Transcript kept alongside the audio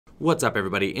What's up,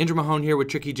 everybody? Andrew Mahone here with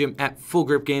Tricky Jim at Full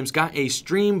Grip Games. Got a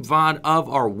stream VOD of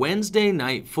our Wednesday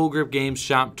night Full Grip Games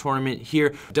shop tournament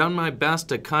here. Done my best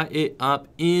to cut it up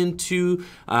into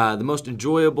the most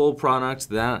enjoyable products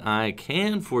that I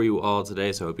can for you all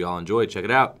today, so I hope you all enjoy. Check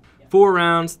it out. 4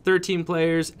 rounds, 13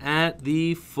 players at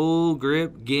the Full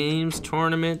Grip Games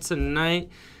tournament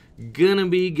tonight. Gonna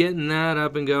be getting that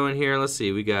up and going here. Let's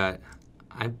see, we got...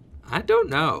 I don't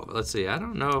know. Let's see. I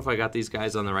don't know if I got these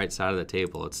guys on the right side of the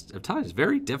table. I'm telling you, it's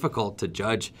very difficult to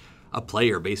judge a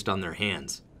player based on their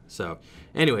hands. So,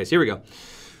 anyways, here we go.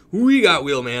 We got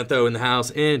Will Mantho in the house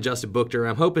and Justin Bookter.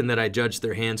 I'm hoping that I judged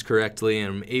their hands correctly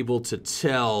and I'm able to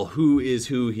tell who is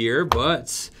who here.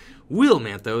 But Will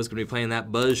Mantho is going to be playing that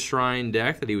Buzz Shrine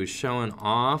deck that he was showing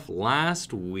off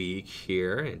last week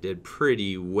here and did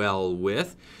pretty well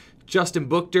with. Justin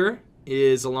Bookter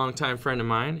is a longtime friend of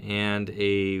mine and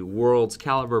a Worlds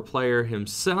caliber player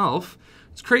himself.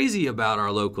 It's crazy about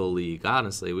our local league,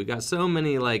 honestly. We got so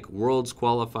many like Worlds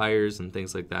qualifiers and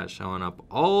things like that showing up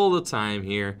all the time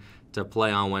here to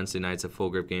play on Wednesday nights at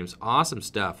Full Grip Games. Awesome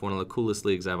stuff. One of the coolest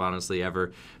leagues I've honestly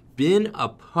ever been a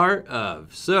part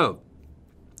of. So,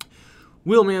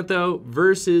 Will Mantho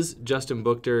versus Justin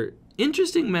Bookter.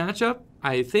 Interesting matchup.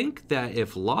 I think that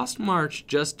if Lost March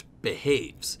just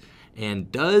behaves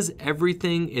and does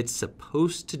everything it's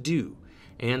supposed to do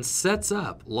and sets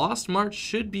up, Lost March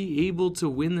should be able to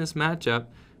win this matchup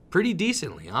pretty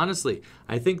decently, honestly.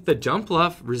 I think the jump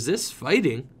bluff resists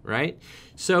fighting, right?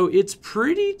 So it's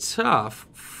pretty tough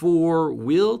for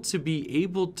Will to be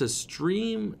able to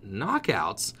stream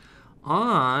knockouts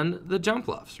on the jump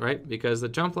bluffs, right? Because the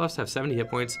jump bluffs have 70 hit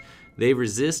points. They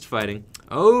resist fighting.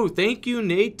 Oh, thank you,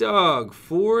 Nate Dogg,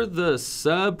 for the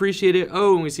sub. Appreciate it.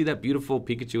 Oh, and we see that beautiful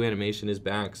Pikachu animation is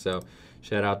back. So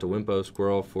shout out to Wimpo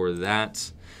Squirrel for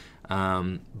that.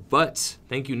 But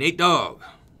thank you, Nate Dogg,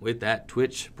 with that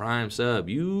Twitch Prime sub.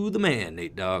 You the man,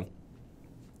 Nate Dogg.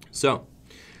 So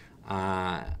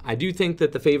I do think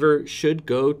that the favor should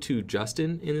go to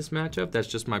Justin in this matchup. That's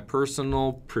just my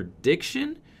personal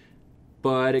prediction.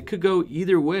 But it could go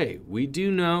either way. We do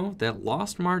know that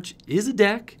Lost March is a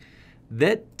deck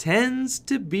that tends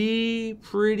to be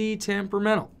pretty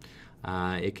temperamental.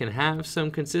 It can have some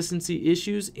consistency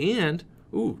issues and,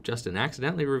 ooh, Justin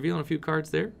accidentally revealing a few cards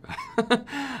there.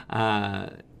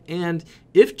 And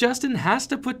if Justin has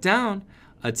to put down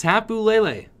a Tapu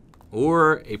Lele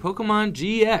or a Pokemon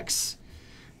GX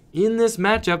in this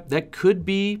matchup, that could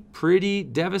be pretty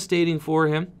devastating for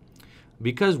him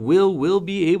because Will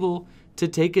be able to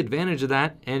take advantage of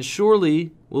that and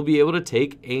surely will be able to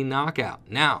take a knockout.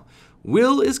 Now,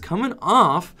 Will is coming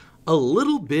off a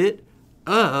little bit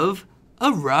of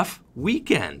a rough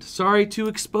weekend. Sorry to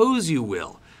expose you,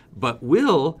 Will, but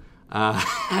Will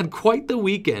had quite the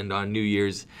weekend on New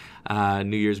Year's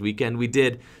weekend. We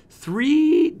did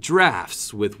 3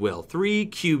 drafts with Will, 3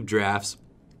 cube drafts,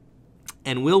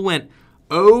 and Will went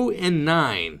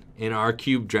 0-9 in our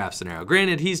cube draft scenario.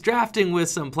 Granted, he's drafting with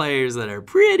some players that are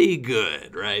pretty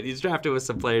good, right? He's drafting with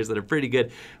some players that are pretty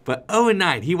good, but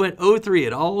 0-9. He went 0-3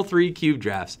 at all 3 cube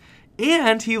drafts,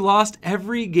 and he lost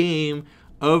every game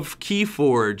of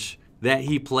Keyforge that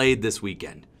he played this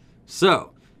weekend.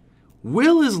 So,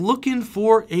 Will is looking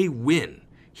for a win.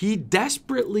 He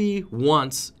desperately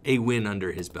wants a win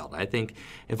under his belt. I think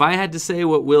if I had to say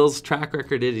what Will's track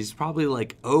record is, he's probably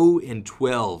like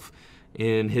 0-12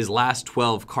 in his last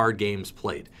 12 card games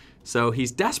played. So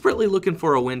he's desperately looking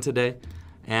for a win today,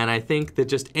 and I think that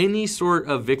just any sort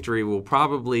of victory will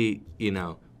probably,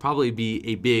 be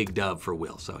a big dub for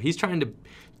Will. So he's trying to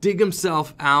dig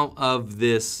himself out of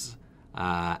this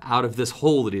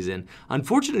hole that he's in.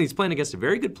 Unfortunately, he's playing against a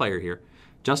very good player here,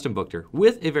 Justin Bookter,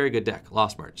 with a very good deck,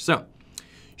 Lost March. So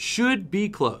should be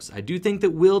close. I do think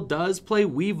that Will does play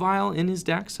Weavile in his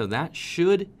deck, so that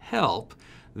should help.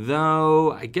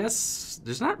 Though, I guess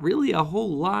there's not really a whole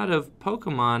lot of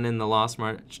Pokemon in the Lost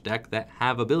March deck that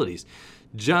have abilities.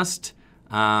 Just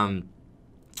the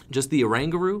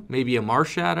Oranguru, maybe a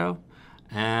Marshadow,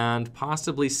 and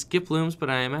possibly Skiplooms, but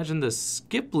I imagine the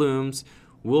Skiplooms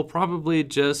will probably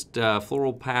just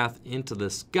Floral Path into the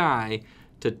sky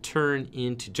to turn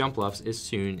into Jump Bluffs as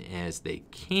soon as they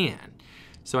can.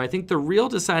 So I think the real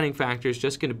deciding factor is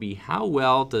just going to be how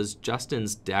well does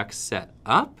Justin's deck set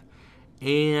up,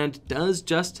 and does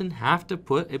Justin have to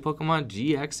put a Pokemon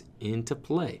GX into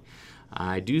play?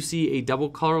 I do see a double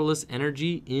colorless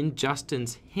energy in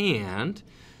Justin's hand,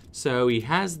 so he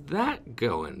has that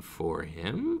going for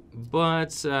him,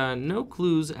 but no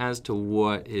clues as to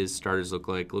what his starters look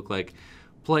like. Look like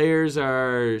players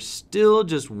are still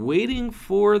just waiting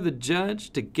for the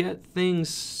judge to get things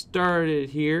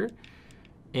started here.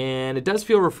 And it does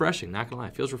feel refreshing, not gonna lie.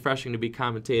 It feels refreshing to be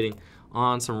commentating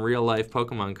on some real-life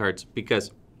Pokemon cards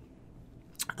because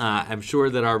I'm sure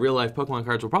that our real-life Pokemon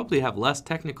cards will probably have less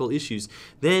technical issues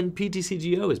than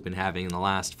PTCGO has been having in the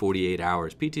last 48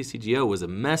 hours. PTCGO was a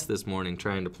mess this morning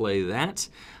trying to play that.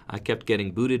 I kept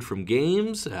getting booted from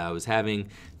games. I was having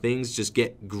things just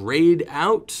get grayed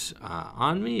out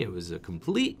on me. It was a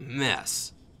complete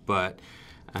mess, but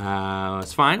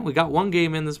it's fine. We got one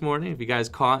game in this morning. If you guys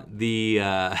caught the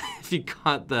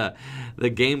the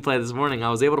gameplay this morning, I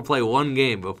was able to play one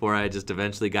game before I just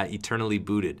eventually got eternally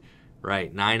booted.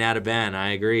 Right, 9 out of ban.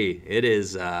 I agree. It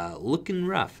is looking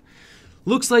rough.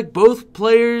 Looks like both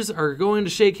players are going to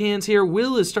shake hands here.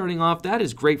 Will is starting off. That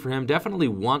is great for him. Definitely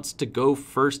wants to go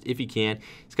first if he can.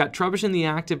 He's got Trubbish in the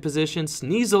active position,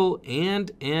 Sneasel,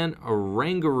 and an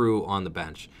Oranguru on the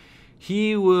bench.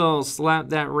 He will slap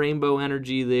that rainbow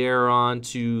energy there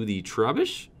onto the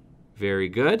Trubbish. Very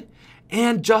good.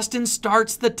 And Justin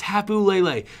starts the Tapu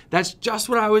Lele. That's just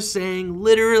what I was saying.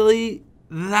 Literally,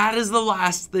 that is the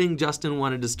last thing Justin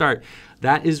wanted to start.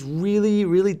 That is really,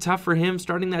 really tough for him.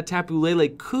 Starting that Tapu Lele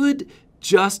could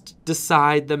just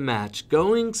decide the match.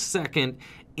 Going second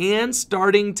and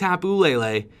starting Tapu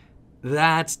Lele,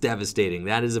 that's devastating.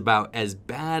 That is about as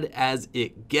bad as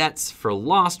it gets for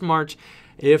Lost March.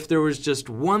 If there was just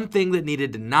one thing that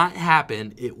needed to not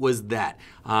happen, it was that.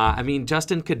 I mean,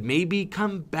 Justin could maybe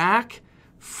come back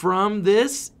from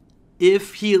this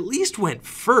if he at least went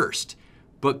first.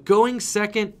 But going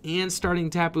second and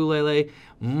starting Tapu Lele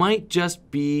might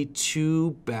just be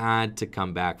too bad to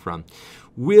come back from.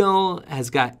 Will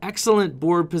has got excellent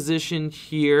board position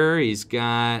here. He's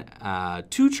got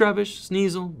 2 Trubbish,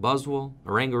 Sneasel, Buzzwole,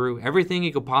 Oranguru, everything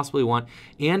he could possibly want,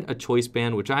 and a choice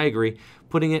band, which I agree.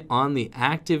 Putting it on the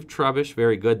active Trubbish,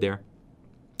 very good there.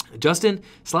 Justin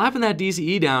slapping that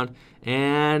DCE down,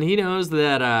 and he knows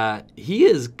that he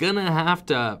is going to have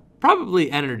to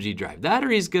probably energy drive. That or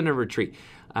he's going to retreat.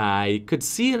 I could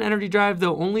see an energy drive,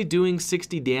 though only doing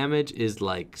 60 damage is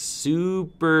like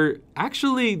super...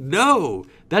 Actually, no,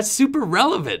 that's super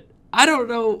relevant. I don't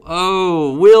know.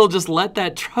 Oh, Will just let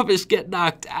that Trubbish get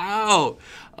knocked out.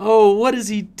 Oh, what is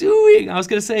he doing? I was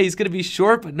going to say he's going to be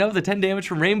short, but no, the 10 damage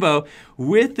from Rainbow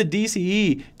with the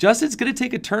DCE. Justin's going to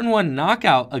take a turn 1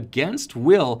 knockout against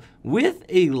Will with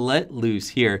a let loose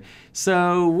here.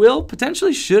 So Will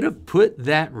potentially should have put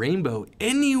that Rainbow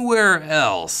anywhere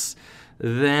else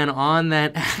than on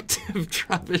that active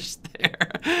Trubbish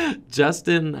there.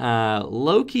 Justin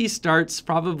low-key starts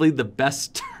probably the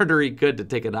best starter he could to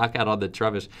take a knockout on the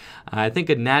Trubbish. I think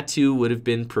a Natu would have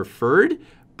been preferred,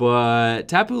 but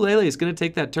Tapu Lele is going to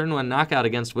take that turn 1 knockout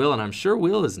against Will, and I'm sure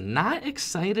Will is not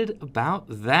excited about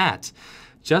that.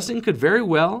 Justin could very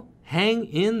well hang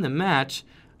in the match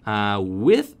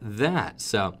with that.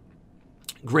 So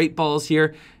Great Balls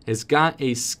here has got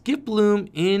a Skiploom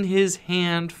in his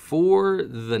hand for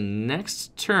the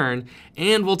next turn,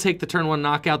 and we'll take the turn 1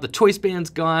 knockout. The Choice Band's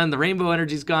gone, the Rainbow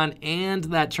Energy's gone, and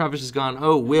that Trubbish is gone.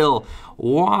 Oh, Will,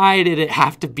 why did it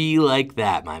have to be like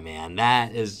that, my man?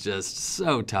 That is just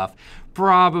so tough.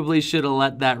 Probably should have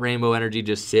let that Rainbow Energy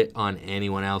just sit on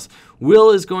anyone else.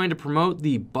 Will is going to promote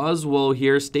the Buzzwole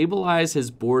here, stabilize his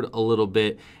board a little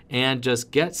bit, and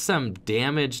just get some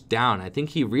damage down. I think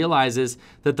he realizes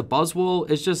that the Buzzwole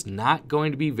is just not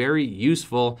going to be very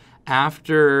useful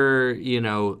after,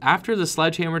 after the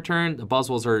Sledgehammer turn. The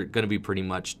Buzzwoles are going to be pretty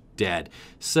much dead.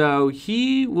 So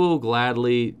he will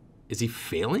gladly... Is he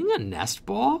failing a Nest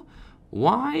Ball?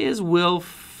 Why is Will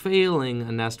failing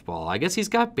a Nest Ball? I guess he's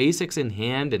got basics in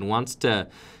hand and wants to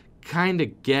kind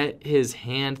of get his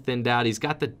hand thinned out. He's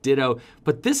got the Ditto,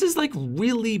 but this is like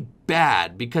really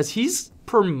bad because he's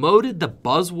promoted the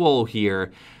Buzzwole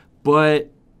here, but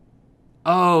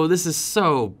oh, this is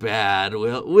so bad.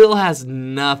 Will has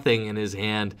nothing in his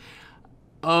hand.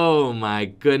 Oh my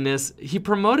goodness. He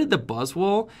promoted the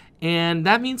Buzzwole, and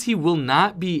that means he will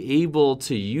not be able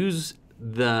to use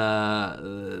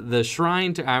the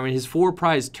shrine to, I mean, his 4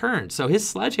 prize turn. So his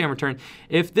Sledgehammer turn,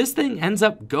 if this thing ends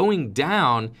up going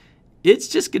down, it's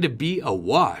just going to be a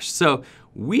wash. So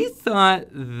we thought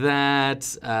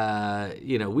that,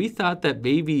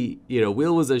 maybe,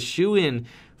 Will was a shoo-in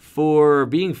for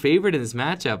being favored in this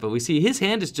matchup, but we see his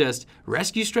hand is just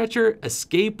Rescue Stretcher,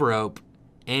 Escape Rope,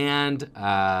 and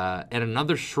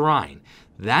another Shrine.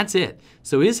 That's it.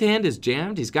 So his hand is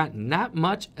jammed. He's got not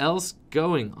much else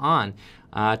going on.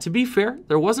 To be fair,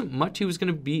 there wasn't much he was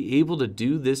going to be able to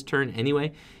do this turn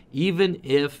anyway, even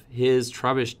if his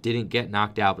Trubbish didn't get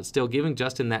knocked out. But still, giving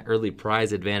Justin that early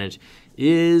prize advantage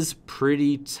is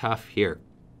pretty tough here.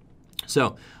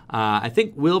 So I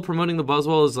think Will promoting the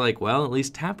Buzzwole is like, well, at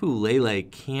least Tapu Lele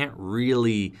can't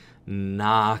really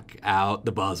knock out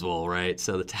the Buzzwole, right?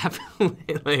 So the Tapu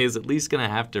Lele is at least going to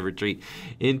have to retreat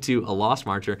into a Lost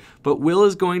Marcher. But Will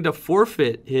is going to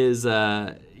forfeit his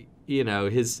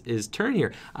his turn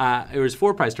here, or his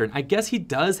 4-prize turn. I guess he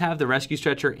does have the Rescue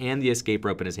Stretcher and the Escape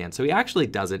Rope in his hand, so he actually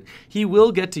doesn't. He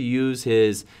will get to use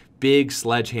his big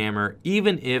Sledgehammer,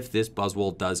 even if this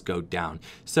Buzzwole does go down.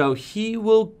 So he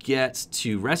will get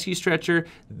to Rescue Stretcher,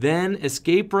 then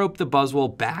Escape Rope the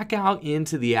Buzzwole back out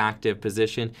into the active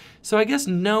position. So I guess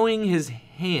knowing his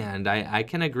hand, I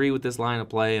can agree with this line of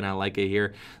play, and I like it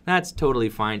here. That's totally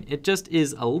fine. It just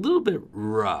is a little bit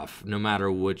rough, no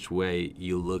matter which way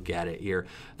you look at it here.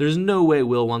 There's no way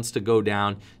Will wants to go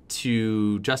down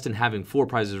to Justin having 4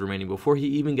 prizes remaining before he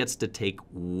even gets to take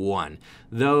 1.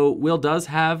 Though Will does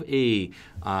have the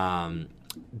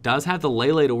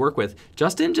Lele to work with.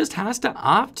 Justin just has to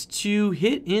opt to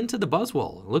hit into the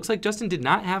Buzzwole. It looks like Justin did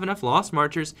not have enough Lost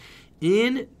Marchers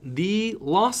in the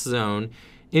Lost Zone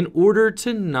in order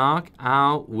to knock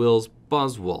out Will's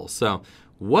Buzzwole. So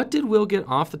what did Will get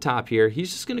off the top here?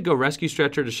 He's just going to go Rescue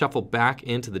Stretcher to shuffle back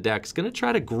into the deck. He's going to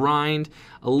try to grind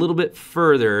a little bit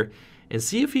further and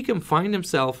see if he can find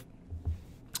himself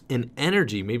an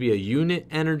energy, maybe a unit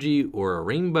energy or a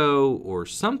rainbow or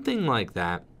something like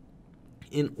that,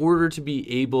 in order to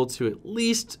be able to at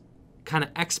least kind of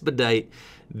expedite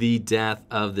the death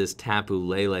of this Tapu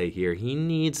Lele here. He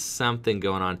needs something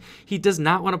going on. He does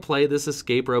not want to play this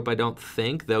Escape Rope, I don't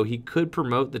think, though he could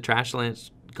promote the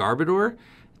Trashlands Garbodor.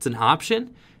 It's an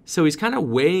option. So he's kind of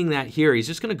weighing that here. He's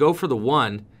just going to go for the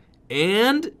 1,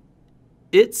 and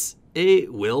it's a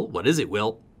Will. What is it,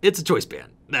 Will? It's a Choice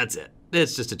Band. That's it.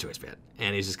 It's just a Choice Band,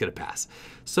 and he's just going to pass.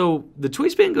 So the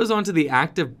Choice Band goes on to the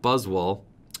active Buzzwole,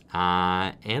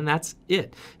 and that's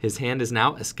it. His hand is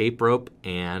now Escape Rope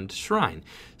and Shrine.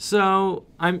 So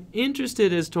I'm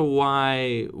interested as to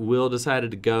why Will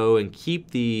decided to go and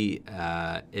keep the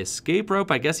Escape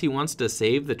Rope. I guess he wants to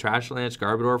save the Trashlands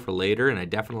Garbodor for later, and I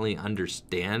definitely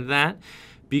understand that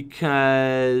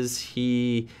because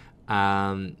he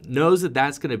knows that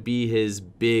that's going to be his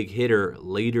big hitter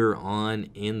later on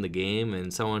in the game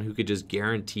and someone who could just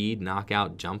guaranteed knock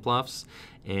out jump bluffs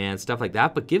and stuff like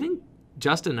that. But giving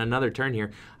Justin another turn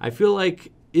here, I feel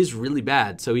like is really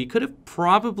bad. So he could have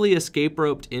probably Escape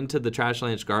Roped into the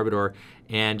Trashlands Garbodor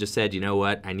and just said, you know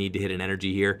what, I need to hit an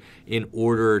energy here in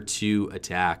order to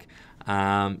attack.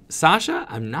 Sasha,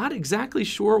 I'm not exactly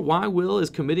sure why Will is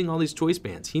committing all these Choice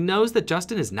Bands. He knows that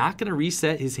Justin is not going to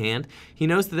reset his hand. He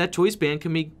knows that that Choice Band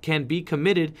can be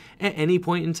committed at any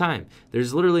point in time.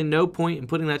 There's literally no point in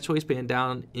putting that Choice Band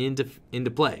down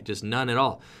into play, just none at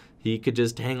all. He could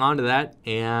just hang on to that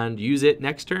and use it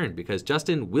next turn because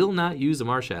Justin will not use a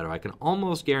Marshadow. I can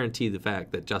almost guarantee the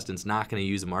fact that Justin's not going to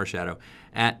use a Marshadow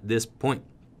at this point.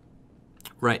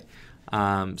 Right.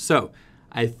 So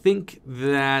I think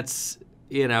that's,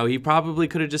 he probably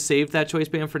could have just saved that Choice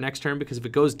Band for next turn because if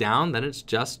it goes down, then it's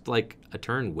just like a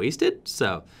turn wasted.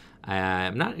 So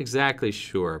I'm not exactly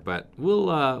sure, but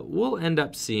we'll end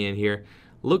up seeing here.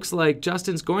 Looks like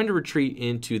Justin's going to retreat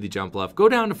into the jump bluff, go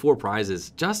down to 4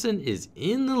 prizes. Justin is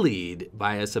in the lead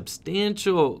by a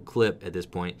substantial clip at this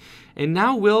point. And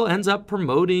now Will ends up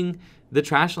promoting the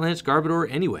Trashlands Garbodor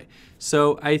anyway.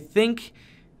 So I think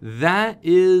that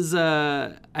is,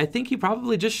 I think he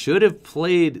probably just should have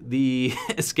played the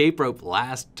Escape Rope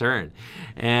last turn.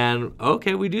 And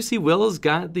okay, we do see Will's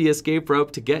got the Escape Rope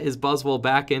to get his Buzzwole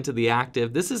back into the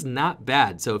active. This is not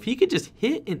bad. So if he could just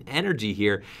hit an energy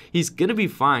here, he's going to be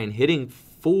fine hitting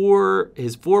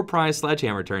his 4-prize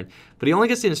Sledgehammer turn. But he only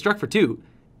gets to instruct for 2.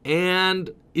 And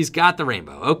he's got the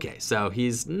rainbow. Okay, so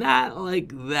he's not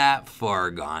like that far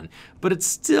gone. But it's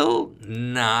still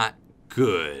not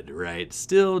good, right?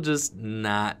 Still just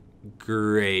not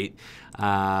great.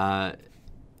 And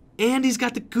he's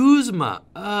got the Guzma.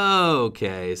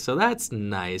 Okay, so that's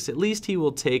nice. At least he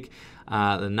will take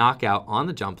the knockout on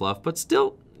the jump bluff, but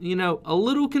still, a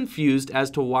little confused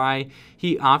as to why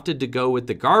he opted to go with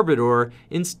the Garbodor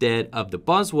instead of the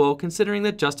Buzzwole, considering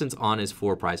that Justin's on his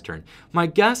 4-prize turn. My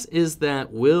guess is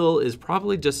that Will is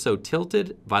probably just so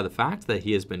tilted by the fact that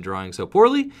he has been drawing so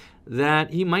poorly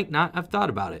that he might not have thought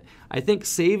about it. I think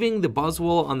saving the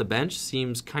Buzzwole on the bench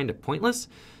seems kind of pointless,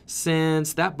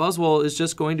 since that Buzzwole is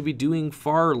just going to be doing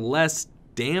far less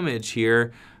damage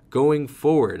here going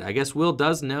forward. I guess Will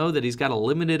does know that he's got a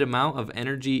limited amount of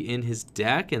energy in his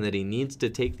deck and that he needs to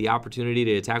take the opportunity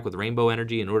to attack with Rainbow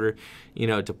Energy in order,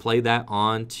 to play that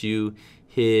onto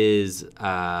his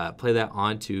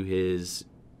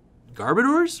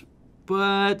Garbodors.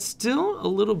 But still a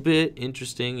little bit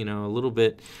interesting, a little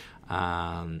bit,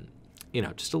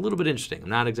 just a little bit interesting. I'm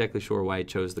not exactly sure why he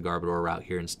chose the Garbodor route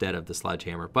here instead of the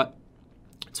Sledgehammer, but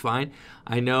It's fine.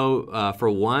 I know for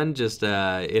one, just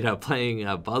playing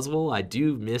Buzzwole, I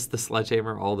do miss the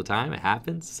Sledgehammer all the time. It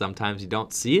happens. Sometimes you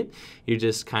don't see it. You're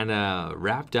just kind of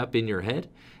wrapped up in your head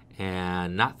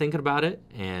and not thinking about it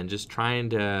and just trying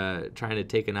to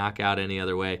take a knockout any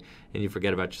other way, and you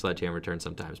forget about your Sledgehammer turn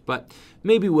sometimes. But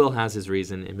maybe Will has his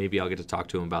reason, and maybe I'll get to talk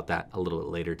to him about that a little bit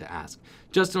later to ask.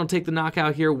 Justin will take the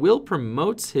knockout here. Will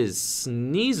promotes his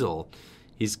Sneasel.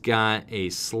 He's got a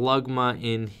Slugma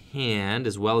in hand,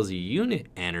 as well as a Unit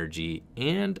Energy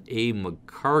and a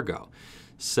Magcargo.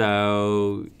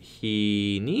 So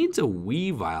he needs a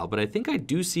Weavile, but I think I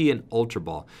do see an Ultra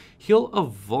Ball. He'll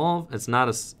evolve. It's not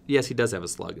a... Yes, he does have a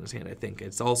Slug in his hand, I think.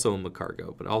 It's also a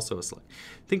Magcargo, but also a Slug.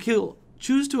 I think he'll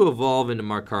choose to evolve into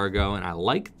Magcargo, and I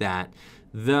like that.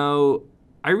 Though,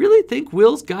 I really think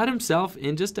Will's got himself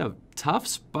in just a tough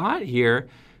spot here,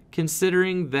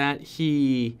 considering that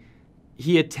he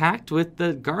attacked with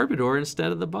the Garbodor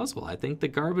instead of the Buzzwole. I think the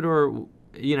Garbodor,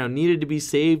 needed to be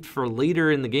saved for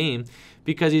later in the game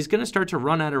because he's going to start to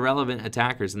run out of relevant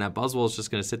attackers, and that Buzzwole is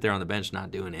just going to sit there on the bench not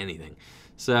doing anything.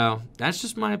 So that's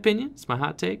just my opinion. It's my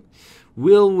hot take.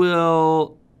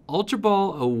 Will Ultra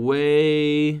Ball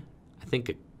away, I think,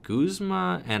 a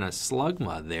Guzma and a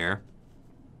Slugma there,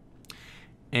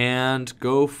 and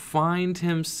go find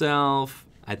himself,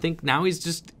 I think now he's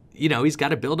just... he's got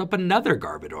to build up another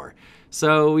Garbodor.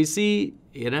 So we see,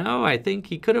 I think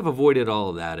he could have avoided all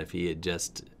of that if he had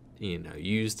just,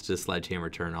 used the Sledgehammer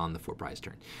turn on the 4-prize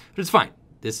turn. But it's fine.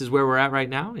 This is where we're at right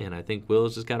now, and I think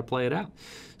Will's just got to play it out.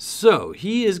 So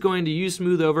he is going to use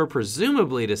Smooth Over,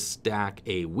 presumably to stack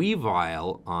a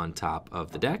Weavile on top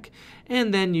of the deck,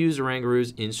 and then use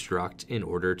Oranguroo's Instruct in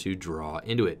order to draw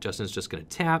into it. Justin's just going to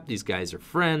tap. These guys are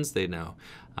friends. They know,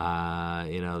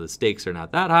 the stakes are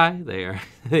not that high.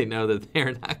 They know that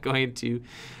they're not going to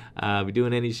be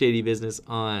doing any shady business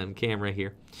on camera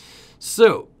here.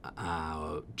 So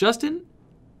Justin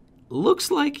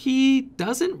looks like he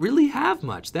doesn't really have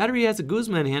much. That or he has a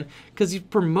Guzma in hand because he's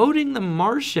promoting the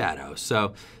Marshadow.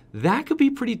 So that could be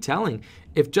pretty telling.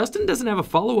 If Justin doesn't have a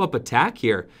follow-up attack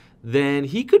here, then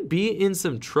he could be in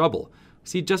some trouble.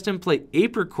 See Justin play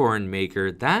Apricorn Maker.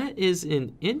 That is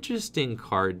an interesting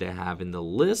card to have in the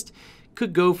list.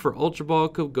 Could go for Ultra Ball,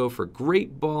 could go for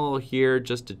Great Ball here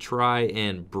just to try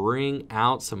and bring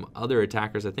out some other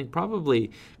attackers. I think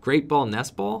probably Great Ball,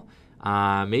 Nest Ball.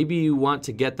 Maybe you want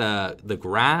to get the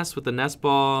grass with the Nest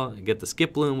Ball, get the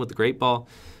Skiploom with the Great Ball,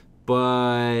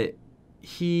 but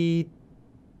he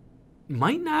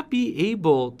might not be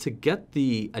able to get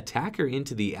the attacker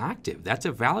into the active. That's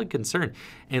a valid concern,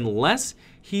 unless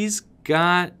he's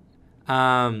got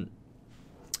a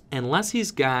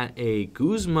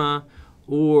Guzma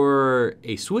or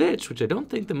a Switch, which I don't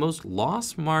think the most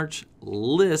Lost March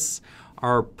lists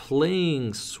are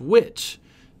playing Switch.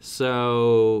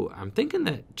 So I'm thinking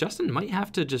that Justin might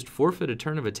have to just forfeit a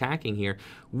turn of attacking here,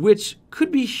 which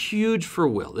could be huge for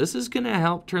Will. This is going to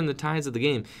help turn the tides of the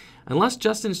game. Unless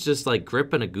Justin's just like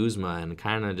gripping a Guzma and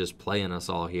kind of just playing us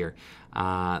all here,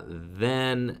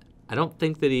 then I don't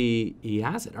think that he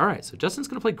has it. All right, so Justin's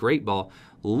going to play Great Ball.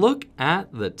 Look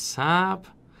at the top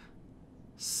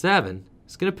 7.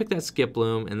 He's going to pick that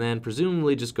Skiploom and then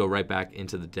presumably just go right back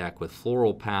into the deck with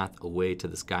Floral Path away to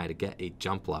the sky to get a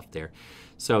Jump Bluff there.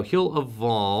 So he'll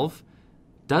evolve.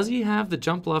 Does he have the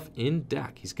Jump Bluff in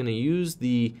deck? He's going to use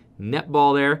the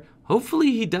Netball there.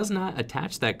 Hopefully he does not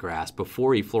attach that grass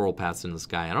before he Floral Paths in the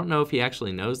sky. I don't know if he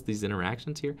actually knows these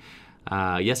interactions here.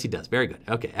 Yes, he does. Very good.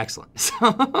 Okay, excellent.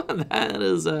 So that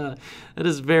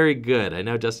is very good. I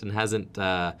know Justin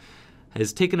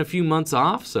has taken a few months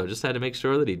off, so just had to make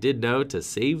sure that he did know to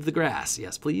save the grass.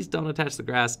 Yes, please don't attach the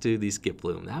grass to the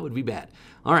Skiploom. That would be bad.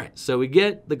 All right, so we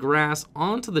get the grass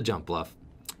onto the Jump Bluff.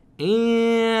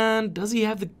 And does he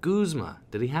have the Guzma?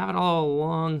 Did he have it all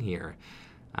along here?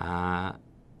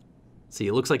 See,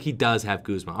 it looks like he does have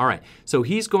Guzma. All right, so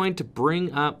he's going to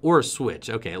bring up, or a switch.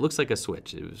 Okay, it looks like a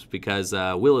switch. It was because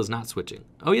Will is not switching.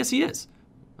 Oh, yes, he is.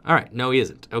 All right, no, he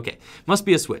isn't. Okay, must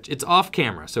be a switch. It's off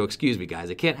camera, so excuse me, guys.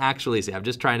 I can't actually see. I'm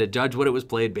just trying to judge what it was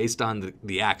played based on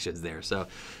the actions there. So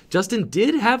Justin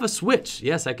did have a switch.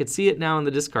 Yes, I could see it now in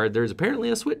the discard. There's apparently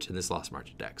a switch in this Lost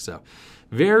March deck, so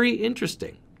very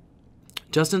interesting.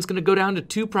 Justin's going to go down to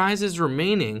 2 prizes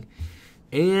remaining,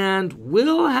 and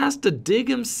Will has to dig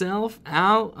himself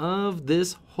out of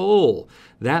this hole.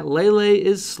 That Lele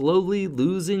is slowly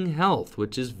losing health,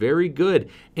 which is very good.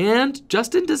 And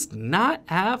Justin does not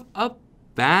have a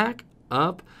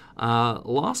backup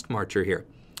Lost Marcher here.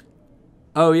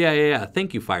 Oh, yeah.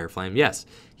 Thank you, Fireflame. Yes,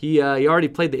 he already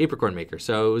played the Apricorn Maker,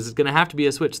 so it was going to have to be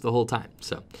a switch the whole time.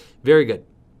 So very good.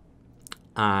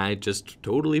 I just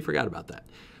totally forgot about that.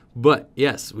 But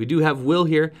yes, we do have Will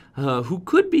here, who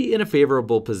could be in a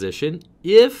favorable position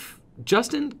if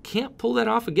Justin can't pull that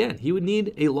off again. He would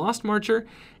need a Lost Marcher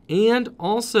and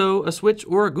also a Switch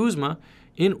or a Guzma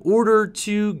in order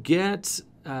to get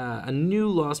a new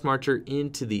Lost Marcher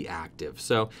into the active.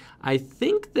 So I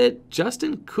think that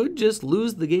Justin could just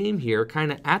lose the game here,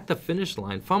 kind of at the finish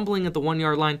line, fumbling at the 1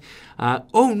 yard line.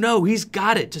 Oh no, he's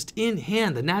got it just in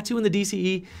hand. The Natu and the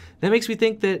DCE. That makes me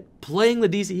think that playing the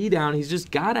DCE down, he's just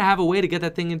got to have a way to get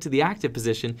that thing into the active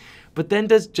position. But then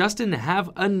does Justin have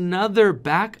another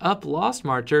backup Lost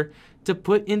Marcher to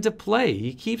put into play?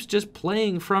 He keeps just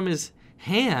playing from his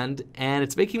hand, and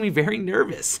it's making me very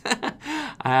nervous.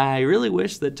 I really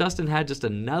wish that Justin had just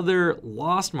another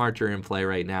Lost Marcher in play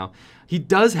right now. He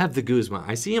does have the Guzma.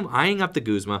 I see him eyeing up the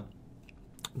Guzma,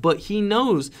 but he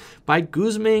knows by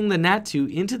Guzmaing the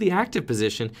Natu into the active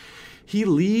position, he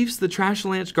leaves the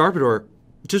Trashalanche Garbodor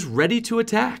just ready to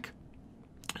attack.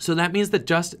 So that means that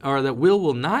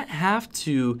Will not have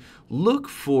to look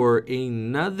for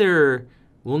another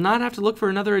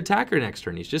attacker next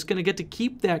turn. He's just going to get to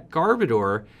keep that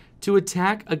Garbodor to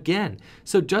attack again.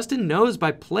 So Justin knows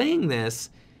by playing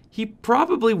this, he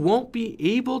probably won't be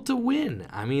able to win.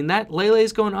 I mean, that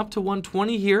Lele's going up to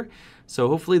 120 here, so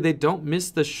hopefully they don't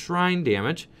miss the Shrine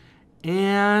damage.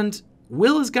 And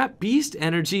Will has got Beast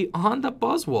Energy on the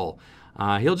Buzzwole.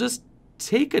 He'll just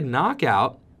take a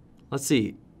knockout. Let's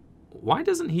see. Why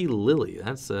doesn't he Lily?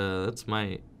 That's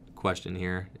my question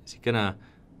here. Is he going to...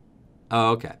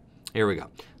 Oh, okay. Here we go.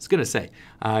 I was going to say,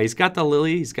 he's got the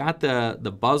Lily, he's got the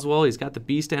Buzzwole, he's got the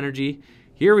Beast Energy.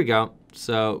 Here we go.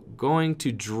 So going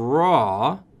to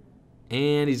draw,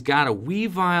 and he's got a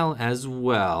Weavile as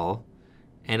well.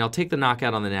 And I'll take the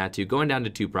knockout on the Natu, going down to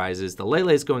 2 prizes. The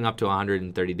Lele's going up to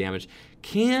 130 damage.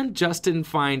 Can Justin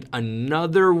find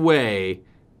another way?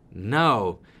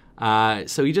 No.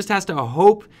 So he just has to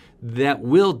hope that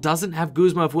Will doesn't have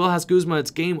Guzma. If Will has Guzma, it's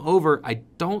game over. I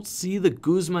don't see the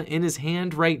Guzma in his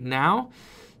hand right now.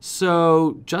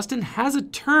 So Justin has a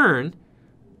turn.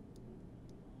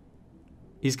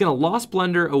 He's going to Lost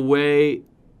Blender away.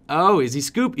 Oh, is he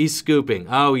scoop? He's scooping.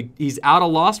 Oh, he's out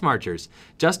of Lost Marchers.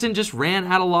 Justin just ran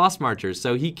out of Lost Marchers,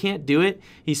 so he can't do it.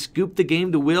 He scooped the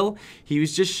game to Will. He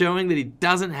was just showing that he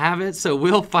doesn't have it, so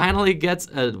Will finally gets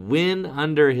a win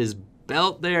under his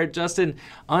belt there. Justin,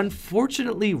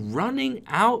 unfortunately, running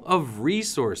out of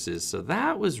resources, so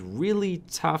that was really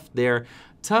tough there.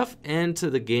 Tough end to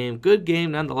the game. Good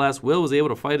game nonetheless. Will was able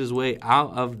to fight his way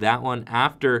out of that one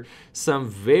after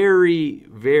some very,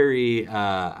 very,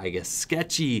 I guess,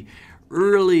 sketchy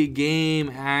early game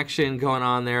action going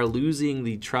on there, losing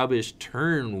the Trubbish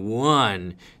turn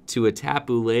 1 to a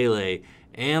Tapu Lele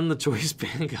and the Choice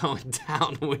Band going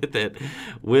down with it.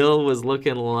 Will was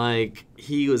looking like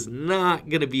he was not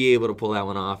going to be able to pull that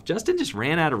one off. Justin just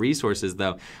ran out of resources,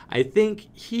 though. I think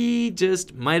he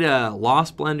just might have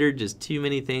Lost Blendered just too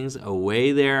many things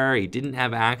away there. He didn't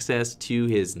have access to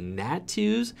his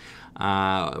Natus,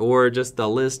 or just the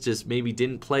list just maybe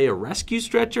didn't play a Rescue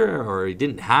Stretcher, or he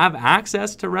didn't have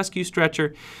access to Rescue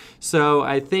Stretcher. So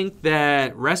I think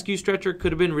that Rescue Stretcher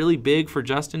could have been really big for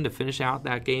Justin to finish out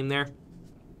that game there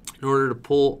in order to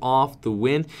pull off the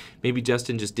win. Maybe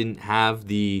Justin just didn't have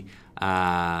the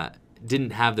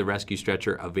Rescue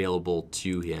Stretcher available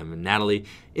to him. And Natalie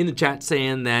in the chat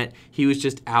saying that he was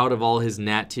just out of all his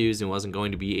Natus and wasn't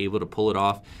going to be able to pull it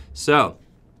off. So,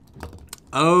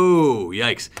 oh,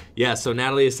 yikes. Yeah, so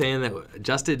Natalie is saying that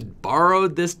Justin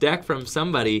borrowed this deck from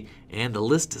somebody, and the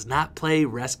list does not play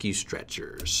Rescue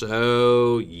Stretcher.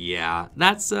 So, yeah,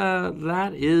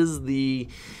 that is the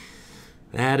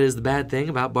bad thing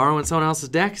about borrowing someone else's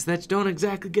deck, is that you don't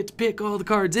exactly get to pick all the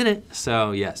cards in it.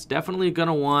 So, yes, definitely going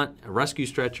to want a Rescue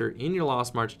Stretcher in your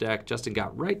Lost March deck. Justin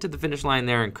got right to the finish line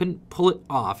there and couldn't pull it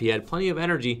off. He had plenty of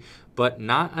energy, but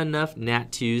not enough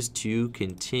Natus to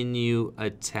continue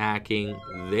attacking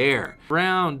there.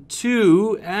 Round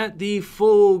 2 at the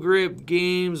Full Grip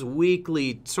Games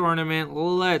Weekly Tournament.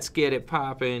 Let's get it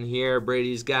popping here.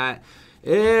 Brady's got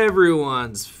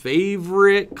everyone's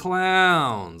favorite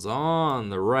clowns on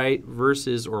the right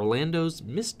versus Orlando's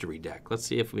mystery deck. Let's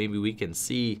see if maybe we can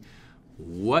see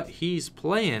what he's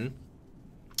playing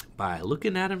by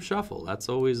looking at him shuffle. That's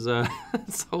always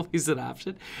that's always an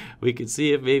option. We can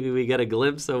see if maybe we get a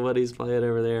glimpse of what he's playing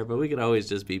over there, but we can always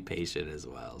just be patient as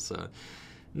well. So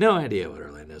no idea what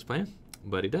Orlando's playing,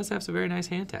 but he does have some very nice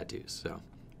hand tattoos. So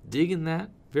digging that.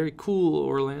 Very cool,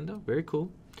 Orlando. Very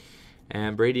cool.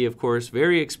 And Brady, of course,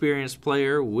 very experienced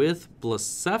player with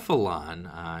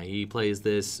Blacephalon. He plays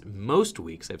this most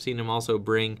weeks. I've seen him also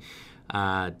bring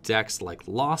decks like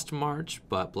Lost March,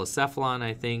 but Blacephalon,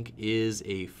 I think, is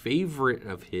a favorite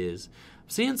of his. I've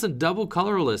seeing some double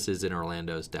colorlesses in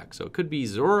Orlando's deck. So it could be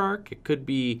Zoroark, it could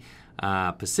be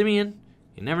Passimian.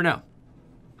 You never know.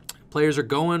 Players are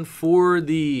going for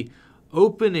the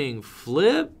opening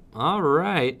flip. All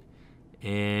right.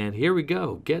 And here we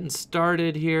go. Getting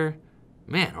started here.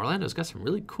 Man, Orlando's got some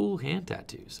really cool hand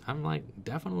tattoos. I'm like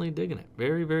definitely digging it.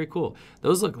 Very, very cool.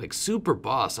 Those look like super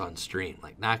boss on stream.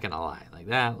 Like, not gonna lie. Like,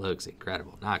 that looks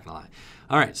incredible. Not gonna lie.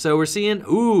 All right, so we're seeing,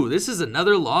 ooh, this is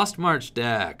another Lost March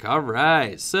deck. All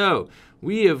right, so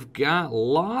we have got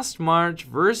Lost March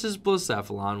versus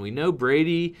Blacephalon. We know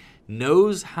Brady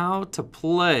knows how to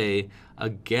play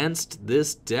against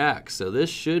this deck. So this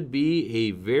should be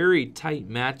a very tight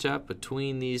matchup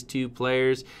between these two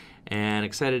players. And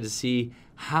excited to see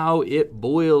how it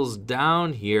boils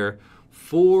down here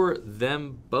for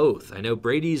them both. I know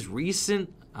Brady's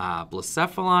recent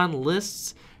Blacephalon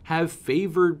lists have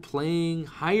favored playing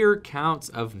higher counts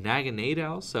of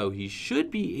Naganadel, so he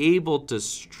should be able to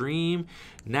stream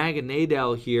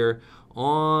Naganadel here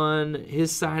on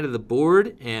his side of the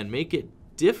board and make it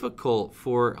difficult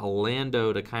for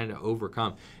Orlando to kind of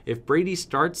overcome. If Brady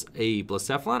starts a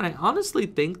Blacephalon, I honestly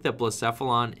think that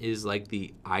Blacephalon is like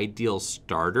the ideal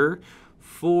starter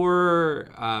for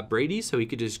Brady, so he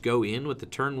could just go in with the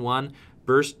turn 1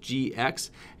 burst GX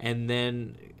and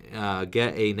then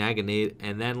get a Naganade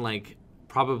and then like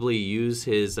probably use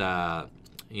his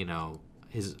you know,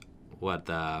 his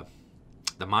the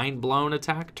Mind Blown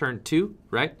attack turn 2,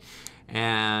 right?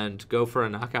 And go for a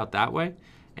knockout that way.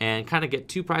 And kind of get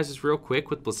 2 prizes real quick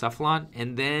with Blacephalon,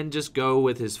 and then just go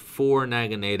with his 4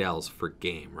 Naganadels for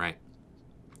game, right?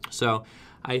 So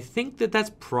I think that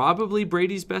that's probably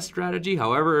Brady's best strategy.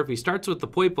 However, if he starts with the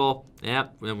Poipole,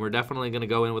 then we're definitely going to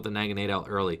go in with the Naganadel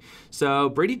early. So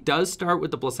Brady does start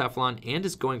with the Blacephalon and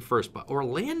is going first, but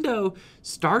Orlando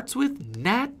starts with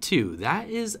Nat2. That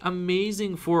is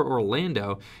amazing for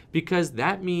Orlando because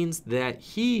that means that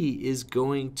he is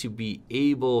going to be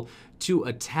able to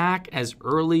attack as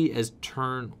early as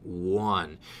turn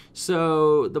 1.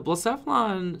 So the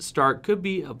Blacephalon start could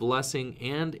be a blessing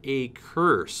and a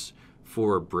curse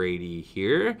for Brady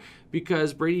here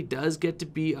because Brady does get to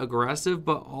be aggressive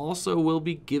but also will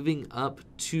be giving up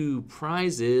 2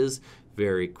 prizes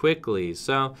very quickly.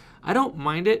 So I don't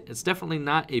mind it. It's definitely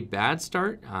not a bad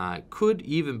start. Could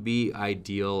even be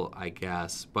ideal, I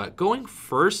guess. But going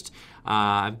first,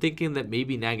 I'm thinking that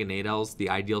maybe Naganadel's the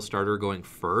ideal starter going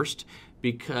first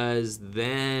because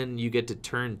then you get to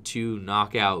turn 2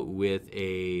 knockout with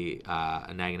a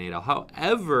Naganadel.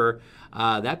 However,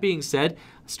 that being said,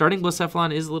 starting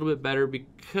Blacephalon is a little bit better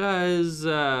because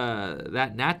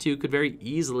that Nat2 could very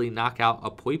easily knock out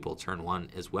a Poipole turn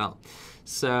 1 as well.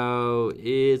 So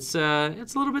it's a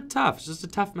little bit tough. It's just a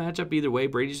tough matchup either way.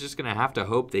 Brady's just going to have to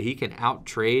hope that he can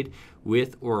out-trade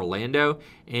with Orlando,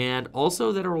 and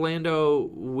also that Orlando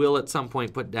will at some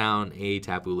point put down a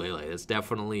Tapu Lele. That's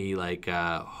definitely like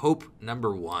hope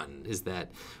number 1 is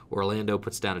that Orlando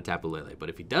puts down a Tapu Lele. But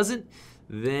if he doesn't,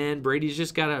 then Brady's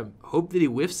just got to hope that he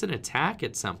whiffs an attack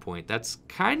at some point. That's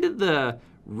kind of the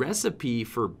recipe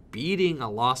for beating a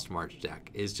Lost March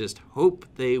deck, is just hope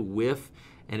they whiff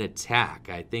an attack.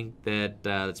 I think that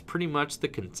that's pretty much the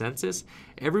consensus.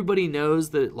 Everybody knows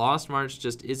that Lost March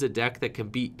just is a deck that can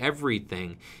beat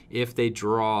everything if they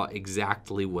draw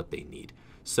exactly what they need.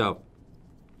 So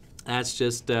that's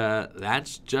just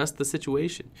the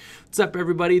situation. What's up,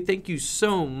 everybody? Thank you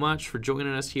so much for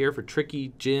joining us here for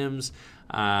Tricky Jim's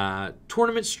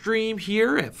tournament stream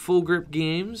here at Full Grip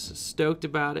Games. Stoked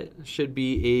about it. Should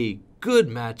be a good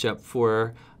matchup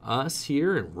for us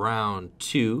here in round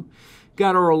 2.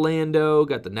 Got Orlando,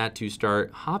 got the Nat2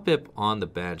 start. Hoppip on the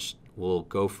bench will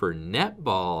go for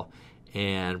Netball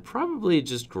and probably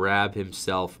just grab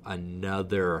himself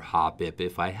another Hoppip,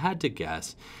 if I had to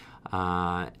guess,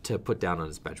 to put down on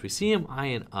his bench. We see him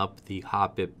eyeing up the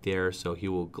Hoppip there, so he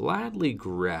will gladly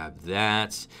grab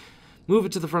that, move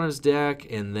it to the front of his deck,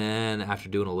 and then after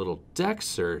doing a little deck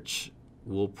search,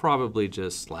 we'll probably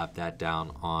just slap that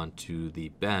down onto the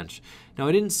bench. Now,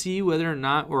 I didn't see whether or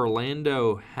not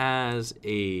Orlando has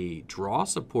a draw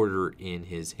supporter in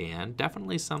his hand.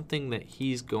 Definitely something that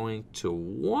he's going to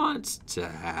want to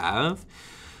have.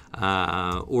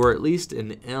 Or at least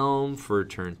an Elm for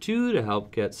turn 2 to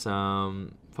help get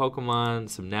some Pokemon,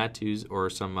 some Nat2s,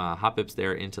 or some Hoppips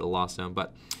there into the Lost Zone.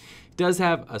 But he does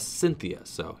have a Cynthia,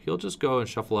 so he'll just go and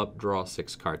shuffle up, draw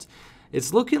 6 cards.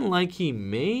 It's looking like he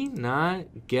may not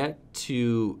get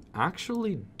to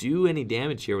actually do any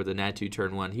damage here with a Nat2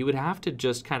 turn 1. He would have to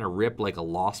just kind of rip like a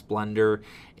Lost Blender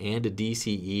and a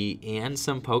DCE and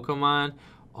some Pokemon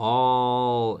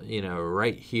all,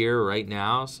 right here, right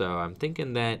now. So I'm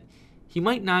thinking that he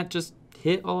might not just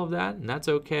hit all of that, and that's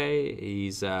okay.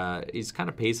 He's kind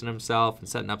of pacing himself and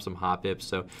setting up some hop hips,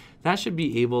 so that should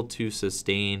be able to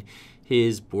sustain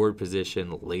his board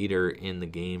position later in the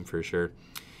game for sure.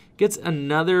 Gets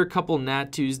another couple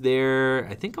Nat 2s there.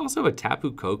 I think also a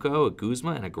Tapu Koko, a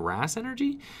Guzma, and a Grass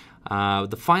Energy.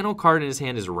 The final card in his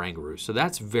hand is Rangaroo, so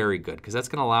that's very good because that's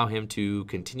going to allow him to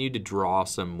continue to draw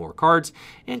some more cards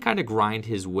and kind of grind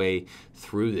his way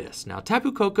through this. Now,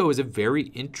 Tapu Koko is a very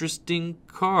interesting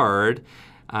card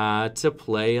to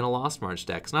play in a Lost March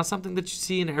deck. It's not something that you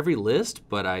see in every list,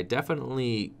 but I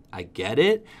get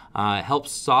it. It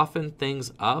helps soften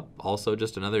things up. Also,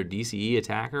 just another DCE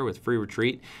attacker with free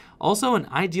retreat. Also, an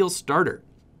ideal starter.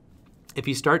 If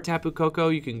you start Tapu Koko,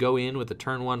 you can go in with a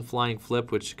turn 1 flying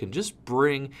flip, which can just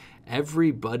bring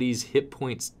everybody's hit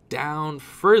points down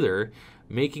further,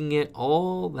 making it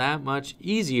all that much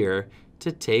easier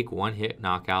to take one-hit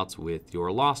knockouts with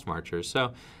your Lost Marchers.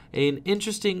 So an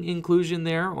interesting inclusion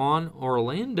there on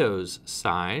Orlando's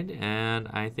side, and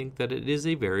I think that it is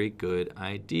a very good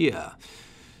idea.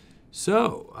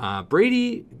 So,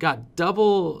 Brady got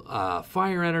double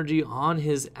fire energy on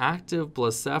his active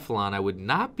Blacephalon. I would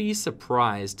not be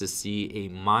surprised to see a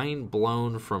mind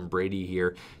blown from Brady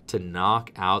here to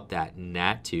knock out that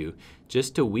Nat 2,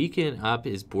 just to weaken up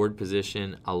his board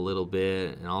position a little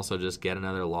bit and also just get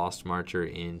another Lost Marcher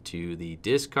into the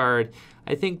discard.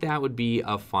 I think that would be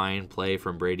a fine play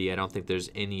from Brady. I don't think there's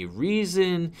any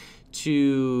reason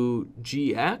to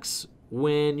GX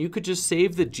when you could just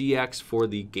save the GX for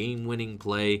the game-winning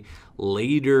play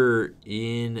later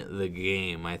in the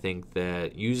game. I think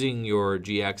that using your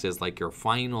GX as like your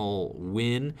final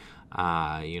win,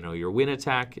 your win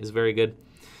attack is very good.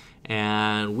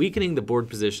 And weakening the board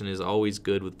position is always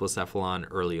good with Blacephalon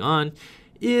early on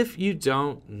if you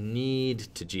don't need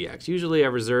to GX. Usually I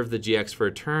reserve the GX for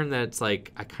a turn that's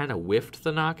like I kind of whiffed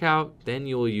the knockout. Then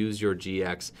you'll use your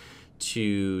GX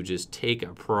to just take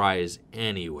a prize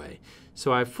anyway.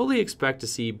 So I fully expect to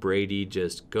see Brady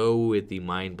just go with the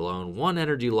Mind Blown 1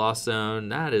 energy loss zone.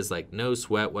 That is like no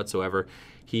sweat whatsoever.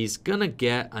 He's going to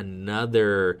get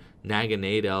another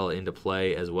Naganadel into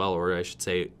play as well, or I should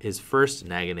say his first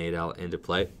Naganadel into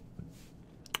play,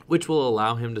 which will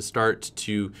allow him to start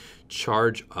to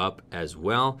charge up as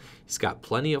well. He's got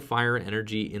plenty of fire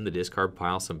energy in the discard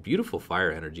pile. Some beautiful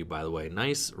fire energy, by the way.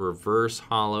 Nice reverse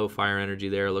hollow fire energy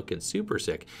there, looking super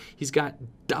sick. He's got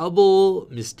double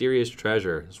Mysterious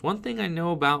Treasure. There's one thing I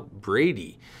know about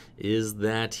Brady is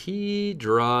that he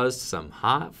draws some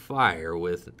hot fire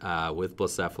with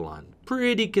Blacephalon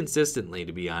pretty consistently,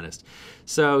 to be honest.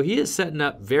 So he is setting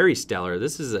up very stellar.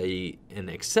 This is an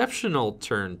exceptional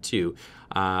turn 2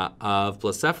 of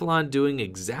Blacephalon doing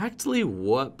exactly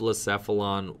what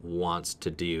Blacephalon wants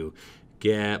to do.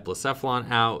 Get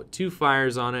Blacephalon out, 2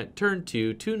 fires on it, turn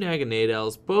 2, 2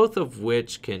 Naganadels, both of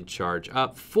which can charge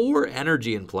up, 4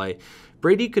 energy in play.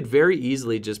 Brady could very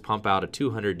easily just pump out a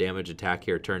 200 damage attack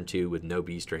here turn 2 with no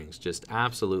B-strings. Just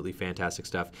absolutely fantastic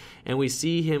stuff. And we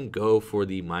see him go for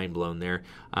the Mind Blown there,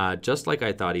 just like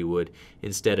I thought he would,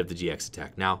 instead of the GX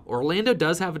attack. Now, Orlando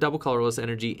does have a double colorless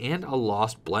energy and a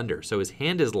Lost Blender, so his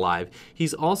hand is live.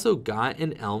 He's also got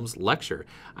an Elms Lecture.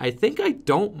 I think I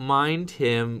don't mind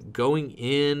him going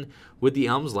in with the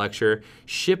Elms Lecture,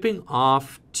 shipping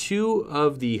off 2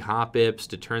 of the Hop-Ips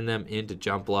to turn them into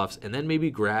Jump Bluffs, and then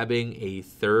maybe grabbing a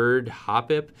 3rd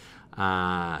Hop-Ip,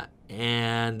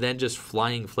 and then just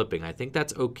flying flipping. I think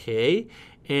that's okay,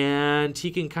 and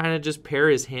he can kind of just pare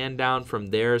his hand down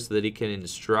from there so that he can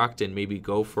instruct and maybe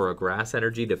go for a Grass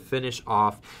Energy to finish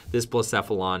off this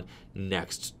Blacephalon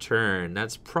next turn.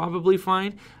 That's probably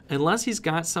fine, unless he's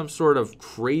got some sort of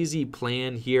crazy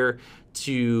plan here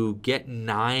to get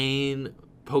 9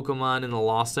 Pokemon in the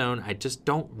Lost Zone. I just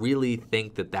don't really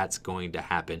think that that's going to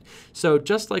happen. So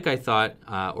just like I thought,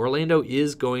 Orlando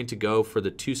is going to go for the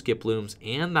 2 Skiplooms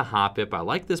and the Hop-Ip. I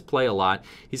like this play a lot.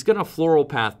 He's going to Floral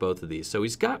Path both of these. So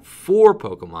he's got 4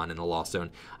 Pokemon in the Lost Zone.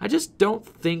 I just don't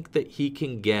think that he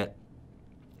can get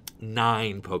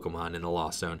 9 Pokemon in the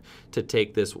Lost Zone to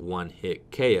take this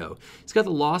one-hit KO. He's got the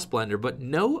Lost Blender, but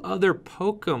no other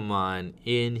Pokemon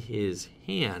in his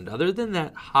hand other than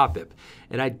that Hop-Ip.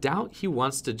 And I doubt he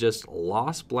wants to just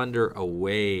Lost Blender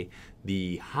away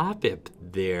the Hop-Ip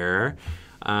there.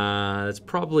 It's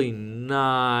probably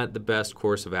not the best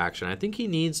course of action. I think he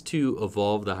needs to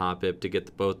evolve the Hop-Ip to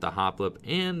get both the Hop-Lip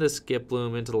and the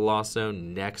Skiploom into the Lost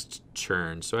Zone next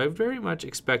turn. So I very much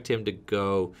expect him to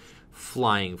go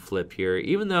flying flip here,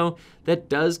 even though that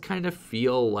does kind of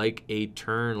feel like a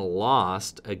turn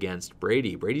lost against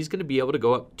Brady. Brady's going to be able to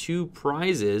go up 2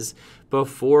 prizes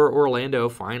before Orlando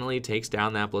finally takes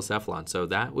down that Blacephalon. So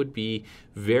that would be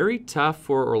very tough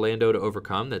for Orlando to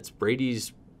overcome. That's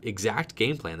Brady's exact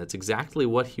game plan. That's exactly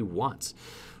what he wants.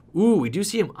 Ooh, we do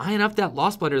see him eyeing up that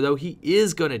Lost Blender, though. He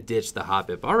is going to ditch the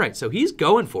Hoppip. All right, so he's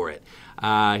going for it.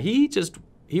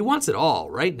 He wants it all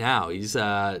right now. He's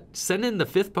sending the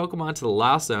 5th Pokemon to the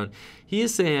Lost Zone. He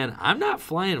is saying, I'm not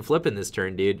flying and flipping this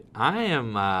turn, dude. I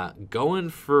am going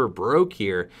for broke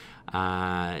here.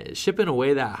 Shipping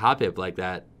away that Hoppip like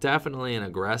that, definitely an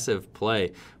aggressive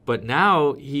play. But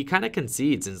now he kind of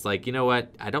concedes and is like, you know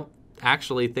what? I don't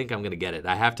actually think I'm going to get it.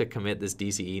 I have to commit this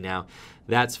DCE now.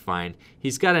 That's fine.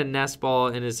 He's got a Nest Ball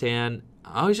in his hand.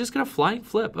 Oh, he's just going to flying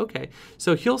flip. Okay.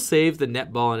 So he'll save the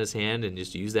net ball in his hand and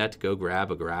just use that to go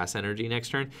grab a grass energy next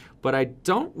turn. But I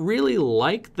don't really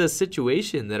like the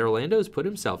situation that Orlando's put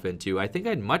himself into. I think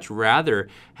I'd much rather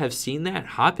have seen that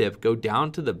Hoppip go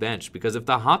down to the bench, because if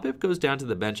the Hoppip goes down to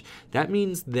the bench, that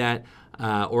means that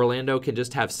Orlando can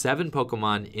just have 7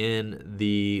 Pokemon in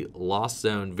the Lost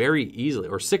Zone very easily,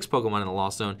 or 6 Pokemon in the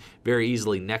Lost Zone very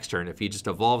easily next turn. If he just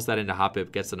evolves that into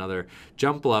Hoppip, gets another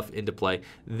Jump Bluff into play,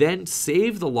 then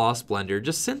save the Lost Blender.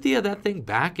 Just Cynthia that thing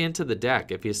back into the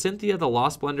deck. If you Cynthia the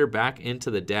Lost Blender back into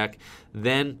the deck,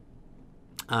 then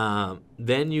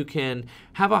you can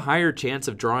have a higher chance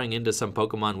of drawing into some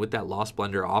Pokemon with that Lost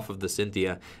Blender off of the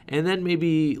Cynthia, and then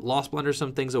maybe Lost Blender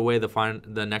some things away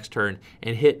the next turn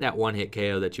and hit that 1-hit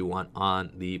KO that you want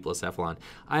on the Blacephalon.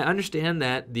 I understand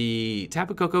that the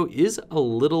Tapu Koko is a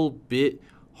little bit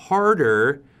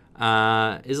harder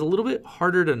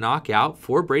to knock out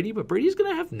for Brady, but Brady's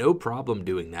going to have no problem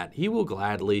doing that. He will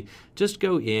gladly just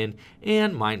go in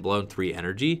and Mind Blown 3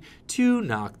 energy to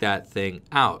knock that thing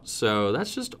out. So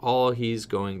that's just all he's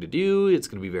going to do. It's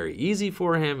going to be very easy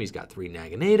for him. He's got 3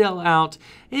 Naganadel out,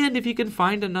 and if he can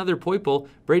find another Poipole,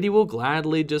 Brady will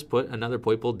gladly just put another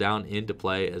Poipole down into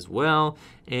play as well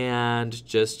and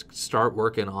just start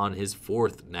working on his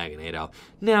 4th Naganadel.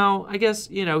 Now, I guess,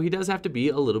 he does have to be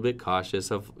a little bit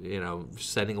cautious of,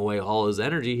 sending away all his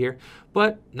energy here,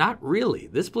 but not really.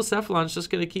 This Blacephalon's just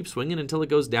going to keep swinging until it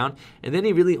goes down, and then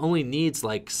he really only needs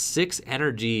like 6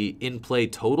 energy in play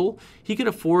total. He can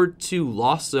afford to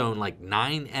Lost Zone like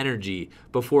 9 energy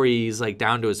before he's like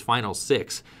down to his final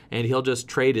 6, and he'll just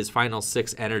trade his final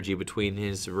 6 energy between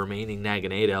his remaining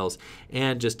Naganadels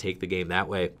and just take the game that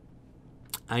way.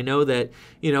 I know that,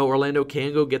 Orlando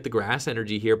can go get the grass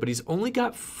energy here, but he's only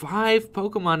got 5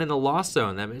 Pokemon in the Lost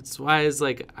Zone. That's why it's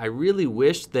like, I really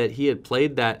wish that he had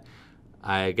played that.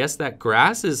 I guess that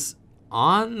grass is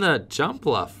on the Jump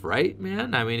Bluff, right,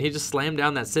 man? I mean, he just slammed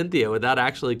down that Cynthia without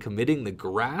actually committing the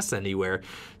grass anywhere.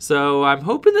 So I'm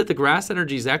hoping that the grass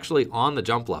energy is actually on the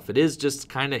Jump Bluff. It is just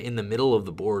kind of in the middle of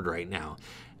the board right now.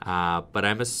 But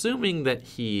I'm assuming that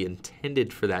he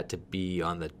intended for that to be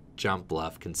on the Jump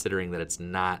Bluff, considering that it's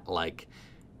not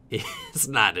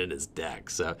in his deck.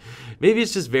 So maybe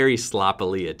it's just very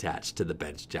sloppily attached to the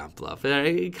bench Jump Bluff.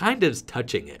 It kind of is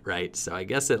touching it, right? So I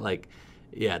guess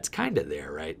it's kind of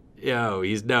there, right?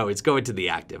 It's going to the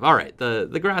active. All right,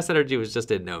 the grass energy was just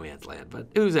in no man's land, but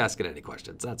who's asking any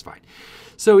questions? That's fine.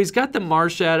 So he's got the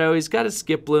Marshadow, he's got a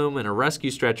Skiploom and a Rescue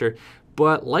Stretcher.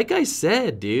 But like I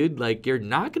said, dude, like you're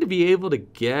not going to be able to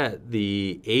get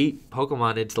the 8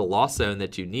 Pokemon into the Lost Zone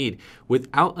that you need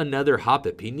without another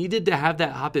Hoppip. He needed to have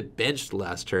that Hoppip benched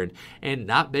last turn, and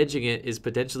not benching it is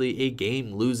potentially a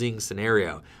game-losing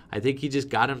scenario. I think he just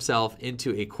got himself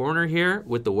into a corner here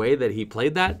with the way that he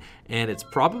played that, and it's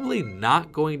probably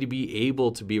not going to be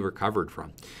able to be recovered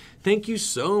from. Thank you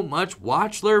so much,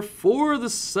 Watchler, for the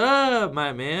sub,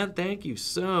 my man. Thank you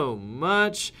so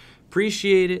much.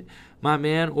 Appreciate it, my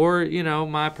man, or,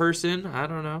 my person. I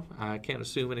don't know. I can't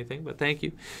assume anything, but thank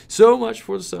you so much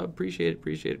for the sub. Appreciate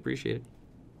it.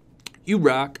 You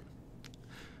rock.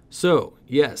 So,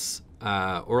 yes,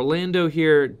 Orlando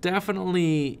here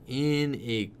definitely in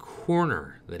a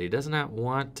corner that he does not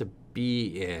want to be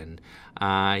in.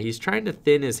 He's trying to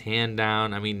thin his hand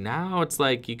down. I mean, now it's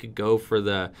like you could go for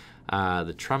the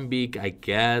Trumbeak, I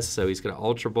guess. So he's going to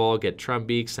Ultra Ball, get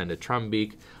Trumbeak, send a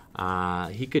Trumbeak.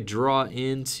 He could draw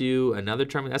into another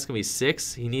Trumbeak. That's going to be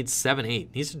 6. He needs 7, 8.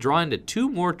 He needs to draw into 2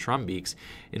 more Trumbeaks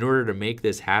in order to make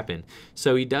this happen.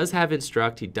 So he does have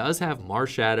Instruct. He does have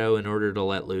Marshadow in order to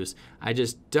let loose. I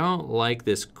just don't like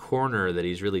this corner that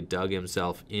he's really dug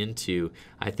himself into.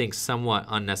 I think somewhat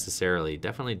unnecessarily.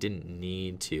 Definitely didn't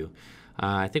need to.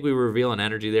 I think we reveal an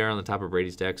energy there on the top of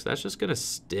Brady's deck, so that's just going to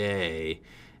stay.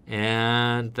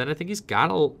 And then I think he's got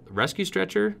a Rescue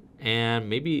Stretcher and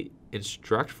maybe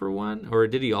instruct for one? Or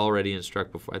did he already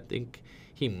instruct before? I think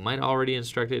he might already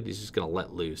instructed. He's just going to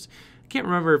let loose. I can't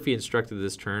remember if he instructed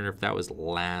this turn or if that was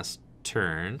last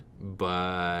turn.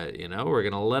 But, you know, we're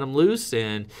going to let him loose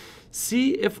and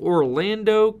see if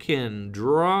Orlando can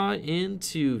draw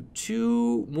into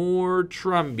 2 more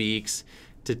Trumbeaks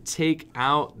to take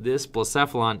out this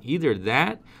Blacephalon. Either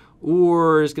that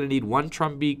or is going to need 1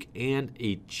 Trumbeak and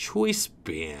a Choice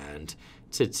Band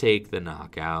to take the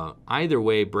knockout. Either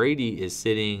way, Brady is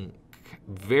sitting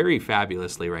very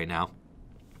fabulously right now.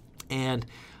 And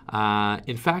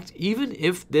in fact, even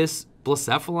if this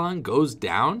Blacephalon goes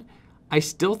down, I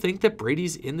still think that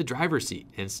Brady's in the driver's seat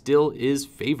and still is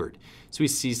favored. So we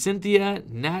see Cynthia,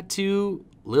 Natu,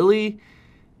 Lily,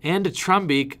 and a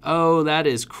Trumbeak. Oh, that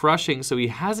is crushing. So he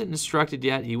hasn't instructed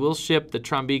yet. He will ship the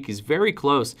Trumbeak. He's very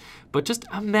close. But just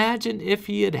imagine if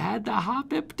he had had the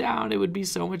Hoppip down. It would be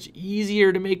so much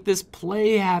easier to make this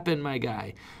play happen, my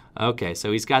guy. Okay,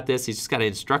 so he's got this. He's just got to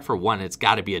instruct for 1. It's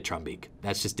got to be a Trumbeak.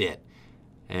 That's just it.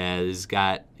 He's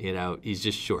got, you know, he's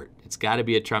just short. It's got to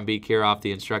be a Trumbeak here off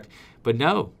the instruct. But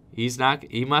no, he's not.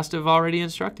 He must have already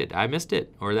instructed. I missed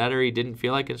it. Or that, or he didn't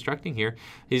feel like instructing here.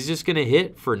 He's just going to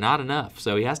hit for not enough.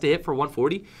 So he has to hit for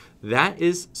 140. That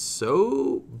is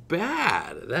so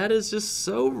bad. That is just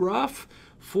so rough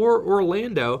for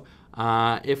Orlando.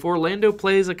 If Orlando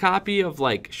plays a copy of,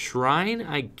 like, Shrine,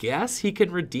 I guess he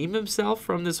can redeem himself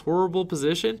from this horrible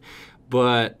position.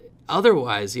 But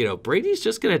otherwise, you know, Brady's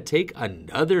just going to take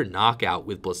another knockout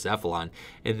with Blacephalon,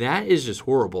 and that is just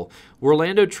horrible.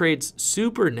 Orlando trades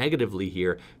super negatively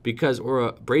here because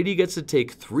Brady gets to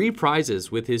take 3 prizes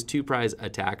with his 2-prize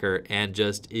attacker and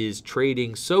just is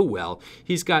trading so well.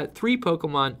 He's got 3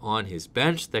 Pokemon on his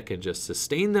bench that can just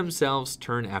sustain themselves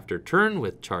turn after turn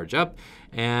with charge up,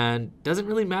 and doesn't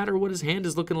really matter what his hand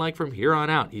is looking like from here on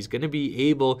out. He's going to be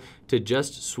able to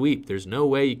just sweep. There's no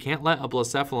way. You can't let a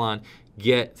Blacephalon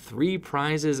get 3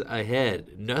 prizes ahead.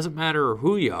 It doesn't matter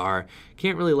who you are.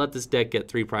 Can't really let this deck get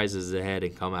 3 prizes ahead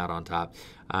and come out on top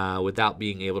without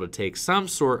being able to take some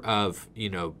sort of, you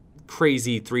know,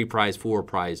 crazy 3-prize,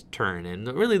 4-prize turn. And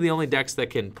really the only decks that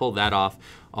can pull that off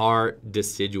are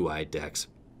Decidueye decks,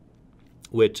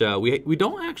 which we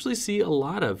don't actually see a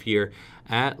lot of here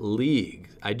at League.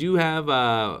 I do have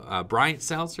Bryant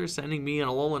Seltzer sending me an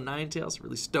Alolan Ninetales.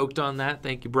 Really stoked on that.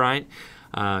 Thank you, Bryant.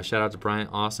 Shout out to Bryant,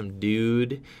 awesome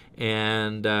dude.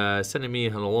 And sending me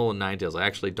an Alolan Ninetales. I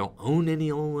actually don't own any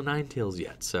Alolan Ninetales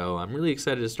yet, so I'm really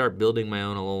excited to start building my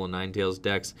own Alolan Ninetales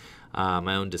decks,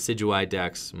 my own Decidueye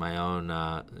decks, my own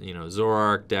you know,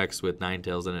 Zoroark decks with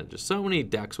Ninetales in it. Just so many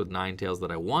decks with Ninetales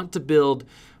that I want to build,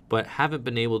 but haven't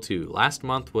been able to. Last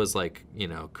month was, like, you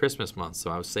know, Christmas month,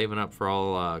 so I was saving up for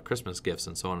all Christmas gifts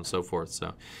and so on and so forth.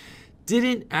 So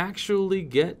didn't actually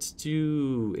get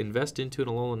to invest into an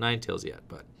Alolan Ninetales yet,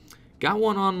 but got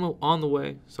one on the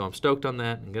way, so I'm stoked on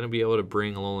that. I'm going to be able to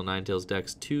bring Alolan Ninetales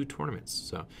decks to tournaments,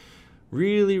 so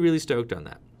really, really stoked on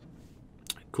that.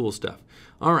 Cool stuff.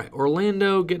 All right,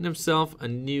 Orlando getting himself a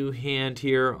new hand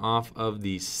here off of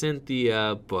the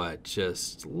Cynthia, but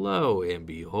just lo and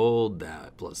behold,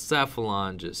 that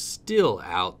Blacephalon just still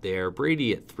out there.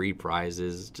 Brady at 3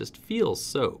 prizes, just feels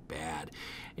so bad.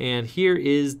 And here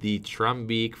is the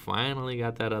Trumbeak. Finally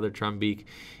got that other Trumbeak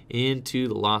into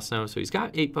the Lost Zone. So he's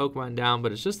got 8 Pokemon down,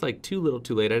 but it's just like too little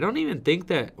too late. I don't even think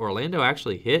that Orlando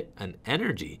actually hit an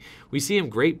energy. We see him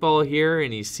Great Ball here,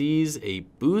 and he sees a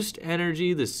Boost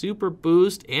Energy, the Super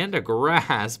Boost, and a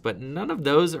Grass, but none of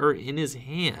those are in his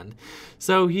hand.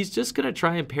 So he's just going to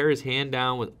try and pare his hand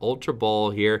down with Ultra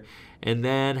Ball here, and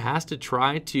then has to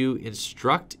try to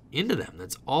instruct into them.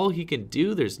 That's all he can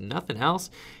do. There's nothing else.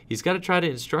 He's got to try to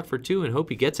instruct for 2 and hope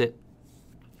he gets it.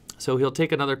 So he'll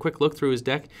take another quick look through his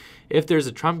deck. If there's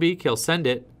a Trumbeak, he'll send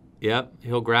it. Yep,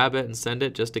 he'll grab it and send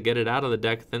it just to get it out of the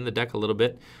deck, thin the deck a little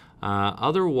bit.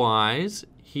 Otherwise,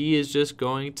 he is just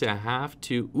going to have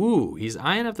to... Ooh, he's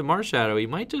eyeing up the Marshadow. He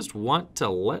might just want to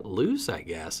let loose, I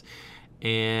guess,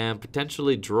 and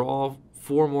potentially draw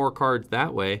 4 more cards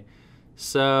that way.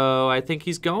 So I think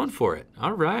he's going for it.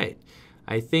 All right.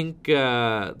 I think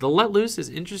the let loose is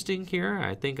interesting here.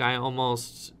 I think I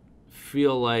almost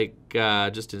feel like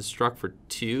just instruct for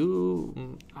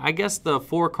 2. I guess the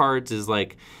 4 cards is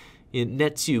like, it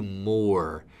nets you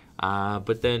more.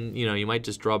 But then, you know, you might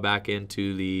just draw back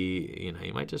into the,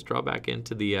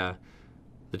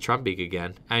 the Trumbeak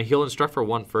again. And he'll instruct for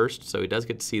 1 first, so he does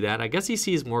get to see that. I guess he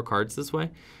sees more cards this way.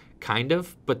 Kind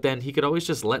of, but then he could always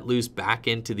just let loose back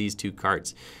into these 2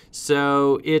 cards.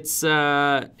 So it's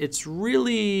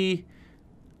really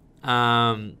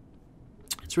an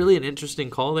interesting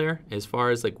call there as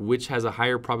far as like which has a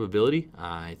higher probability.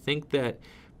 I think that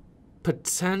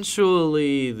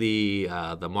Potentially, the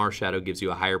Marshadow gives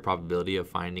you a higher probability of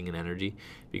finding an energy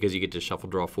because you get to shuffle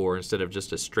draw 4 instead of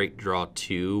just a straight draw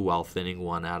 2 while thinning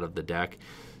 1 out of the deck.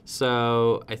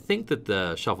 So I think that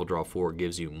the shuffle draw 4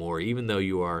 gives you more, even though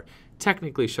you are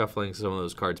technically shuffling some of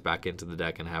those cards back into the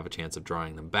deck and have a chance of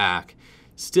drawing them back.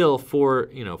 Still, 4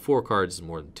 cards is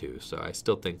more than 2, so I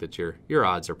still think that your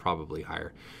odds are probably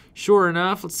higher. Sure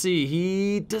enough, let's see,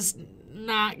 he does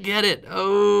not get it.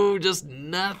 Oh, just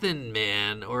nothing,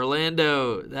 man.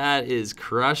 Orlando, that is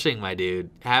crushing, my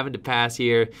dude. Having to pass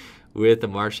here with the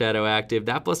Marshadow active.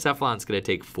 That Blacephalon's going to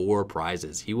take 4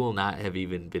 prizes. He will not have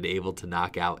even been able to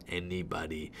knock out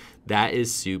anybody. That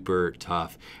is super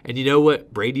tough. And you know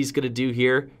what Brady's going to do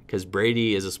here? Because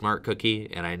Brady is a smart cookie,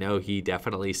 and I know he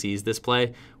definitely sees this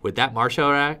play. With that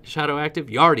Marshadow active,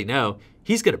 you already know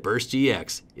he's going to burst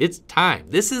GX. It's time.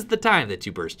 This is the time that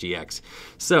you burst GX.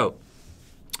 So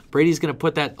Brady's going to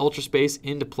put that Ultra Space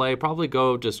into play, probably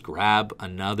go just grab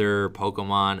another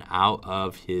Pokemon out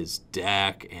of his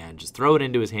deck and just throw it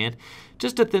into his hand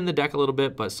just to thin the deck a little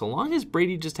bit. But so long as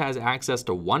Brady just has access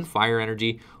to 1 Fire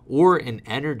Energy or an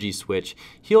Energy Switch,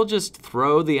 he'll just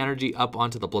throw the energy up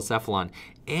onto the Blacephalon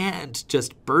and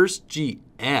just burst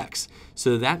GX.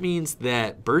 So that means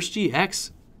that burst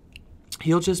GX,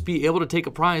 he'll just be able to take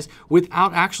a prize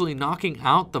without actually knocking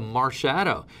out the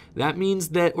Marshadow. That means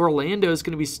that Orlando is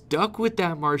going to be stuck with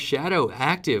that Marshadow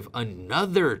active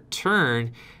another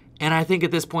turn. And I think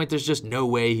at this point, there's just no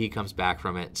way he comes back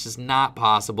from it. It's just not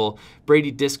possible.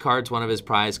 Brady discards one of his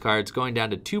prize cards, going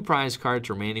down to 2 prize cards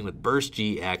remaining with Burst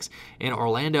GX, and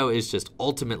Orlando is just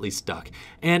ultimately stuck.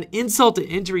 And insult to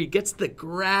injury, gets the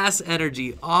grass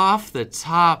energy off the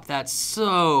top. That's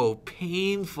so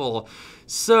painful.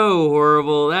 So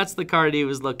horrible. That's the card he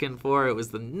was looking for. It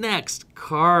was the next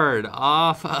card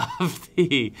off of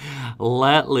the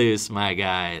Let Loose, my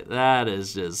guy. That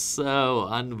is just so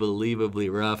unbelievably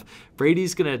rough.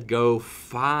 Brady's going to go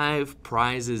 5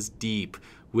 prizes deep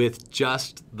with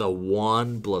just the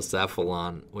 1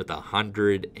 Blacephalon with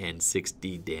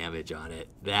 160 damage on it.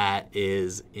 That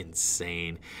is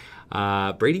insane.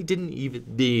 Brady didn't even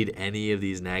need any of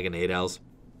these Naganadels.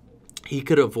 He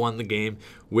could have won the game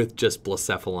with just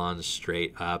Blacephalon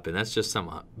straight up, and that's just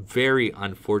some very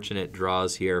unfortunate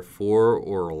draws here for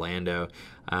Orlando.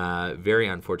 Very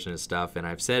unfortunate stuff, and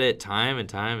I've said it time and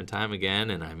time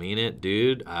again, and I mean it,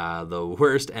 dude. The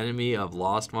worst enemy of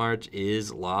Lost March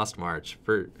is Lost March,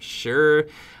 for sure.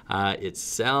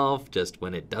 Itself, just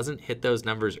when it doesn't hit those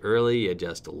numbers early, you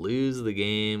just lose the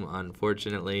game,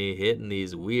 unfortunately. Hitting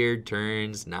these weird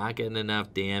turns, not getting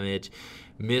enough damage,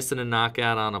 missing a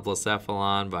knockout on a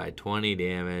Blacephalon by 20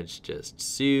 damage, just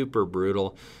super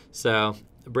brutal. So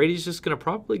Brady's just going to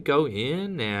probably go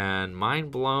in and mind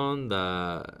blown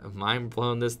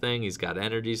this thing. He's got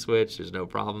Energy Switch. There's no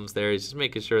problems there. He's just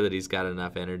making sure that he's got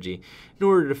enough energy in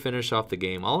order to finish off the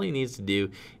game. All he needs to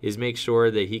do is make sure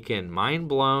that he can mind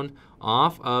blown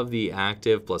off of the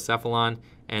active Blacephalon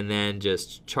and then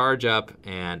just charge up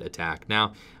and attack.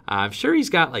 Now, I'm sure he's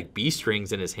got like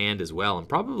B-strings in his hand as well and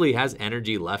probably has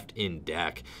energy left in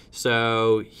deck.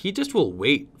 So he just will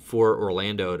wait for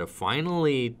Orlando to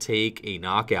finally take a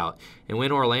knockout. And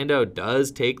when Orlando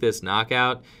does take this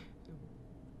knockout,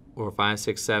 or 5,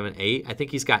 6, 7, 8, I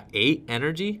think he's got 8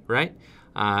 energy, right?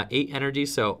 8 energy.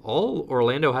 So all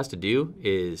Orlando has to do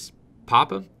is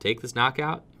pop him, take this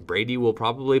knockout. Brady will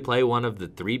probably play one of the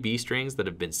 3 B-strings that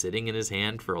have been sitting in his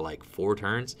hand for like 4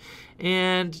 turns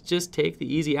and just take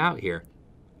the easy out here.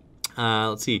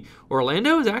 Let's see.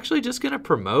 Orlando is actually just going to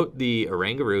promote the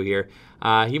Oranguru here.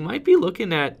 He might be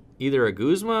looking at either a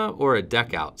Guzma or a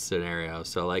deck out scenario.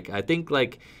 So like I think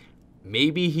like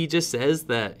maybe he just says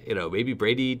that, maybe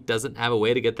Brady doesn't have a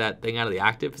way to get that thing out of the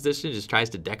active position, just tries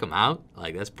to deck him out.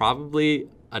 Like that's probably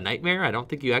a nightmare. I don't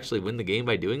think you actually win the game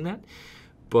by doing that.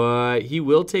 But he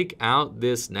will take out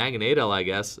this Naganadel, I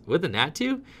guess, with a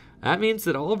Natu. That means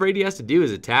that all Brady has to do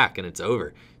is attack, and it's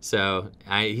over. So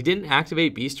he didn't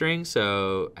activate B-String,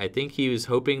 so I think he was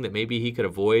hoping that maybe he could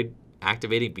avoid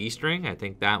activating B-String. I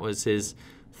think that was his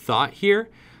thought here.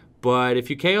 But if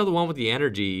you KO the one with the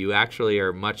energy, you actually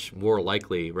are much more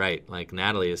likely, right, like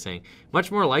Natalie is saying, much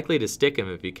more likely to stick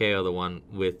him if you KO the one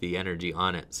with the energy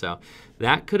on it. So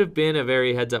that could have been a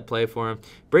very heads-up play for him.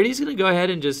 Brady's going to go ahead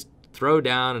and just throw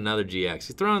down another GX.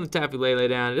 He's throwing the Tapu Lele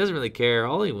down. He doesn't really care.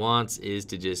 All he wants is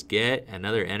to just get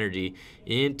another energy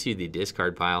into the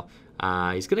discard pile.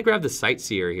 He's going to grab the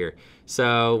Sightseer here.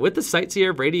 So with the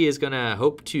Sightseer, Brady is going to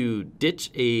hope to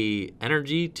ditch a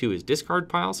energy to his discard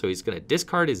pile. So he's going to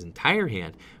discard his entire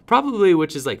hand, probably,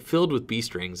 which is like filled with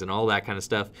B-strings and all that kind of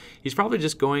stuff. He's probably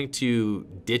just going to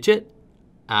ditch it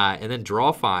and then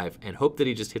draw 5 and hope that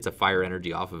he just hits a fire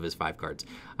energy off of his 5 cards.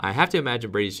 I have to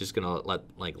imagine Brady's just going to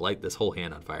light this whole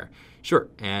hand on fire. Sure.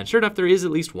 And sure enough, there is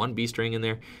at least 1 beast ring in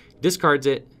there. Discards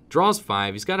it, draws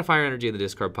 5. He's got a fire energy in the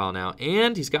discard pile now,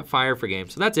 and he's got fire for game.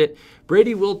 So that's it.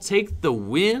 Brady will take the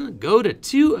win, go to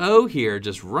 2-0 here,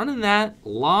 just running that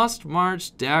Lost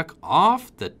March deck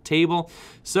off the table.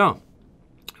 So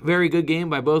very good game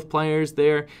by both players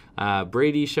there.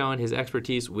 Brady showing his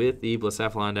expertise with the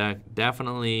Blacephalon deck.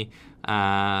 Definitely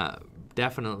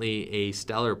a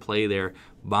stellar play there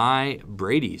by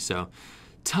Brady. So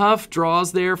tough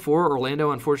draws there for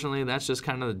Orlando. Unfortunately, that's just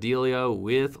kind of the dealio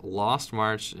with Lost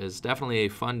March. It's definitely a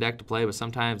fun deck to play, but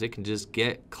sometimes it can just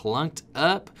get clunked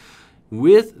up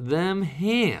with them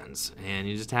hands, and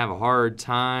you just have a hard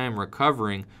time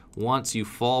recovering once you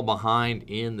fall behind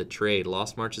in the trade.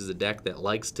 Lost March is a deck that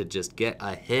likes to just get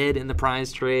ahead in the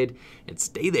prize trade and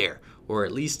stay there, or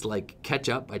at least like catch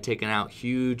up by taking out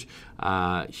huge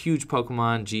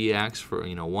Pokemon GX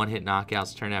for one-hit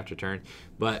knockouts turn after turn.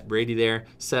 But Brady there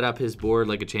set up his board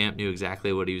like a champ, knew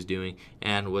exactly what he was doing,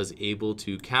 and was able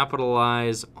to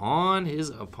capitalize on his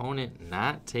opponent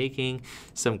not taking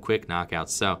some quick knockouts.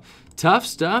 So tough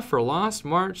stuff for Lost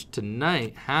March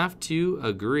tonight. Have to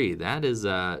agree. That is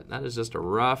just a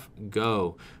rough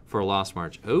go for Lost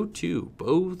March. 0-2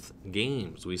 both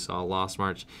games. We saw Lost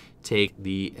March take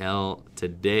the L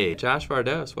today. Josh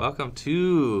Vardos, welcome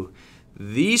to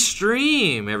the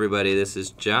stream, everybody. This is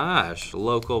Josh,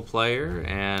 local player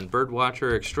and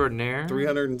birdwatcher extraordinaire.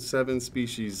 307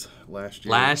 species last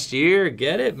year. Last year,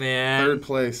 get it, man. 3rd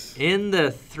place. In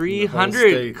the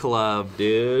 300 club,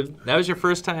 dude. That was your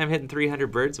first time hitting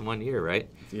 300 birds in 1 year, right?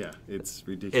 Yeah, it's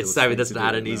ridiculous. That's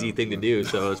not an easy thing to do,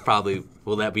 so it's probably,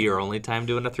 will that be your only time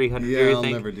doing a 300 yeah, year, you I'll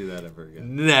think? never do that ever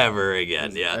again. Never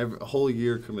again, yeah. A whole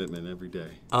year commitment every day.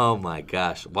 Oh my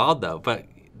gosh, wild though. But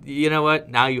you know what?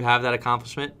 Now you have that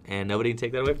accomplishment, and nobody can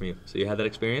take that away from you. So you had that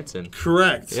experience, and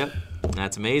correct. Yep,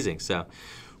 that's amazing. So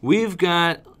we've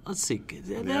got. Let's see.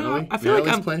 Natalie? I feel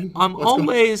Natalie's like I'm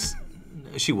always.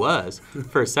 She was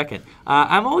for a second.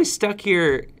 I'm always stuck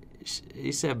here.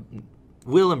 You said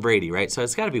Will and Brady, right? So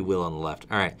it's got to be Will on the left.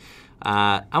 All right.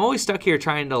 I'm always stuck here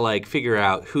trying to figure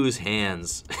out whose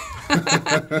hands.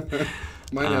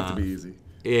 Might have to be easy.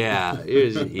 Yeah, it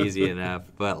was easy enough,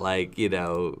 but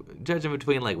judging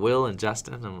between Will and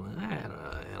Justin, I don't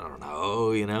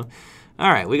know,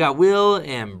 All right, we got Will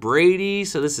and Brady,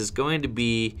 so this is going to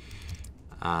be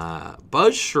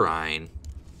Buzz Shrine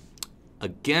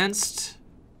against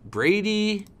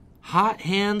Brady Hot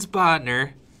Hands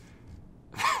Botner.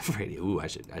 Brady, ooh, I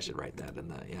should write that in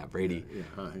the Brady. Yeah,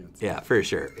 Hot Hands. Yeah, for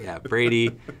sure. Yeah,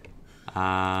 Brady.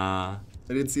 I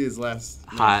didn't see his last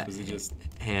Hot was he just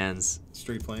Hands.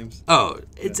 Street Flames? Oh,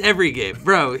 it's every game,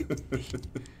 bro.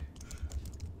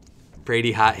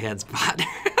 Brady Hot Hands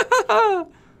Botner.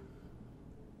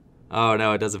 Oh,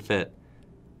 no, it doesn't fit.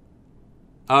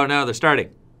 Oh, no, they're starting.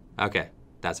 Okay,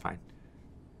 that's fine.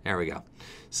 There we go.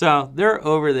 So they're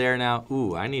over there now.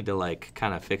 Ooh, I need to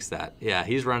kind of fix that. Yeah,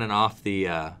 he's running off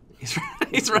the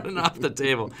he's running off the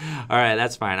table. All right,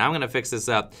 that's fine. I'm gonna fix this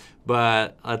up.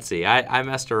 But let's see. I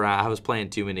messed around. I was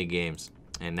playing too many games,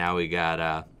 and now we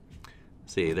got.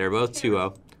 See, they're both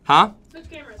 2-0. Huh? Switch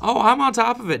cameras. Oh, I'm on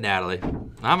top of it, Natalie.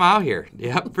 I'm out here.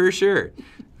 Yep, for sure.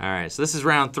 All right, so this is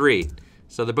round 3.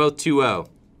 So they're both 2-0.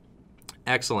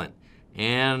 Excellent.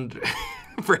 And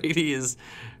Brady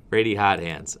Hot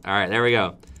Hands. All right, there we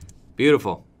go.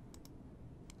 Beautiful.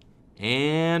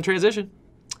 And transition.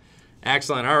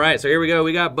 Excellent. All right, so here we go.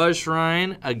 We got Buzz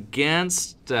Shrine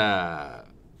against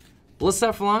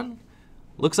Blacephalon.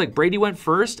 Looks like Brady went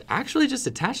first. Actually just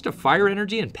attached a fire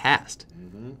energy and passed.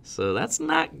 So that's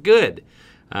not good.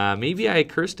 Maybe I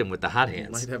cursed him with the hot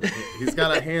hands. He's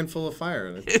got a handful of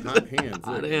fire. It's hot hands.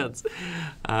 Hot hands.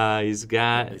 He's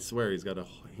got... I swear he's got a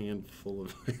handful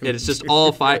of... It's just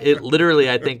all fire. It literally,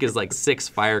 I think, is 6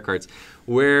 fire cards.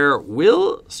 Where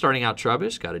Will, starting out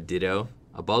Trubbish, got a Ditto,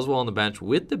 a Buzzwole on the bench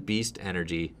with the Beast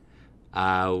Energy.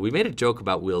 We made a joke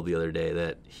about Will the other day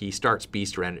that he starts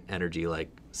Beast Energy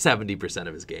 70%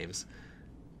 of his games.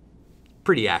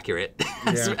 Pretty accurate,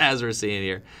 as we're seeing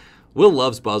here. Will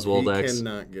loves Buzzwole decks. He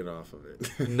cannot get off of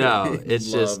it. No,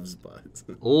 it's loves just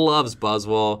loves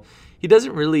Buzzwole. He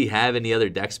doesn't really have any other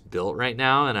decks built right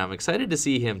now, and I'm excited to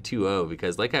see him 2-0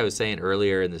 because, like I was saying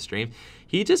earlier in the stream,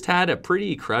 he just had a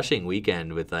pretty crushing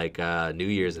weekend with New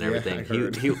Year's and everything.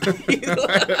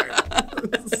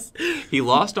 He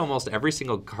lost almost every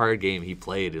single card game he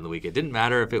played in the week. It didn't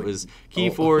matter if it was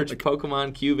Keyforge,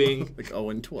 Pokemon cubing.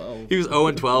 0-12. He was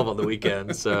 0-12 on the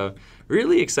weekend. So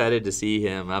really excited to see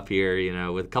him up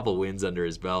here, with a couple wins under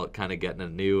his belt, kind of getting a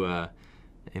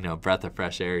breath of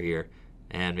fresh air here,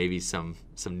 and maybe some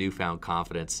newfound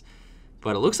confidence.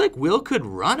 But it looks like Will could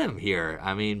run him here.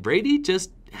 I mean, Brady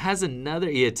just has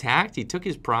he attacked, he took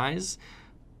his prize,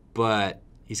 but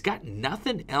he's got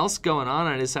nothing else going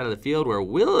on his side of the field, where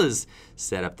Will has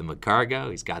set up the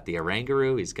Magcargo, he's got the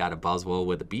Oranguru, he's got a Buzzwole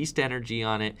with a Beast Energy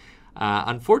on it.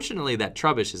 Unfortunately, that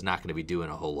Trubbish is not going to be doing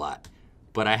a whole lot.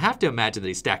 But I have to imagine that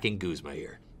he's stacking Guzma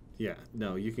here. Yeah,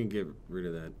 no, you can get rid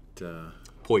of that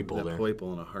Poiple there.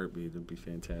 Poiple in a heartbeat. It'd be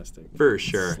fantastic. For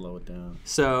sure. Slow it down.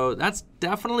 So that's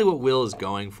definitely what Will is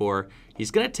going for.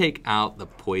 He's going to take out the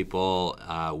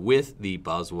Poiple with the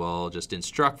Buzzwole. Just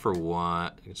instruct for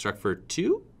 1. Instruct for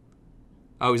 2?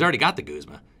 Oh, he's already got the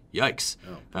Guzma. Yikes.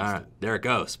 Oh, there it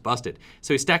goes. Busted.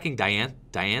 So he's stacking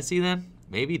Diancie then?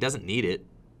 Maybe he doesn't need it.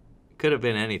 Could have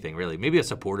been anything, really. Maybe a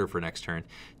supporter for next turn,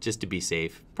 just to be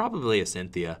safe. Probably a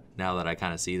Cynthia, now that I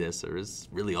kind of see this. Or is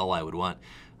really all I would want.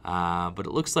 But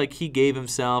it looks like he gave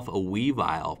himself a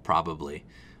Weavile, probably.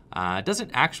 It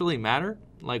doesn't actually matter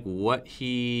like what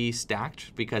he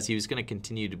stacked, because he was going to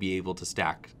continue to be able to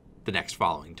stack the next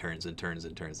following turns and turns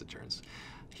and turns and turns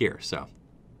here. So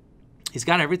he's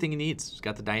got everything he needs. He's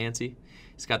got the Diancie.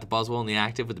 He's got the Buzzwole in the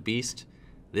active with the Beast.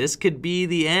 This could be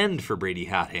the end for Brady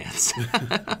Hot Hands,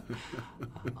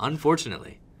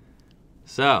 unfortunately.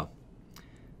 So,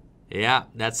 yeah,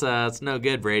 that's no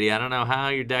good, Brady. I don't know how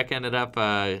your deck ended up,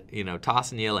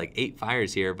 tossing you like 8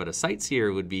 fires here, but a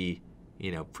Sightseer would be,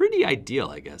 pretty ideal,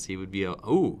 I guess. He would be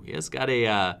he's got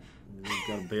a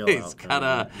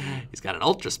he's got an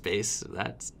Ultra Space.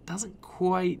 That doesn't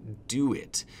quite do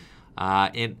it.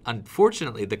 And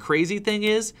unfortunately, the crazy thing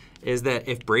is that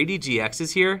if Brady GX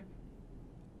is here,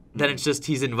 then it's just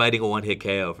he's inviting a one-hit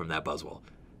KO from that Buzzwole.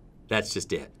 That's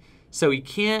just it. So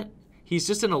he's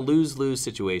just in a lose-lose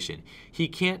situation. He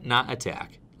can't not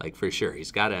attack, like for sure.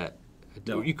 He's got to.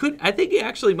 No. I think he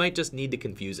actually might just need to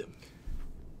confuse him.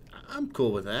 I'm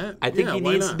cool with that. I think he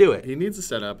needs to do it. He needs to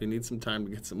set up. He needs some time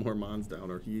to get some more mons down,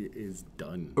 or he is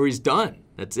done. Or he's done.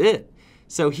 That's it.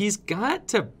 So he's got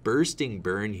to Bursting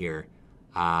Burn here.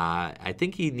 I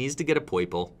think he needs to get a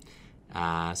Poiple.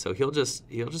 So he'll just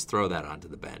throw that onto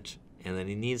the bench. And then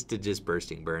he needs to just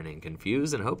Bursting Burn and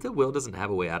confuse and hope that Will doesn't have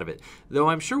a way out of it. Though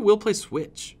I'm sure Will plays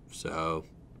Switch. So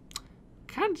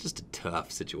kind of just a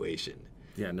tough situation.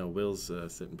 Yeah, no, Will's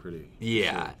sitting pretty.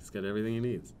 Yeah. Sure. He's got everything he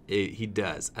needs. He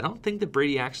does. I don't think that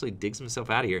Brady actually digs himself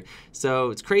out of here.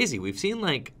 So it's crazy. We've seen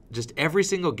like just every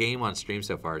single game on stream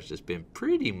so far has just been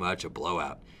pretty much a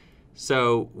blowout.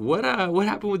 So what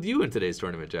happened with you in today's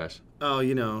tournament, Josh? Oh,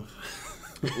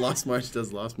 Lost March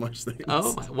does Lost March things.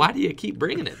 Oh, why do you keep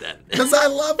bringing it then? Because I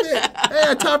love it. Hey,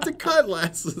 I topped a cut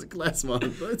last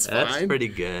month. That's fine. That's pretty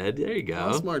good. There you go.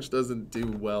 Lost March doesn't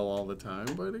do well all the time,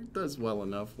 but it does well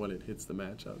enough when it hits the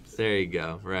matchups. There you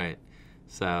go. Right.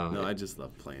 So. No, I just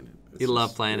love playing it. You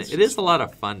love playing it. It is a lot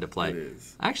of fun to play. It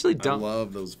is. I actually don't. I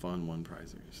love those fun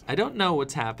one-prizers. I don't know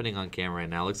what's happening on camera right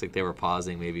now. It looks like they were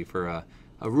pausing maybe for a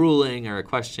ruling or a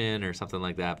question or something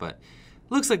like that, but.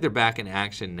 Looks like they're back in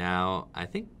action now. I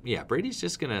think, Brady's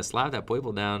just going to slap that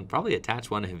Poiple down, probably attach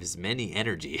one of his many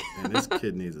energy. And this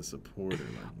kid needs a supporter.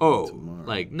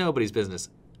 Like nobody's business.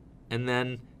 And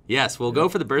then, yes, we'll go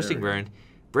for the Bursting Burn.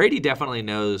 Brady definitely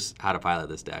knows how to pilot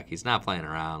this deck. He's not playing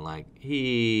around. Like,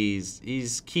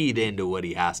 he's keyed into what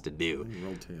he has to do.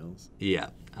 Roll tails.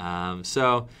 Yeah.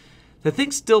 So the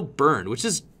thing's still burned, which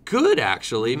is good,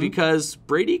 actually, because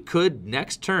Brady could,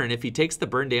 next turn, if he takes the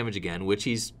burn damage again, which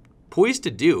he's poised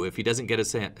to do if he doesn't get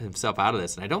himself out of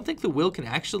this. And I don't think the Will can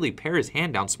actually pare his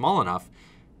hand down small enough.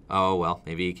 Oh, well,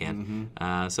 maybe he can.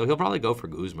 So he'll probably go for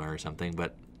Guzma or something.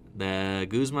 But the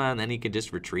Guzma, and then he can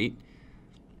just retreat.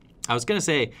 I was going to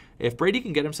say, if Brady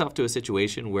can get himself to a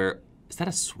situation where... Is that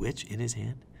a switch in his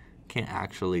hand? Can't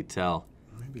actually tell.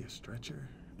 Maybe a stretcher.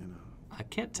 I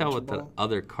can't tell what the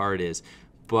other card is.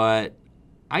 But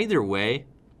either way...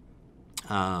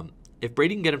 if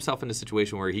Brady can get himself in a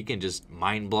situation where he can just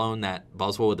mind-blown that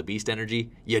Buzzwole with the Beast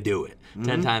Energy, you do it.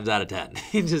 10 times out of 10.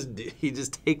 He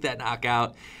just take that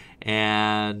knockout,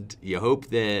 and you hope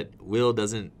that Will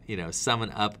doesn't,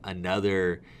 summon up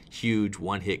another huge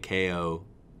one-hit KO.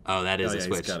 Oh, that is a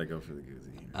switch. He's got to go for the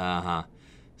Goozy here. Uh-huh.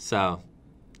 So,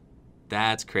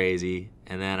 that's crazy.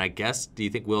 And then I guess, do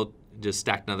you think Will just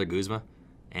stack another Guzma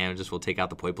and just will take out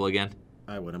the Poiple again?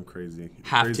 I would. I'm crazy.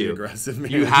 Crazy aggressive,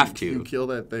 man. You have to. You kill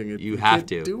that thing. You have can't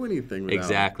to do anything without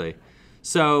exactly.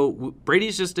 So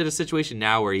Brady's just in a situation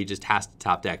now where he just has to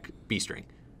top deck B string.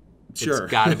 Sure.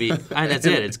 It's got to be. That's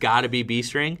it. It's got to be B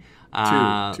string.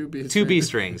 Two B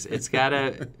strings. It's got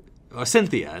to. Or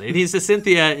Cynthia. It needs to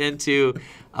Cynthia into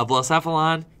a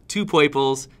Blacephalon, 2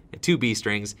 Poiples, and 2 B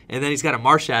strings, and then he's got a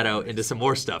Marshadow into some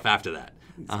more stuff after that.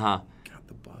 Uh-huh. Got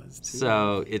the buzz, too.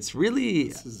 So it's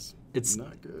really... It's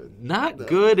not good. Not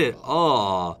good at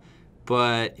all.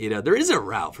 But, there is a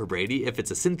route for Brady if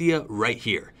it's a Cynthia right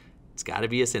here. It's got to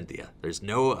be a Cynthia. There's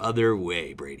no other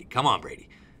way, Brady. Come on, Brady.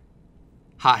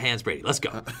 Hot hands, Brady. Let's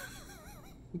go.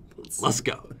 Let's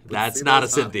go. That's not a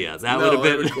Cynthia. That would have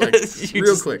been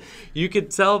real quick. You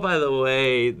could tell by the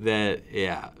way that,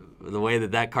 the way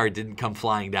that card didn't come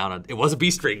flying down. It was a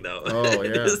B-string, though. Oh,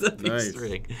 yeah. It was a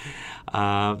B-string.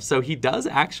 Nice. So he does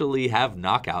actually have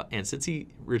knockout, and since he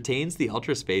retains the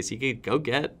Ultra Space, he could go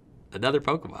get another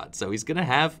Pokemon. So he's going to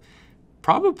have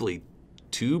probably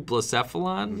 2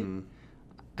 Blacephalon. Mm-hmm.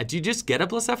 Do you just get a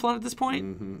Blacephalon at this point?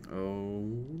 Mm-hmm.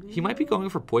 Oh. He might be going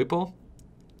for Poipole.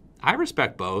 I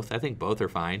respect both. I think both are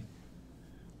fine.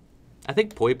 I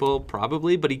think Poipole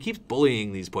probably, but he keeps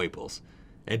bullying these Poipoles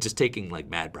and just taking like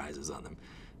mad prizes on them.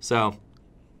 So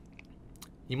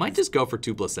you might just go for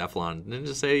 2 Blacephalon and then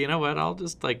just say, you know what, I'll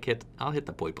just I'll hit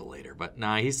the Poipole later. But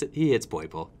nah, he hits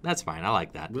Poipole. That's fine. I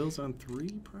like that. Will's on 3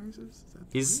 prizes?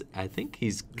 Is that 3? I think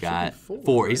he's got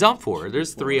 4. Right? He's on 4.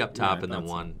 There's 3 up top and then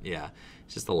 1. Yeah.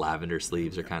 It's just the lavender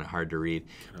sleeves are kind of hard to read.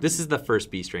 This is the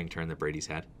first B-string turn that Brady's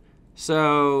had.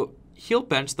 So he'll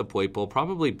bench the Poipole,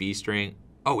 probably B-string.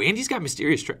 Oh, and he's got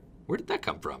Mysterious Treasure. Where did that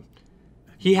come from?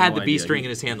 He had the B-string in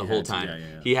his hand the whole time.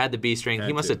 He had the B-string.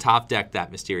 He must have top-decked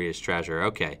that Mysterious Treasure.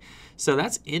 Okay. So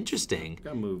that's interesting.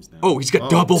 Got moves now. Oh, he's got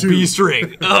double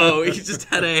B-string. Oh, he just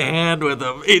had a hand with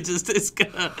him. It just is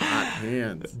got hot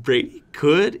hands. Brady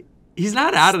could. He's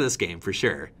not out of this game for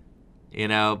sure.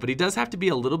 But he does have to be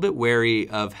a little bit wary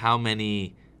of how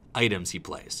many items he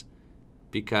plays.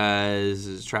 Because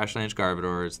his Trashlands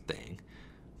Garbodor is a thing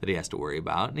that he has to worry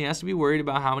about. And he has to be worried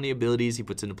about how many abilities he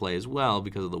puts into play as well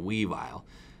because of the Weavile.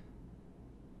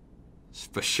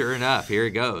 But sure enough, here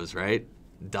it goes, right?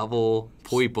 Double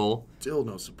Poipole. Still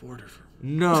no supporter for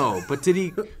him. No, but did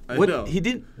he... I know.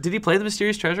 Did he play the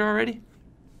Mysterious Treasure already?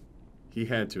 He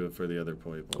had to for the other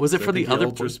Poipole. Was it for the other...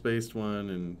 Ultra-spaced one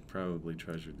and probably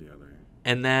treasured the other.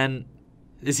 And then...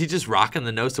 Is he just rocking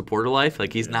the no supporter life?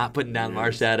 Like, he's not putting down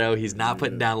Marshadow. He's not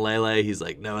putting down Lele. He's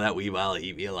like, no, that Weavile will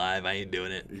eat me alive. I ain't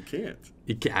doing it. He can't.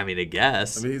 He can't. I mean, I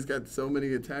guess. I mean, he's got so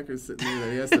many attackers sitting there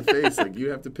that he has to face. Like, you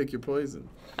have to pick your poison.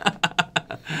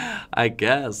 I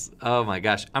guess. Oh, my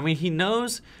gosh. I mean, he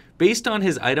knows, based on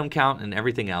his item count and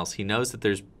everything else, he knows that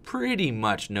there's pretty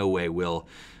much no way Will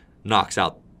knocks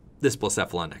out this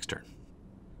Blacephalon next turn.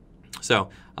 So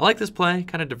I like this play,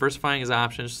 kind of diversifying his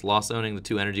options, just lost owning the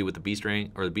 2 energy with the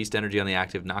B-string, or the Beast energy on the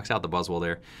active, knocks out the Buzzwole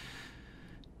there.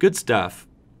 Good stuff.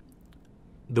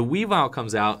 The Weavile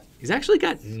comes out. He's actually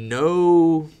got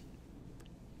no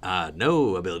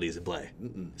abilities in play.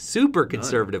 Super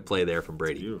conservative play there from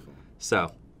Brady. Beautiful.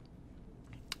 So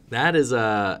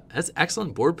that's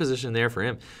excellent board position there for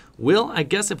him. Will, I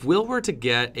guess if Will were to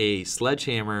get a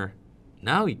Sledgehammer,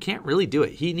 no, he can't really do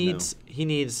it. He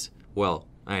needs, well,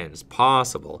 it's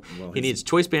possible. Well, he needs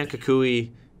Choice Band,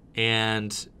 Kukui,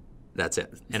 and that's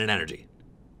it. And an energy.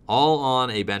 All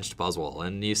on a benched Buzzwole.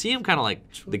 And you see him kind of like,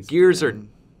 the gears are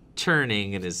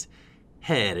turning in his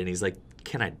head, and he's like,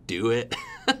 can I do it?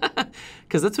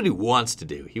 Because that's what he wants to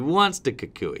do. He wants to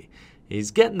Kukui.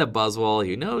 He's getting the Buzzwole.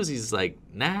 He knows he's like,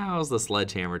 now's the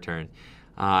Sledgehammer turn.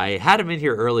 I had him in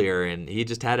here earlier, and he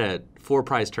just had a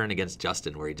 4-prize turn against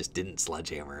Justin where he just didn't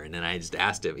Sledgehammer. And then I just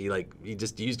asked him. He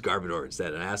just used Garbodor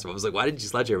instead. And I asked him, I was like, why didn't you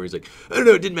Sledgehammer? He's like, I don't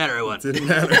know. It didn't matter. I won. Didn't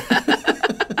matter.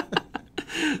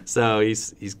 So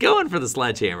he's going for the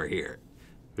Sledgehammer here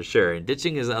for sure, and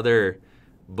ditching his other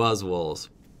Buzzwoles.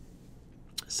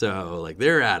 So, like,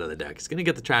 they're out of the deck. He's going to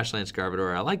get the Trashlands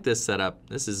Garbodor. I like this setup.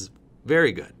 This is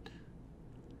very good.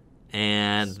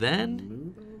 And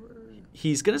then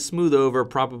he's going to smooth over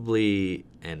probably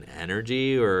an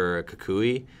energy or a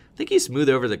Kukui. I think he's smooth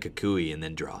over the Kukui and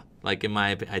then draw. Like, in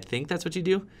my opinion, I think that's what you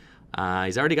do.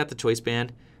 He's already got the Choice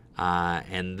Band.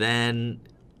 And then,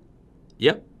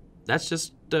 yep, that's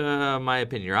just my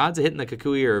opinion. Your odds of hitting the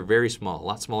Kukui are very small, a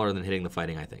lot smaller than hitting the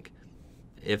Fighting, I think,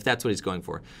 if that's what he's going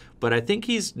for. But I think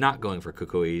he's not going for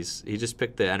Kukui. He just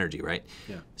picked the energy, right?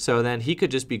 Yeah. So then he could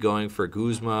just be going for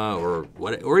Guzma or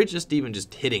just even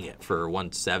just hitting it for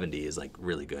 170 is like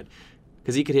really good.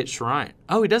 Because he could hit Shrine.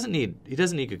 Oh, he doesn't need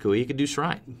Kukui. He could do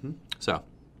Shrine. Mm-hmm. So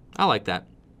I like that.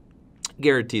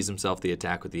 Guarantees himself the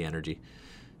attack with the energy.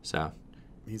 So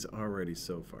he's already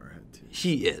so far ahead too.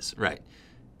 He is, right.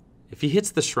 If he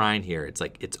hits the Shrine here, it's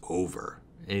like it's over.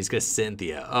 And he's going to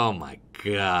Cynthia. Oh my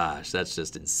gosh, that's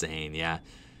just insane, yeah.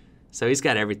 So he's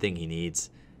got everything he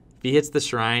needs. If he hits the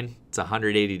Shrine, it's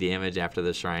 180 damage after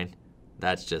the Shrine.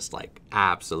 That's just like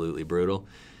absolutely brutal.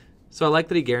 So I like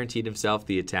that he guaranteed himself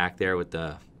the attack there with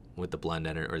the with the blend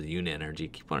energy, or the unit energy.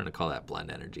 Keep wanting to call that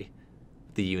blend energy.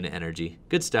 The unit energy.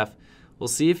 Good stuff. We'll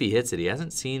see if he hits it. He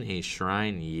hasn't seen a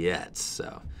shrine yet,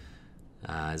 so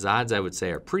his odds, I would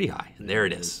say, are pretty high. And there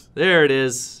it is. There it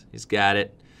is. He's got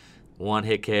it. One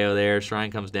hit KO there. Shrine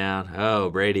comes down.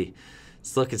 Oh, Brady.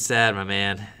 It's looking sad, my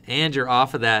man. And you're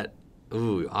off of that,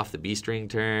 off the B-string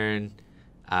turn.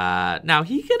 Now,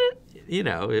 he can,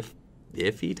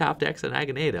 if he top decks an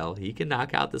Agonadel, he can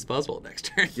knock out this Buzzwole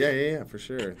next turn. Yeah, for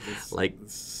sure. It's like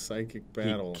psychic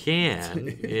battle. He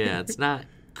can. Yeah, it's not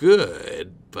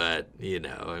good, but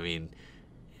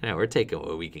we're taking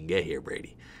what we can get here,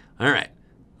 Brady. All right,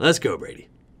 let's go, Brady.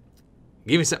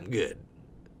 Give me something good.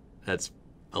 That's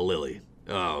a Lily.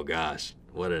 Oh gosh,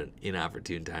 what an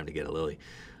inopportune time to get a Lily.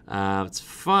 It's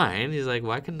fine. He's like,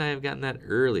 why couldn't I have gotten that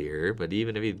earlier? But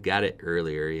even if he'd got it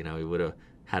earlier, he would have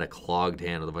had a clogged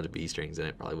hand with a bunch of B strings in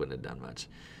it. Probably wouldn't have done much.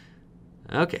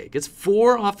 Okay, gets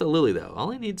 4 off the Lily, though. All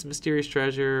he needs is Mysterious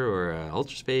Treasure or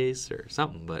Ultra Space or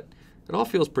something, but it all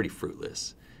feels pretty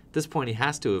fruitless. At this point, he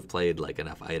has to have played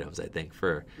enough items, I think,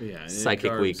 for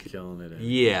Psychic Week. Killing it.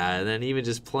 Yeah, and then even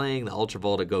just playing the Ultra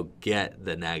Ball to go get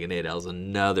the Naganadel is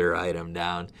another item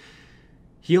down.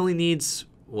 He only needs,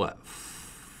 what,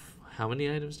 how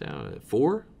many items down?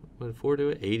 4? Would 4 do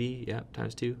it? 80, yeah,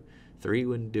 times 2. 3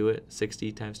 wouldn't do it.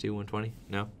 60 times 2, 120?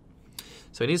 No.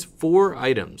 So he needs 4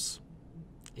 items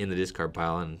in the discard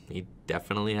pile, and he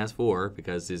definitely has 4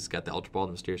 because he's got the Ultra Ball,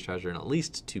 the Mysterious Treasure, and at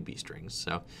least 2 B strings.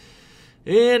 So,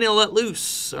 and he'll let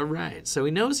loose. All right. So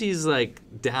he knows he's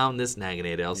down this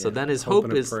Naganadel. So then his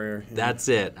hope is that's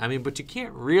it. But you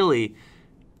can't really,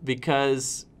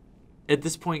 because at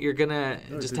this point you're gonna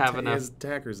just have enough. He has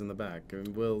attackers in the back,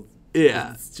 and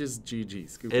it's just GG.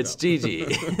 Scoop it's it up.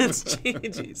 GG. It's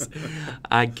GG's.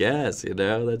 I guess,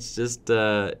 that's just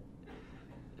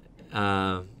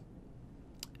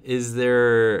is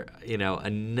there,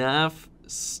 enough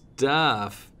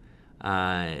stuff?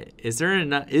 Is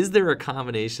there a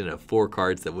combination of 4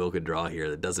 cards that Will could draw here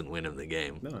that doesn't win him the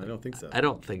game? No, I don't think so. I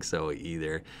don't think so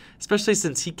either. Especially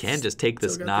since he can just take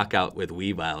this knockout with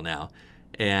Weavile now.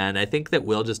 And I think that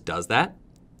Will just does that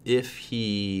if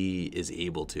he is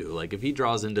able to. If he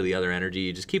draws into the other energy,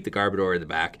 you just keep the Garbodor in the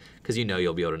back because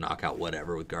you'll be able to knock out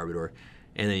whatever with Garbodor.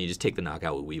 And then you just take the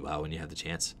knockout with Weavile when you have the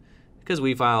chance. Because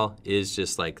Weavile is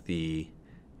just the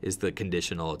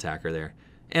conditional attacker there.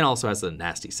 And also has the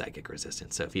nasty psychic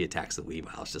resistance. So if he attacks the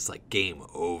Weavile, it's just game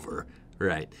over.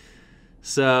 Right.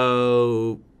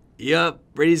 So, yep.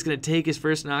 Brady's going to take his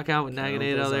first knockout with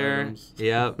Naganadel there.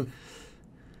 Yep.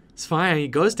 It's fine. He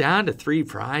goes down to 3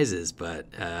 prizes, but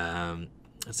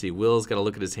let's see. Will's got to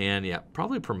look at his hand. Yeah,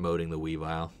 probably promoting the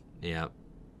Weavile. Yeah,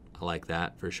 I like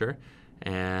that for sure.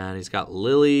 And he's got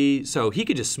Lily. So he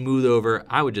could just smooth over.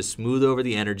 I would just smooth over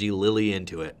the energy, Lily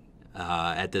into it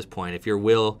at this point. If you're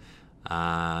Will,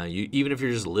 even if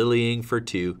you're just Lilying for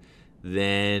 2,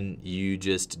 then you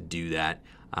just do that.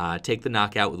 Take the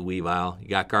knockout with Weavile. You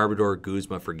got Garbodor,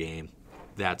 Guzma for game.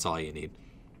 That's all you need.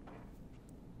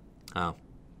 Oh.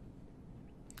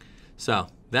 So,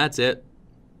 that's it.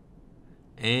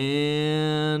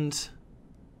 And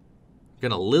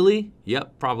gonna Lily.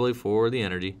 Yep, probably for the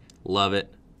energy. Love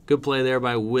it. Good play there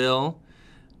by Will.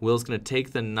 Will's gonna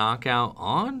take the knockout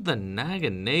on the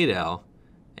Naganadel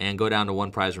and go down to 1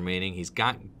 prize remaining. He's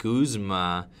got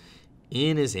Guzma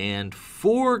in his hand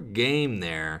for game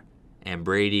there. And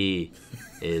Brady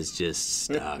is just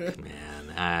stuck,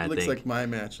 man. Looks like my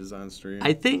match is on stream.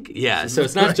 I think, yeah. So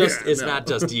it's not just not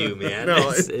just you, man.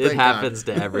 No, it happens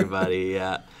to everybody.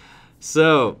 Yeah.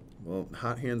 So. Well,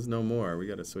 hot hands no more. We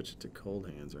got to switch it to cold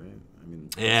hands, right?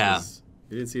 Yeah.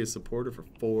 You didn't see a supporter for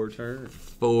 4 turns.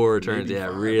 4 turns, yeah,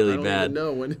 really bad. I don't even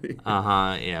know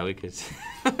when. Yeah, we could.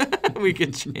 We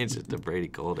could change it to Brady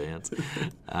cold hands.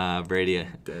 Brady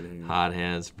hot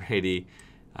hands. Brady.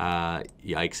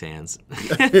 Yikes hands.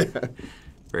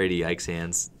 Brady yikes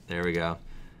hands. There we go.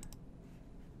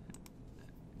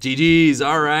 GG's.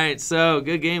 All right. So,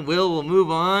 good game. Will move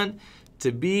on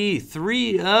to be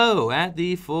 3-0 at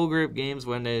the Full Grip Games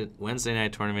Wednesday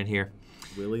night tournament here.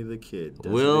 Willie the Kid.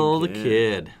 Will the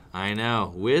Kid. I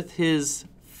know. With his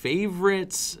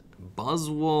favorite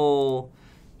Buzzwole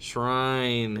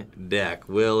Shrine deck.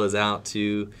 Will is out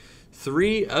to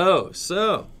 3-0.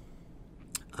 So,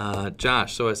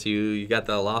 Josh, so you got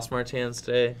the Lost March hands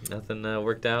today? Nothing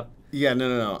worked out? Yeah,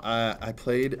 no. I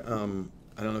played, I don't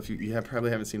know if you probably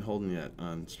haven't seen Holden yet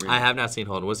on stream. I have not seen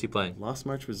Holden. What's he playing? Lost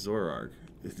March with Zoroark.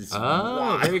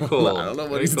 Very cool. I don't know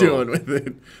what he's doing with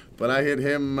it. But I hit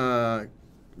him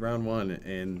round one,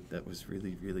 and that was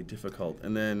really, really difficult.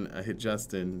 And then I hit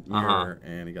Justin mirror,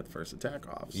 and he got the first attack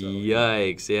off. So,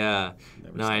 yikes! Yeah. No,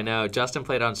 stopped. I know. Justin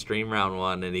played on stream round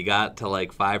one, and he got to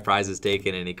like 5 prizes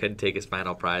taken, and he couldn't take his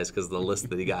final prize because the list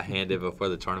that he got handed before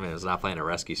the tournament was not playing a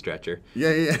rescue stretcher.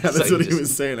 Yeah. That's so what he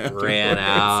was saying after. Ran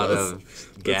out of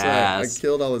gas. Right. I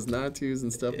killed all his Natus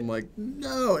and stuff. I'm like,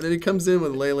 no. And then he comes in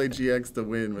with Lele GX to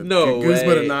win. With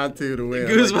Guzma to Natu to win.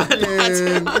 Guzma to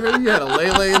Natu. You had a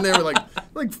Lele in there with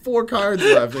like 4 cards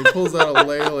left. And he pulls out a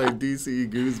Lele DCE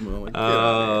Guzma. Like,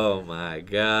 oh my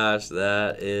gosh,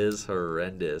 that is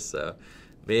horrendous. So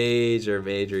major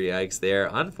yikes there.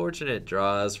 Unfortunate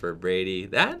draws for Brady.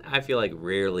 That I feel like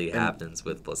rarely happens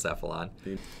with Blacephalon.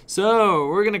 So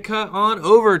we're gonna cut on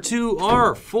over to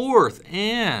our 4th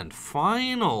and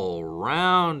final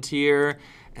round here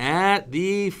at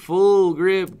the Full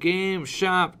Grip Game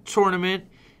Shop Tournament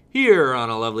here on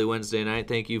a lovely Wednesday night.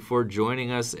 Thank you for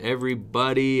joining us,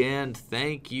 everybody, and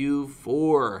thank you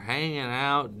for hanging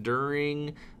out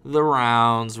during the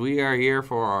rounds. We are here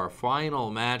for our final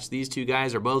match. These two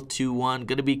guys are both 2-1,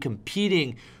 going to be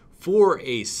competing for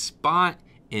a spot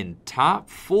in top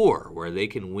 4 where they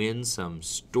can win some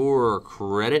store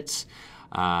credits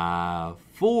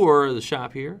for the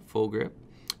shop here, Full Grip,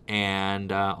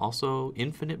 and also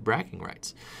infinite bragging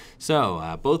rights.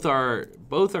 So both our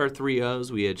 3-0s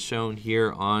we had shown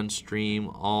here on stream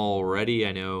already.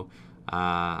 I know,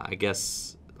 I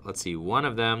guess, let's see, one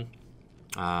of them,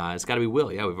 it's got to be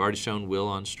Will. Yeah, we've already shown Will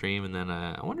on stream, and then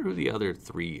I wonder who the other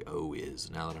 3-0 is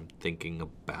now that I'm thinking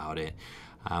about it.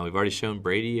 We've already shown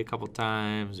Brady a couple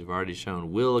times. We've already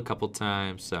shown Will a couple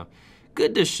times. So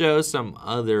good to show some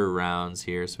other rounds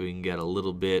here so we can get a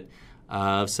little bit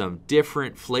of some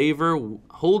different flavor.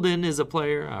 Holden is a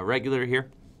player, a regular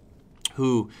here,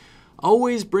 who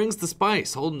always brings the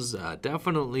spice. Holden's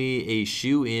definitely a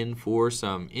shoe-in for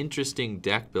some interesting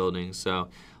deck building. So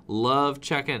love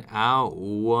checking out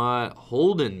what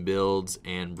Holden builds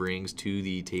and brings to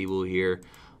the table here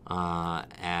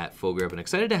at Full Grip. And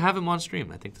excited to have him on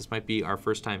stream. I think this might be our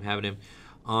first time having him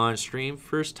on stream.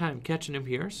 First time catching him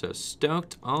here, so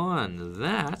stoked on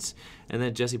that. And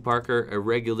then Jesse Parker, a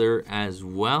regular as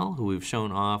well, who we've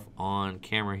shown off on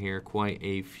camera here quite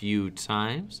a few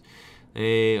times.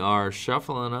 They are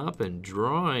shuffling up and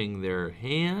drawing their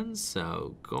hands,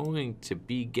 so going to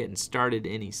be getting started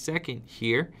any second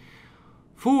here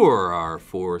for our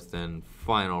 4th and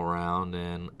final round.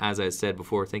 And as I said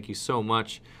before, thank you so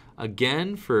much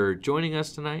again for joining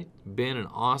us tonight. Been an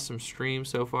awesome stream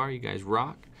so far. You guys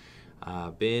rock.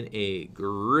 Been a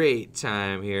great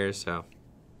time here. So,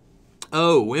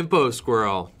 oh, Wimpo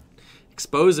Squirrel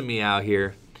exposing me out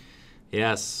here.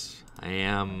 Yes. I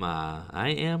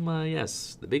am,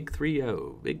 yes, the big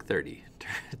 3-0, big 30.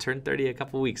 Turned 30 a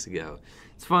couple weeks ago.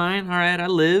 It's fine, all right, I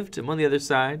lived. I'm on the other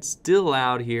side, still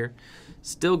out here,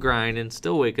 still grinding,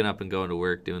 still waking up and going to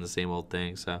work, doing the same old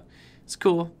thing. So it's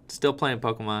cool, still playing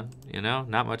Pokemon, you know,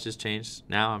 not much has changed.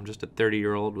 Now I'm just a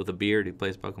 30-year-old with a beard who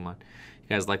plays Pokemon. You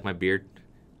guys like my beard?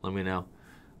 Let me know.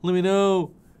 Let me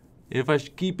know if I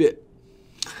should keep it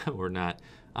or not.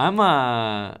 I'm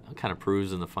kind of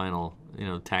perusing the final,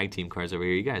 tag team cards over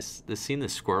here. You guys seen the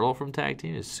Squirtle from tag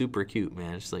team? It's super cute,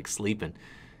 man. It's like sleeping.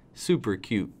 Super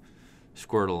cute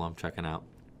Squirtle I'm checking out.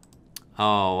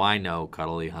 Oh, I know,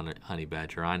 Cuddly Honey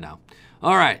Badger. I know.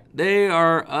 All right, they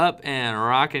are up and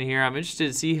rocking here. I'm interested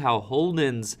to see how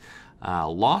Holden's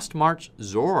Lost March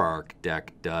Zoroark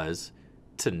deck does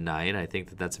tonight. I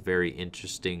think that's a very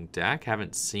interesting deck.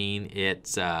 Haven't seen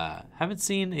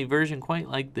a version quite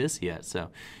like this yet, so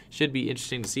should be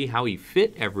interesting to see how he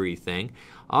fit everything.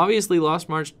 Obviously, Lost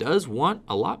March does want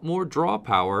a lot more draw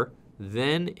power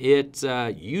than it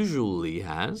usually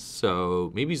has,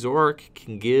 so maybe Zoroark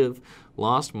can give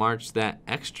Lost March that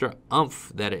extra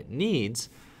oomph that it needs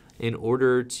in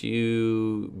order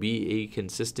to be a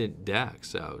consistent deck.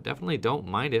 So definitely don't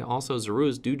mind it. Also,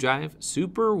 Zaruas do jive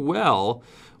super well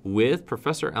with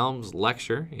Professor Elm's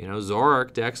Lecture.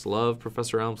 Zoroark decks love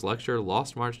Professor Elm's Lecture.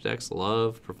 Lost March decks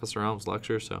love Professor Elm's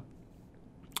Lecture. So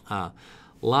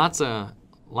lots of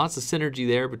synergy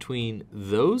there between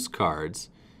those cards.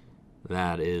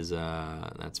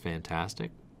 That's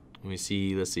fantastic. Let's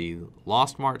see,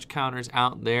 Lost March counters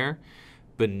out there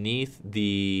beneath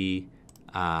the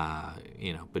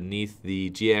beneath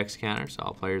the GX counter, so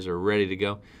all players are ready to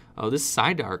go. Oh, this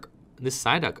Psyduck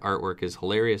artwork is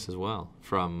hilarious as well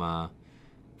from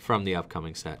the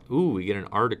upcoming set. Ooh, we get an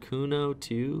Articuno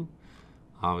too.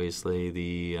 Obviously,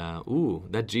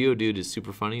 that Geodude is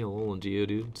super funny. A little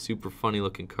Geodude, super funny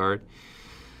looking card.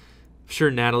 I'm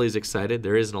sure Natalie's excited.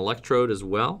 There is an Electrode as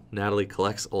well. Natalie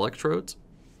collects Electrodes.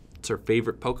 It's her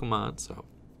favorite Pokemon, so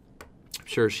I'm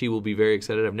sure she will be very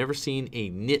excited. I've never seen a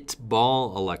knit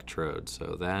ball electrode,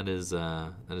 so that is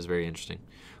very interesting.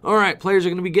 All right, players are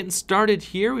going to be getting started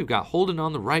here. We've got Holden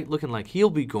on the right, looking like he'll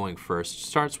be going first.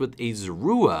 Starts with a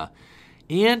Zorua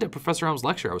and a Professor Elm's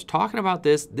Lecture. I was talking about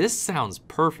this. This sounds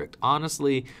perfect,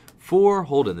 honestly, for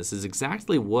Holden. This is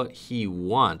exactly what he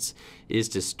wants, is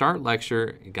to start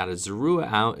Lecture. Got a Zorua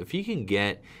out. If he can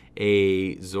get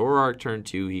a Zoroark turn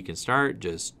 2, he can start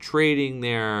just trading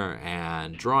there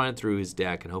and drawing through his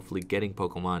deck and hopefully getting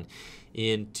Pokemon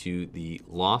into the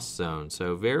Lost Zone.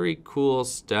 So very cool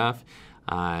stuff.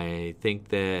 I think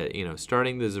that,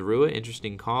 starting the Zorua,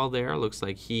 interesting call there. Looks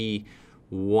like he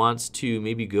wants to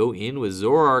maybe go in with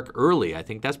Zoroark early. I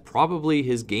think that's probably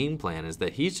his game plan, is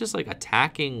that he's just like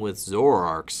attacking with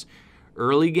Zoroarks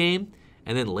early game,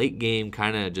 and then late game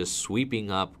kind of just sweeping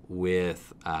up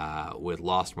with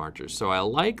Lost Marchers. So I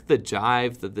like the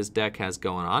jive that this deck has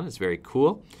going on. It's very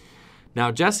cool.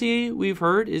 Now Jesse, we've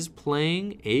heard, is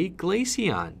playing a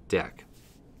Glaceon deck.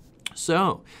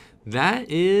 So that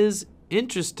is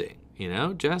interesting.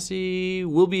 Jesse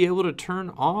will be able to turn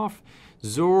off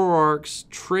Zoroark's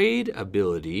trade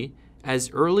ability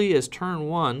as early as turn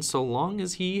 1, so long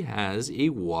as he has a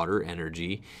water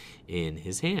energy in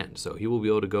his hand. So he will be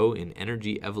able to go in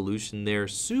energy evolution there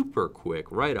super quick,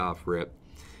 right off rip,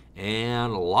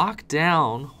 and lock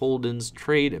down Holden's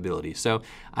trade ability. So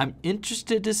I'm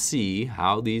interested to see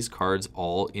how these cards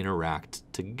all interact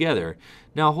together.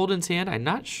 Now Holden's hand, I'm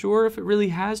not sure if it really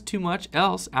has too much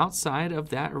else outside of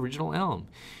that original Elm.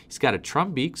 He's got a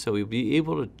Trumbeak, so he'll be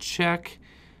able to check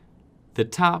the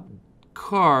top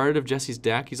card of Jesse's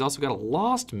deck. He's also got a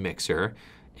Lost Mixer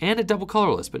and a double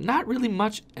colorless, but not really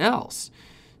much else.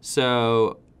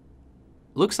 So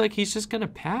looks like he's just going to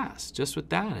pass just with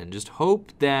that and just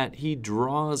hope that he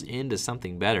draws into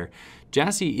something better.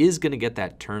 Jesse is going to get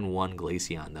that turn 1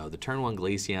 Glaceon, though. The turn 1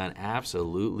 Glaceon,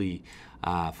 absolutely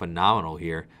phenomenal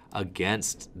here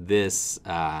against this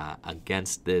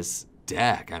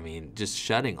deck. I mean, just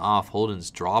shutting off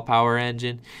Holden's draw power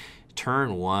engine.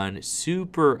 Turn 1,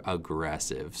 super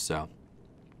aggressive. So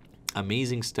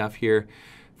amazing stuff here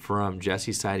from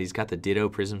Jesse's side. He's got the Ditto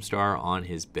Prism Star on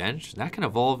his bench. That can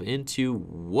evolve into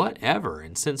whatever.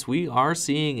 And since we are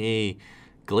seeing a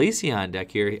Glaceon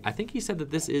deck here, I think he said that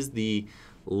this is the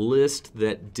list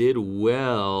that did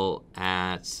well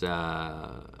at,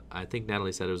 I think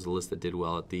Natalie said it was the list that did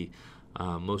well at the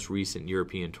most recent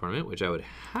European tournament, which I would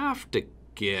have to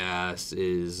guess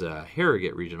is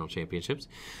Harrogate Regional Championships.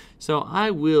 So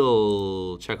I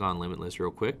will check on Limitless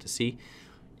real quick to see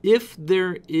if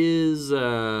there is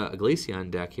a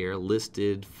Glaceon deck here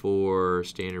listed for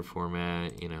standard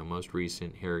format, most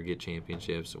recent Harrogate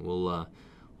Championships. We'll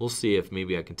see if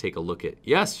maybe I can take a look at,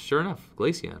 yes, sure enough,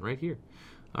 Glaceon right here.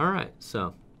 All right,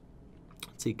 so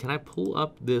let's see, can I pull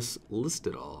up this list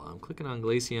at all? I'm clicking on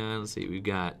Glaceon. Let's see, we've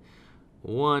got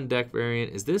one deck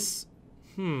variant. Is this,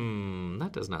 that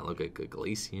does not look like a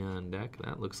Glaceon deck.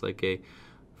 That looks like a,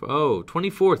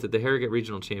 24th at the Harrogate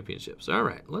Regional Championships. All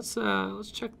right, let's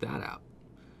check that out.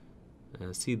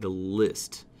 See the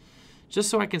list, just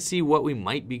so I can see what we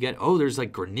might be getting. Oh, there's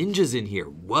like Greninjas in here.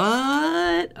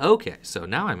 What? Okay, so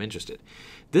now I'm interested.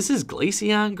 This is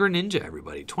Glaceon Greninja,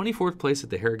 everybody. 24th place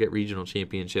at the Harrogate Regional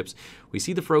Championships. We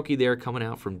see the Froakie there coming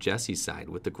out from Jesse's side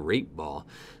with the Great Ball.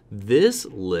 This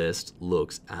list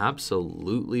looks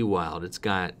absolutely wild. It's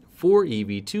got 4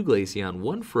 Eevee, 2 Glaceon,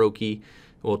 1 Froakie,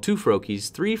 well, 2 Froakies,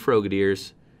 3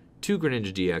 Frogadiers, 2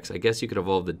 Greninja GX. I guess you could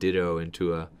evolve the Ditto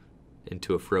into a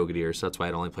Frogadier, so that's why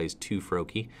it only plays 2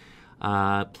 Froakie.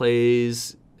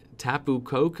 Plays Tapu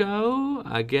Koko,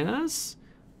 I guess.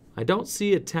 I don't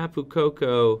see a Tapu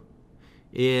Koko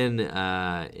in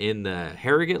the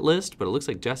Harrogate list, but it looks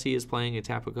like Jesse is playing a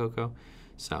Tapu Koko.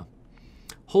 So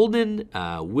Holden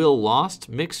will Lost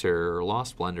Mixer or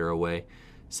Lost Blender away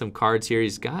some cards here.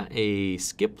 He's got a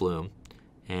Skiploom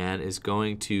and is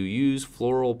going to use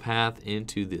Floral Path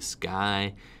into the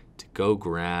sky to go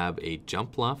grab a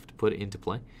Jumpluff to put it into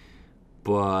play.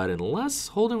 But unless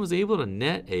Holden was able to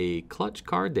net a clutch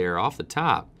card there off the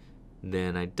top,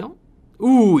 then I don't.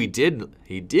 Ooh, he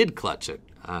did clutch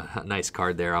a nice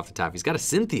card there off the top. He's got a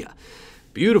Cynthia.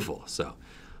 Beautiful. So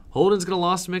Holden's going to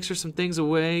Lost Mixer some things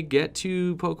away, get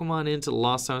 2 Pokemon into the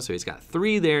Lost Zone. So he's got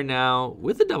 3 there now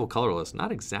with the double colorless.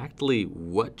 Not exactly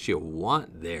what you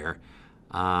want there.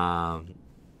 Not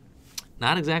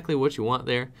exactly what you want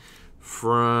there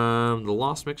from the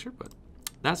Lost Mixer, but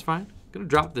that's fine. Going to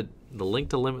drop the link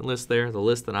to Limitless there, the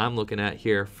list that I'm looking at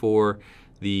here for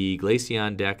the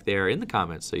Glaceon deck there in the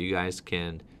comments, so you guys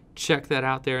can check that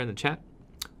out there in the chat.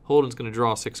 Holden's going to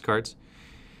draw 6 cards.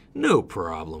 No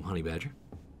problem, Honey Badger.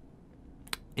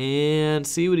 and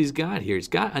see what he's got here. He's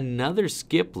got another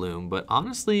Skiploom, but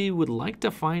honestly would like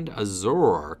to find a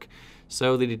Zoroark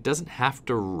so that he doesn't have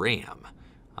to ram.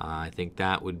 I think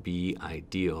that would be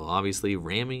ideal. Obviously,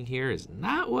 ramming here is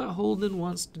not what Holden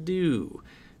wants to do.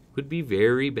 Would be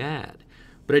very bad.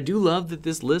 But I do love that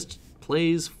this list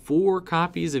plays 4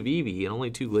 copies of Eevee and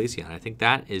only 2 Glaceon. I think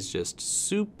that is just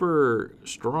super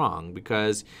strong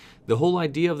because the whole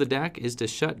idea of the deck is to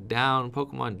shut down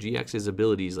Pokemon GX's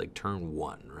abilities like turn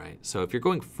 1, right? So if you're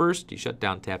going first, you shut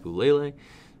down Tapu Lele.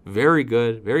 Very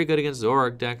good against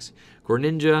Zoroark decks.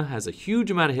 Greninja has a huge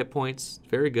amount of hit points,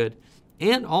 very good.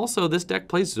 And also this deck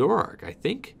plays Zoroark, I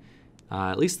think.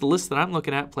 At least the list that I'm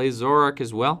looking at plays Zoroark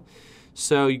as well.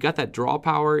 So you got that draw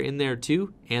power in there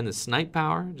too, and the snipe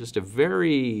power. Just a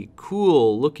very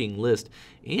cool looking list.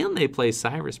 And they play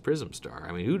Cyrus Prism Star.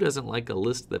 I mean, who doesn't like a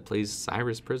list that plays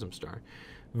Cyrus Prism Star?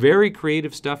 Very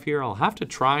creative stuff here. I'll have to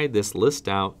try this list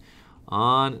out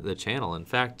on the channel. In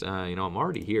fact, I'm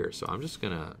already here, so I'm just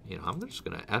gonna,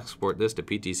 export this to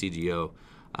PTCGO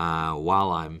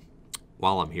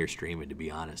while I'm here streaming, to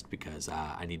be honest, because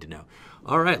I need to know.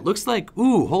 All right, looks like,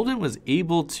 Holden was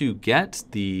able to get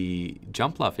the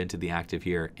Jumpluff into the active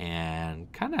here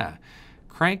and kind of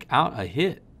crank out a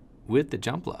hit with the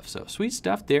Jumpluff. So sweet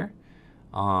stuff there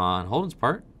on Holden's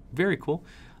part. Very cool.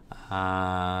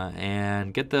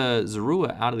 And get the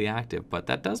Zorua out of the active, but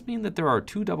that does mean that there are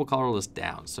 2 double colorless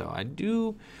down. So I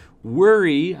do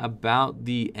worry about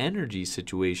the energy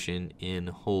situation in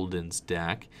Holden's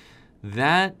deck.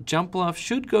 That Jumpluff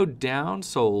should go down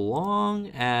so long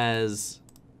as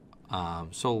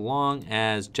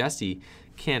Jesse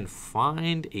can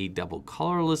find a double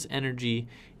colorless energy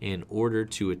in order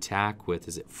to attack with,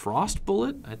 is it Frost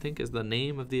Bullet? I think is the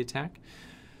name of the attack.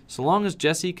 So long as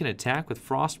Jesse can attack with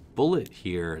Frost Bullet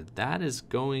here, that is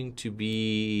going to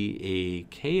be a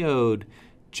KO'd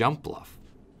Jumpluff.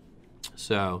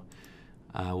 So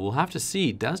we'll have to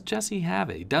see. Does Jesse have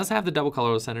it? He does have the double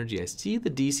colorless energy. I see the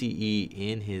DCE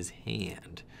in his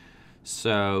hand.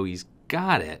 So he's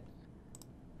got it,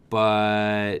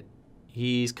 but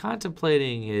he's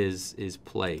contemplating his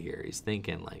play here. He's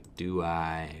thinking, like, do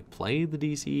I play the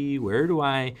DCE? Where do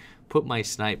I put my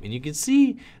snipe? And you can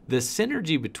see the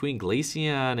synergy between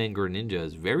Glaceon and Greninja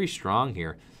is very strong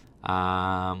here.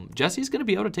 Jesse's going to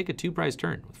be able to take a 2-prize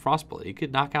turn with Frost Bullet. He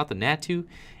could knock out the Natu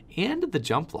and the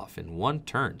Jumpluff in 1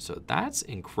 turn. So that's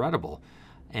incredible.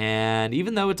 And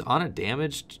even though it's on a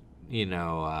damaged,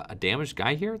 a damaged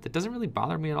guy here, that doesn't really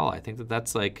bother me at all. I think that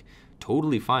that's like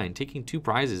totally fine. Taking 2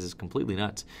 prizes is completely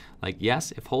nuts. Like,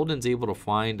 yes, if Holden's able to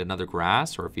find another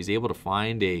grass, or if he's able to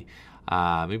find a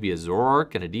maybe a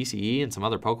Zoroark and a DCE and some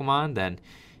other Pokemon, then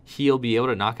he'll be able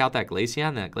to knock out that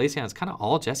Glaceon. That Glaceon is kind of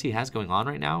all Jesse has going on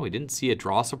right now. We didn't see a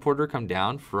draw supporter come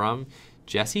down from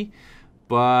Jesse,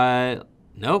 but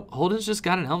nope, Holden's just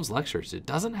got an Elm's Lectures. It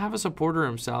doesn't have a supporter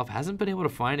himself, hasn't been able to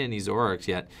find any Zoroarks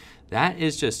yet. That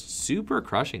is just super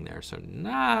crushing there. So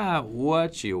not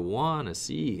what you want to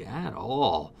see at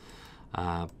all.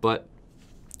 But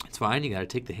it's fine. You got to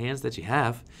take the hands that you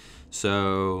have.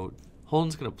 So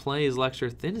Holden's going to play his Lecture,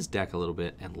 thin his deck a little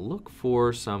bit, and look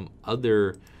for some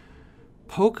other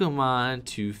Pokemon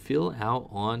to fill out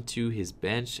onto his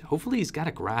bench. Hopefully he's got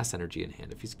a Grass Energy in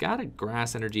hand. If he's got a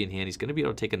Grass Energy in hand, he's going to be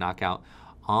able to take a knockout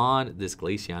on this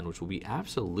Glaceon, which will be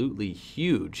absolutely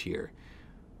huge here.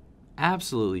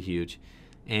 Absolutely huge.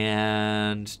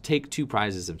 And take 2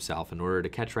 prizes himself in order to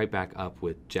catch right back up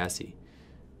with Jesse.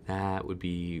 That would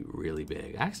be really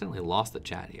big. I accidentally lost the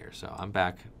chat here, so I'm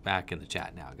back in the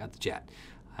chat now. I got the chat.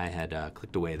 I had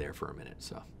clicked away there for a minute,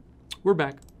 so we're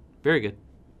back. Very good.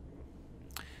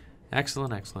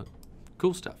 Excellent, excellent.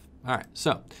 Cool stuff. All right,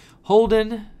 so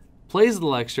Holden plays the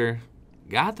Lecture,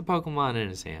 got the Pokemon in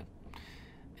his hand,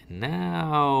 and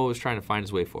now is trying to find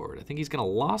his way forward. I think he's going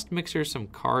to Lost Mixer some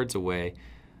cards away.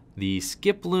 The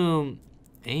Skiploom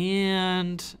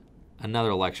and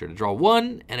another Lecture to draw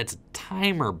 1, and it's a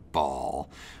Timer Ball,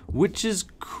 which is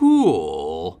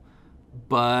cool,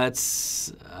 but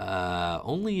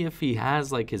only if he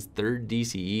has like his 3rd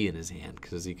DCE in his hand,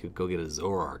 because he could go get a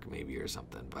Zoroark maybe or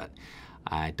something, but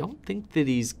I don't think that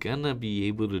he's gonna be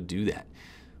able to do that.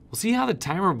 We'll see how the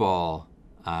Timer Ball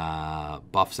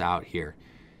buffs out here.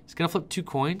 He's gonna flip 2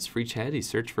 coins for each head. He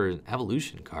searched for an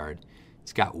evolution card.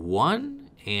 He's got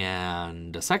 1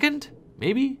 and a 2nd,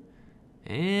 maybe?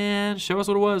 And show us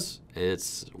what it was.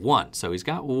 It's 1. So he's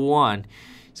got 1.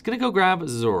 He's going to go grab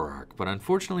Zoroark. But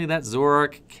unfortunately, that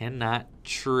Zoroark cannot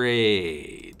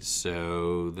trade.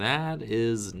 So that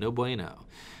is no bueno.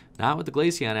 Not with the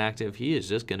Glaceon active. He is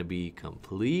just going to be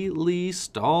completely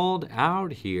stalled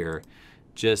out here.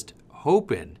 Just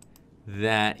hoping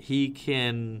that he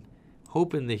can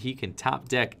hoping that he can top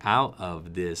deck out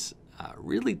of this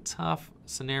really tough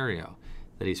scenario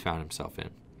that he's found himself in.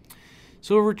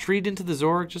 So we'll retreat into the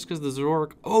Zoroark just because the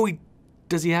Zoroark... Oh,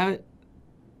 does he have it?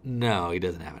 No, he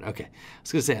doesn't have it. Okay. I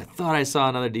was going to say, I thought I saw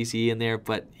another DCE in there,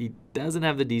 but he doesn't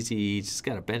have the DCE. He's just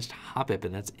got a benched Hoppip,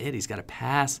 and that's it. He's got a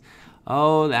pass.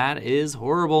 Oh, that is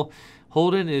horrible.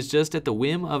 Holden is just at the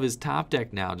whim of his top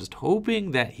deck now, just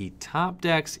hoping that he top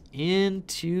decks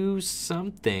into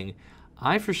something.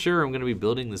 I for sure am going to be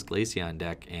building this Glaceon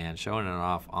deck and showing it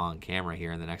off on camera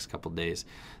here in the next couple days.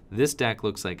 This deck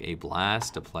looks like a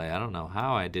blast to play. I don't know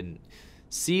how I didn't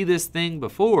see this thing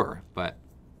before, but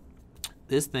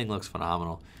this thing looks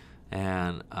phenomenal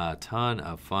and a ton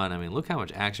of fun. I mean, look how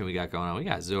much action we got going on. We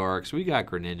got Zoroarks, we got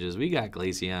Greninjas, we got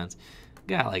Glaceons.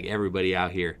 We got like everybody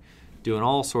out here doing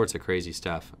all sorts of crazy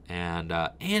stuff. And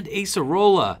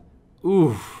Acerola.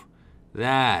 Oof,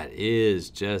 that is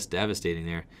just devastating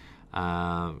there.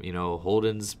 You know,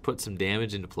 Holden's put some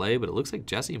damage into play, but it looks like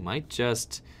Jesse might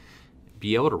just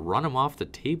be able to run him off the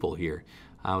table here.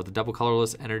 With the double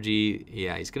colorless energy,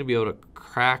 yeah, he's going to be able to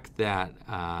crack that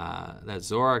that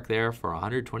Zoroark there for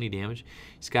 120 damage.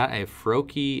 He's got a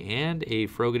Froakie and a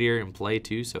Frogadier in play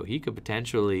too, so he could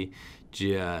potentially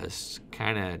just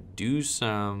kind of do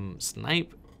some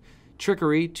snipe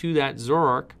trickery to that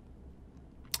Zoroark,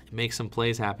 make some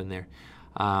plays happen there.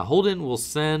 Holden will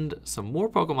send some more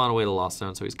Pokemon away to Lost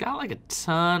Zone, so he's got like a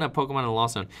ton of Pokemon in the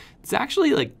Lost Zone. It's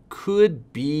actually like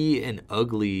could be an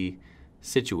ugly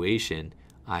situation,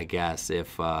 I guess,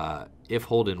 if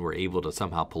Holden were able to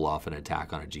somehow pull off an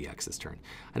attack on a GX this turn.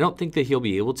 I don't think that he'll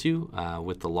be able to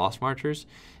with the Lost Marchers.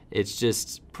 It's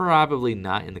just probably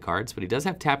not in the cards, but he does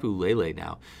have Tapu Lele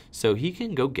now, so he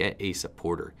can go get a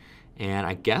supporter. And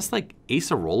I guess like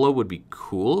Acerola would be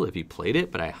cool if he played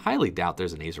it, but I highly doubt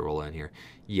there's an Acerola in here.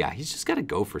 Yeah, he's just got to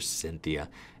go for Cynthia.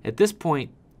 At this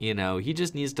point, you know, he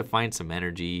just needs to find some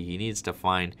energy. He needs to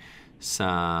find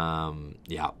some,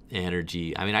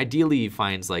 energy. I mean, ideally he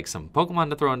finds like some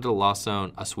Pokemon to throw into the Lost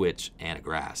Zone, a Switch, and a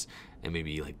Grass, and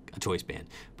maybe like a Choice Band.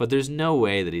 But there's no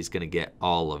way that he's going to get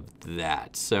all of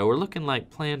that. So we're looking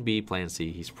like plan B, plan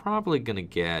C. He's probably going to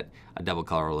get a double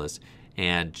colorless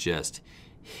and just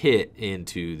hit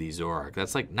into the Zoroark.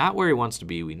 That's like not where he wants to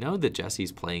be. We know that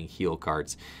Jesse's playing heal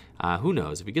cards. Who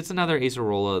knows? If he gets another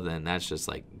Acerola, then that's just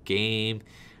like game.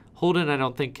 Holden, I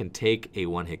don't think, can take a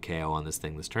one-hit KO on this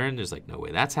thing this turn. There's like no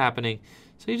way that's happening.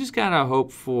 So you just gotta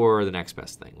hope for the next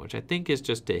best thing, which I think is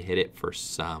just to hit it for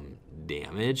some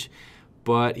damage.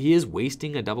 But he is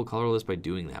wasting a double colorless by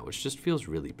doing that, which just feels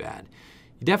really bad.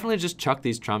 You definitely just chuck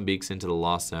these Trumbeaks into the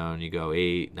Lost Zone. You go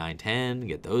 8, 9, 10,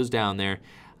 get those down there.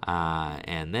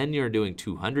 And then you're doing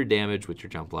 200 damage with your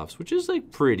jump bluffs, which is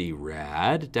like pretty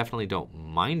rad. Definitely don't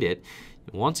mind it.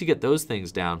 Once you get those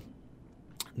things down,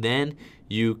 then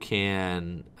you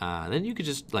can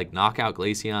just like knock out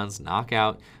Glaceons, knock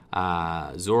out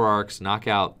Zoroarks, knock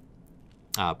out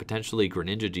potentially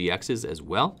Greninja GXs as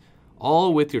well,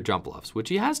 all with your jump bluffs, which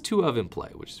he has 2 of in play,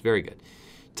 which is very good.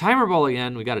 Timer Ball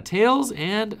again. We got a Tails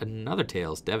and another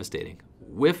Tails. Devastating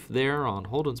whiff there on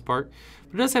Holden's part.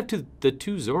 But it does have the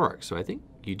 2 Zoroarks, so I think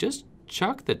you just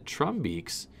chuck the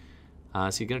Trumbeaks.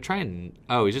 So you're going to try and...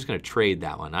 Oh, he's just going to trade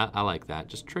that one. I like that.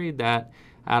 Just trade that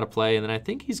out of play. And then I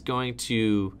think he's going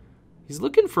to... He's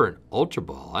looking for an Ultra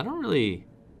Ball. I don't really...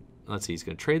 Let's see. He's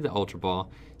going to trade the Ultra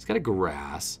Ball. He's got a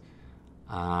Grass.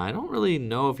 I don't really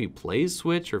know if he plays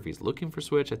Switch or if he's looking for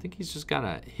Switch. I think he's just got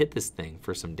to hit this thing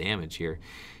for some damage here.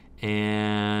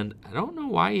 And I don't know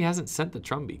why he hasn't sent the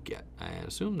Trumbeak yet. I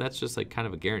assume that's just like kind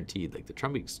of a guaranteed. Like the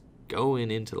Trumbeak's going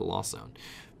into the Lost Zone.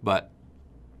 But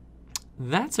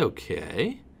that's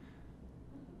okay.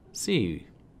 See,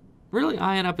 really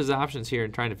eyeing up his options here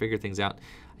and trying to figure things out.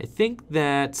 I think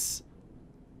that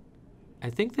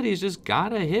he's just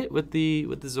gotta hit with the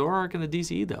Zoroark and the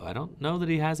DCE though. I don't know that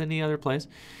he has any other place.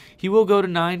 He will go to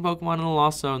 9 Pokemon in the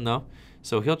Lost Zone though.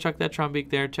 So he'll chuck that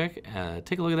Trumbeak there. Take a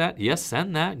look at that. Yes,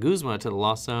 send that Guzma to the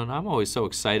Lost Zone. I'm always so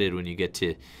excited when you get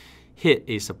to hit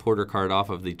a supporter card off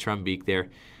of the Trumbeak there.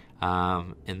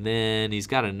 And then he's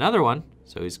got another one.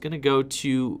 So he's going to go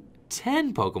to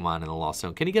 10 Pokemon in the Lost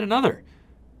Zone. Can he get another?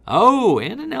 Oh,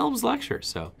 and an Elm's Lecture.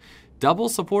 So double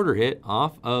supporter hit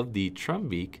off of the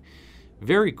Trumbeak.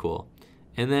 Very cool.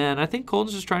 And then I think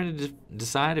Colton's just trying to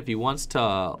decide if he wants to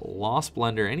Lost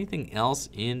Blender anything else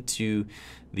into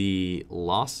the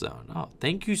Lost Zone. Oh,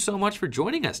 thank you so much for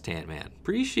joining us, Tan Man.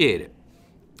 Appreciate it.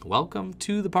 Welcome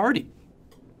to the party.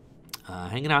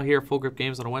 Hanging out here at Full Grip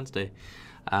Games on a Wednesday.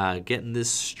 Getting this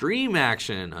stream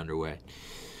action underway.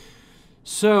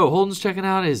 So Holden's checking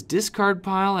out his discard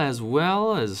pile as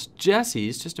well as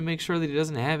Jesse's just to make sure that he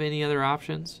doesn't have any other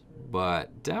options.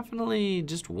 but definitely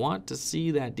just want to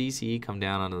see that DCE come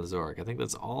down onto the Zoroark. I think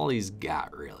that's all he's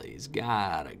got, really. He's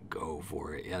got to go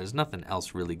for it. Yeah, there's nothing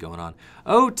else really going on.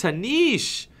 Oh,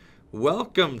 Tanish!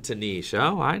 Welcome, Tanish.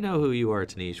 Oh, I know who you are,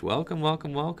 Tanish. Welcome,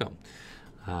 welcome, welcome.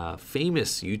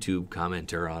 Famous YouTube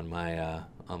commenter on my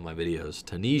videos.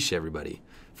 Tanish, everybody.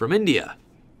 From India.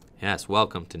 Yes,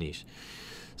 welcome, Tanish.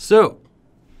 So,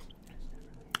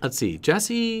 let's see.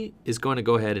 Jesse is going to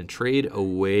go ahead and trade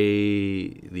away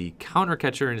the counter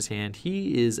catcher in his hand.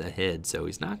 He is ahead, so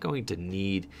he's not going to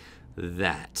need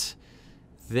that.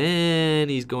 Then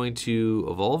he's going to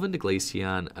evolve into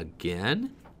Glaceon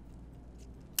again.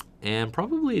 And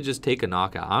probably just take a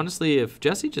knockout. Honestly, if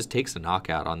Jesse just takes a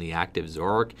knockout on the active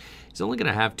Zoroark, he's only going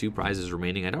to have 2 prizes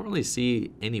remaining. I don't really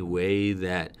see any way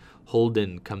that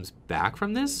Holden comes back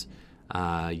from this.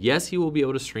 Yes, he will be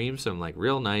able to stream some like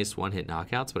real nice one-hit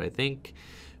knockouts, but I think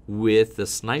with the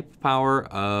snipe power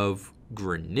of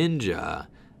Greninja,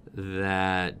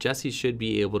 that Jesse should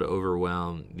be able to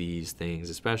overwhelm these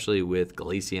things, especially with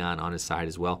Glaceon on his side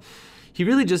as well. He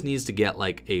really just needs to get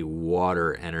like a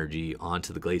water energy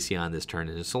onto the Glaceon this turn.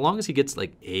 And so long as he gets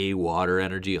like a water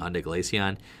energy onto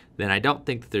Glaceon, then I don't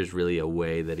think that there's really a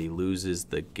way that he loses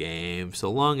the game.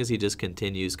 So long as he just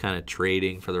continues kind of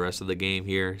trading for the rest of the game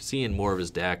here, seeing more of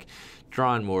his deck,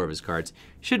 drawing more of his cards,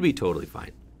 should be totally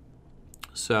fine.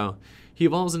 So he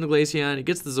evolves into Glaceon, he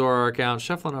gets the Zoroark out,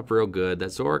 shuffling up real good. That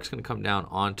Zoroark's going to come down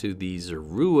onto the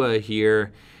Zorua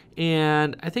here.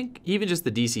 And I think even just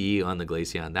the DCE on the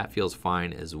Glaceon, that feels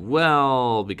fine as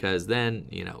well, because then,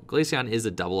 you know, Glaceon is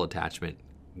a double attachment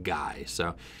guy.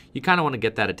 So you kind of want to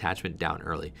get that attachment down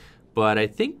early. But I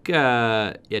think,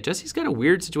 yeah, Jesse's got a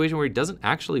weird situation where he doesn't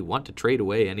actually want to trade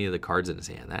away any of the cards in his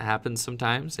hand. That happens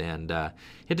sometimes, and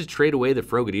he had to trade away the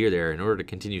Frogadier there in order to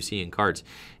continue seeing cards.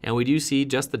 And we do see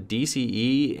just the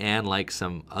DCE and like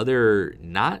some other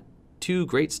not too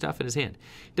great stuff in his hand.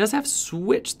 He does have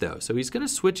Switch, though, so he's going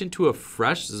to switch into a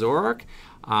fresh Zoroark.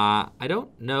 I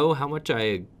don't know how much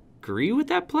I agree with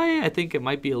that play. I think it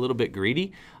might be a little bit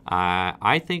greedy.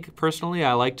 I think, personally,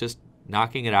 I like just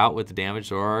knocking it out with the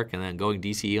damaged Zoroark and then going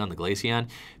DCE on the Glaceon,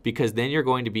 because then you're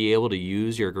going to be able to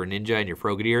use your Greninja and your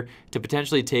Frogadier to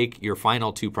potentially take your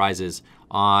final 2 prizes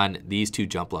on these 2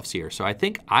 jump lefts here. So I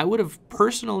think I would have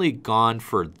personally gone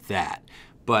for that,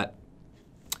 but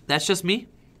that's just me.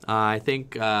 I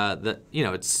think that, you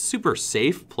know, it's super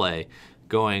safe play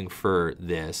going for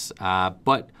this.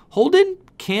 But Holden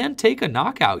can take a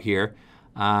knockout here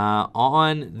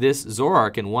on this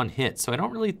Zoroark in 1 hit. So I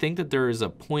don't really think that there is a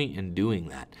point in doing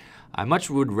that. I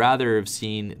much would rather have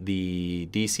seen the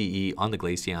DCE on the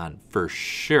Glaceon for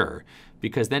sure,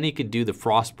 because then he could do the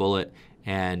Frost Bullet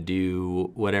and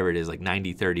do whatever it is, like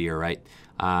 90-30 or right.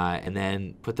 And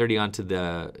then put 30 onto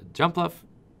the jump left,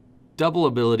 double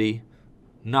ability,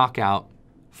 knockout,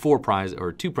 2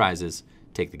 prizes,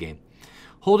 take the game.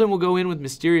 Holden will go in with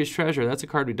Mysterious Treasure. That's a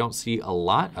card we don't see a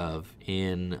lot of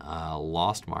in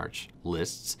Lost March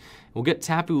lists. We'll get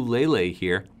Tapu Lele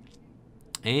here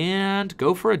and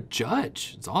go for a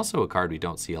Judge. It's also a card we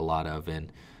don't see a lot of in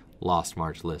Lost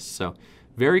March lists. So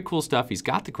very cool stuff. He's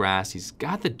got the Grass. He's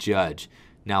got the Judge.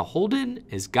 Now Holden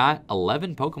has got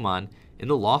 11 Pokemon in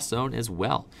the Lost Zone as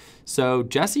well. So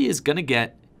Jesse is going to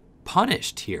get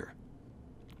punished here.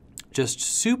 Just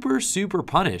super, super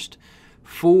punished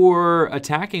for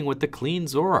attacking with the clean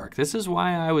Zoroark. This is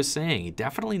why I was saying he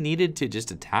definitely needed to just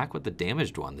attack with the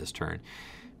damaged one this turn,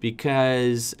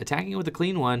 because attacking with the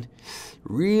clean one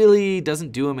really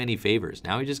doesn't do him any favors.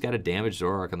 Now he just got a damaged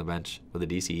Zoroark on the bench with a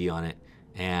DCE on it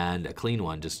and a clean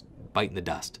one just biting the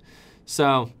dust.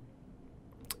 So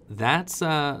that's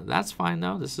fine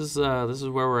though. This is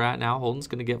where we're at now. Holden's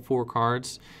going to get 4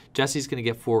 cards. Jesse's going to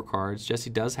get 4 cards. Jesse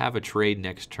does have a trade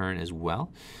next turn as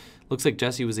well. Looks like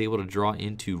Jesse was able to draw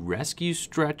into Rescue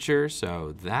Stretcher,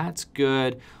 so that's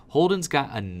good. Holden's got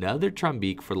another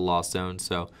Trumbeak for the Lost Zone,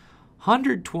 so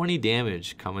 120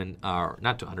 damage coming,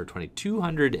 not 220,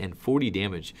 240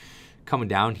 damage coming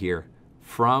down here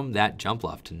from that jump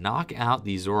left to knock out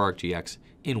the Zoroark GX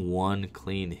in 1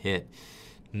 clean hit.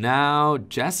 Now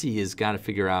Jesse has got to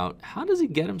figure out how does he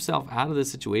get himself out of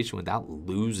this situation without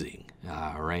losing.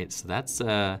 All right, so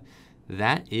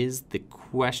that is the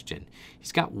question.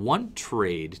 He's got 1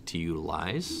 trade to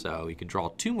utilize, so he can draw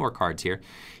 2 more cards here.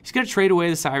 He's going to trade away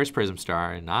the Cyrus Prism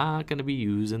Star, and not going to be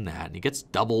using that, and he gets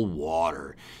double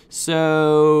water.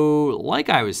 So, like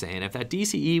I was saying, if that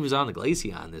DCE was on the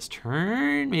Glaceon this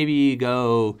turn, maybe you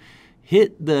go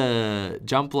hit the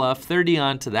jump left, 30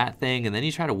 onto that thing, and then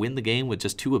you try to win the game with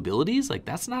just 2 abilities. Like,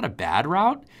 that's not a bad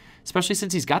route. especially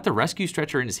since he's got the Rescue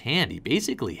Stretcher in his hand. He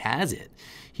basically has it.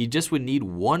 He just would need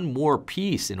one more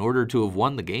piece in order to have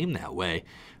won the game that way.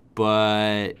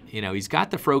 But, you know, he's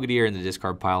got the Frogadier in the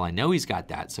discard pile. I know he's got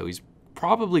that, so he's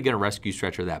probably going to Rescue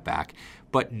Stretcher that back.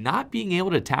 But not being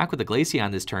able to attack with the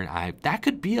Glaceon this turn, that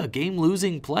could be a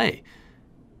game-losing play.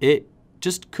 It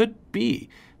just could be.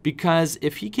 Because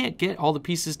if he can't get all the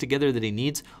pieces together that he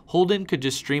needs, Holden could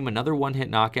just stream another one-hit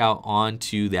knockout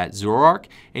onto that Zoroark,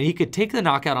 and he could take the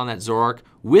knockout on that Zoroark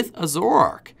with a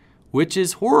Zoroark, which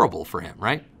is horrible for him,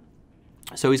 right?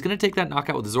 So he's going to take that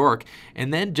knockout with the Zoroark,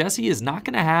 and then Jesse is not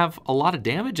going to have a lot of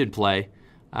damage in play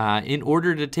in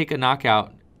order to take a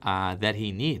knockout that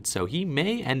he needs. So he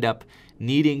may end up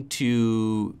needing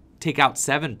to take out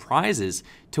 7 prizes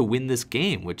to win this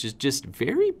game, which is just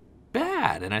very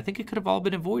bad, and I think it could have all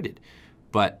been avoided.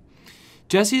 But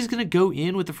Jesse's going to go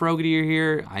in with the Frogadier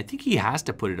here. I think he has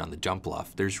to put it on the jump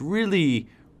bluff. There's really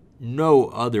no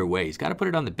other way. He's got to put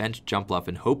it on the bench jump bluff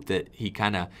and hope that he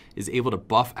kind of is able to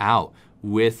buff out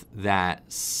with that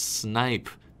snipe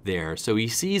there. So he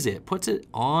sees it, puts it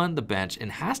on the bench,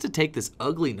 and has to take this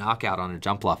ugly knockout on a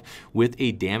jump bluff with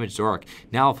a damaged Zoroark.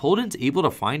 Now, if Holden's able to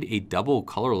find a double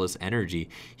colorless energy,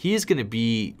 he is going to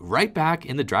be right back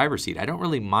in the driver's seat. I don't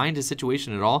really mind his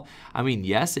situation at all. I mean,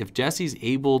 yes, if Jesse's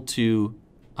able to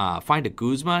find a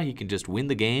Guzma, he can just win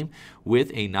the game with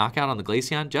a knockout on the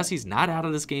Glaceon. Jesse's not out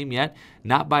of this game yet,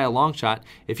 not by a long shot.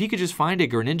 If he could just find a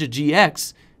Greninja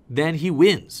GX, then he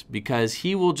wins, because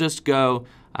he will just go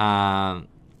and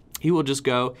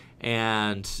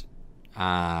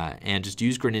just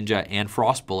use Greninja and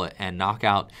Frost Bullet and knock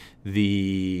out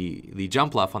the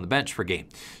jump bluff on the bench for game.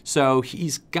 So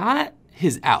he's got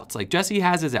his outs. Like, Jesse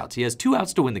has his outs. He has 2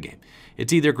 outs to win the game.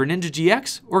 It's either Greninja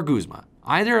GX or Guzma.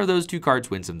 Either of those 2 cards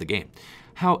wins him the game.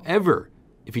 However,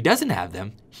 if he doesn't have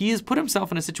them, he has put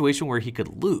himself in a situation where he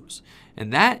could lose.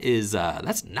 And that is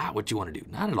that's not what you want to do.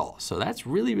 Not at all. So that's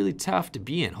really, really tough to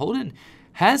be in. Holden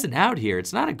has an out here.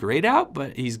 It's not a great out,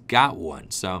 but he's got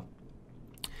one. So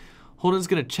Holden's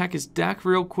going to check his deck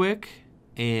real quick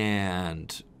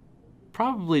and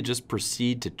probably just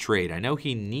proceed to trade. I know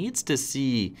he needs to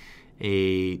see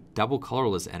a double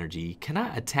colorless energy. He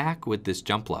cannot attack with this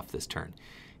jump bluff this turn.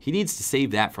 He needs to save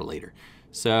that for later.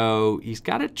 So he's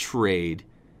got to trade,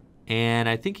 and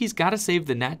I think he's got to save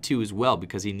the Nat 2 as well,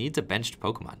 because he needs a benched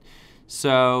Pokemon.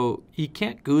 So he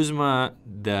can't Guzma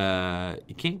the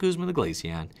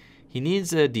Glaceon. He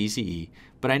needs a DCE,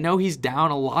 but I know he's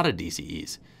down a lot of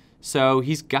DCEs. So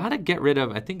he's got to get rid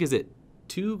of, I think, is it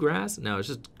 2 grass? No, it's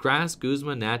just grass,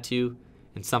 Guzma, Natu,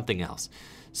 and something else.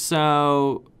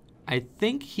 So I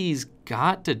think he's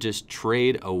got to just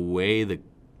trade away the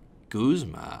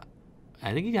Guzma.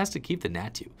 I think he has to keep the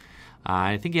Natu.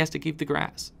 I think he has to keep the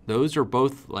grass. Those are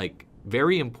both, like,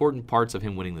 very important parts of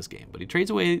him winning this game. But he trades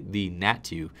away the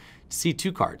Natu to see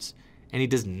 2 cards. And he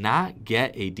does not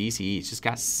get a DCE. He's just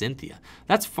got Cynthia.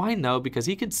 That's fine, though, because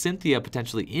he could Cynthia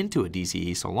potentially into a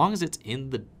DCE so long as it's in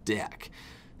the deck.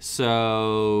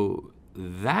 So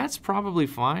that's probably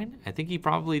fine. I think he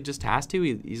probably just has to.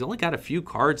 He's only got a few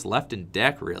cards left in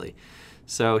deck, really.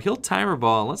 So he'll Timer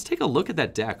Ball. Let's take a look at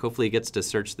that deck. Hopefully he gets to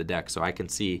search the deck so I can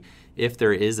see if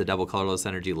there is a double colorless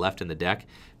energy left in the deck.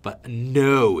 But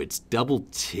no, it's Double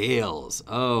Tails.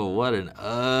 Oh, what an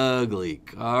ugly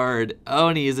card. Oh,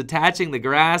 and he is attaching the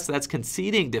grass. That's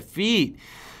conceding defeat.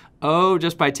 Oh,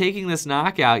 just by taking this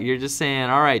knockout, you're just saying,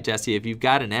 all right, Jesse, if you've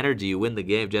got an energy, you win the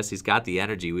game. Jesse's got the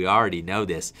energy. We already know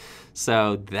this.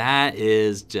 So that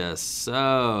is just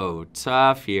so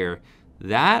tough here.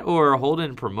 That or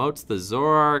Holden promotes the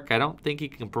Zoroark. I don't think he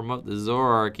can promote the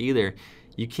Zoroark either.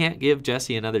 You can't give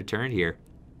Jesse another turn here.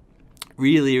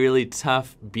 Really, really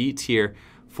tough beats here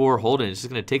for Holden. He's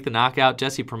just going to take the knockout.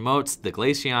 Jesse promotes the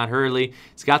Glaceon Hurley.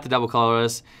 He's got the double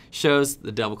colorless, shows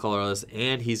the double colorless,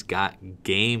 and he's got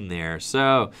game there.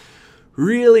 So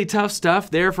really tough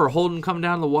stuff there for Holden coming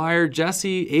down the wire.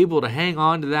 Jesse able to hang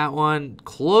on to that one.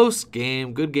 Close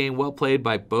game. Good game. Well played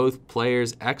by both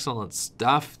players. Excellent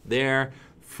stuff there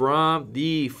from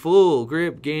the Full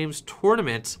Grip Games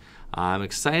tournament. I'm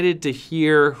excited to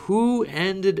hear who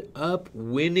ended up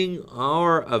winning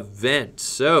our event.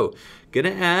 So, gonna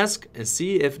ask and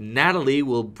see if Natalie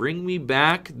will bring me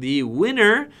back the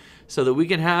winner so that we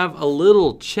can have a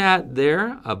little chat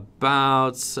there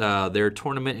about their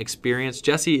tournament experience.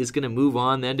 Jesse is gonna move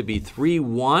on then to be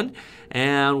 3-1,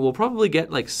 and we'll probably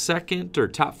get like second or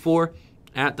top 4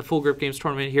 at the Full Grip Games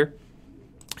tournament here.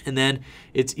 And then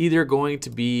it's either going to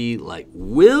be like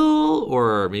Will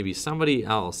or maybe somebody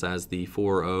else as the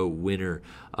 4-0 winner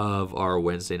of our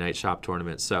Wednesday night shop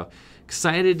tournament. So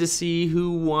excited to see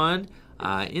who won.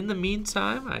 In the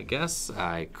meantime, I guess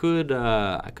I could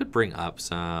bring up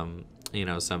some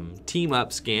some team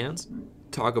up scans,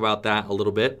 talk about that a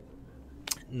little bit.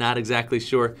 Not exactly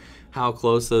sure how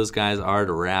close those guys are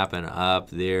to wrapping up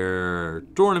their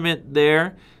tournament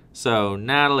there. So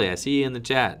Natalie, I see you in the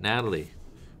chat. Natalie,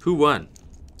 who won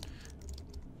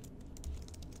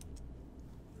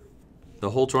the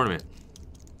whole tournament?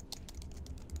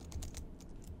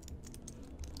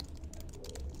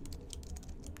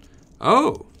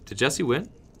 Oh, did Jesse win?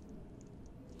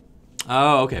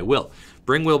 Oh, okay. Will.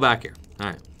 Bring Will back here. All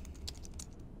right.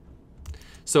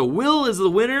 So Will is the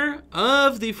winner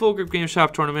of the Full Grip Game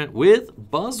Shop tournament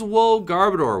with Buzzwole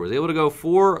Garbodor. Was able to go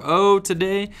 4-0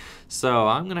 today. So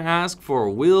I'm going to ask for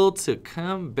Will to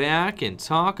come back and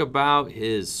talk about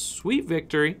his sweet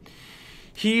victory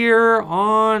here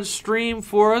on stream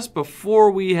for us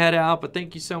before we head out. But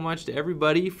thank you so much to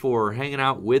everybody for hanging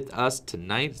out with us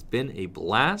tonight. It's been a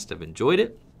blast. I've enjoyed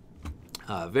it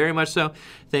very much so.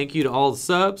 Thank you to all the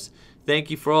subs.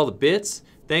 Thank you for all the bits.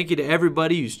 Thank you to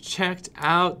everybody who's checked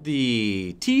out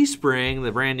the Teespring,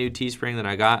 the brand new Teespring that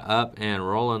I got up and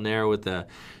rolling there with the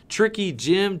Tricky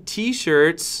Jim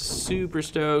t-shirts. Super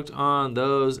stoked on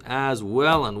those as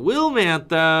well. And Willman,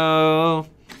 though,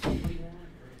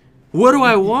 what do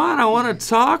I want? I want to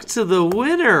talk to the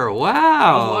winner.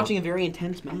 Wow. I was watching a very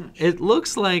intense match. It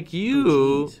looks like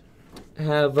you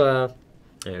have...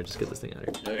 Here, just get this thing out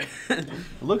of here. It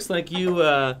looks like you...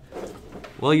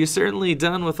 well, you're certainly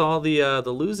done with all the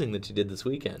losing that you did this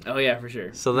weekend. Oh, yeah, for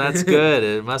sure. So that's good.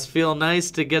 It must feel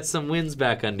nice to get some wins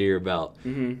back under your belt.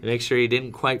 Mm-hmm. Make sure you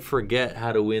didn't quite forget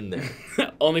how to win there.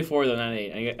 Only 4, though, not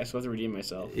 8. I supposed to redeem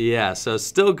myself. Yeah, so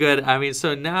still good. I mean,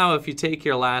 so now if you take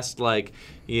your last,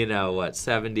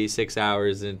 76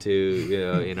 hours into,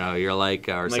 you're like,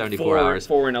 or like 74 hours.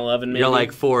 4 and 11, maybe. You're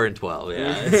like 4 and 12,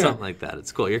 yeah. It's something like that.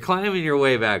 It's cool. You're climbing your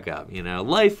way back up,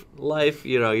 Life,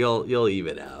 you'll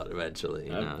even out eventually,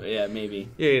 Yeah, maybe.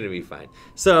 You're going to be fine.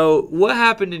 So what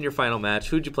happened in your final match?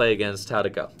 Who'd you play against? How'd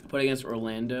it go? Played against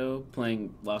Orlando,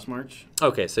 playing Lost March.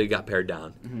 Okay, so you got paired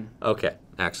down. Mm-hmm. Okay,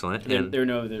 excellent. There are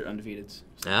no other undefeateds.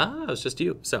 Ah, it was just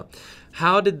you. So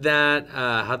how'd that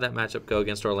matchup go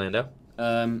against Orlando?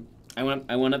 I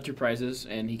went up 2 prizes,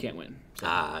 and he can't win. So.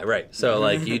 Ah, right. So,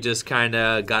 you just kind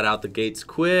of got out the gates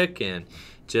quick and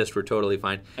just were totally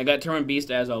fine. I got Turn 1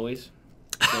 Beast, as always.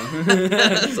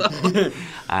 So,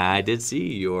 I did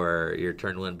see your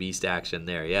Turn 1 Beast action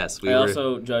there, yes. I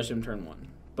also judged him Turn 1.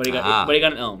 But he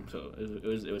got an Elm, so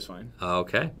it was fine.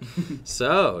 Okay.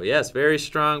 So, yes, very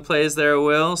strong plays there,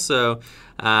 Will. So,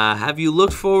 have you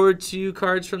looked forward to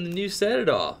cards from the new set at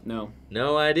all? No.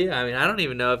 No idea? I mean, I don't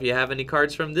even know if you have any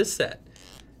cards from this set.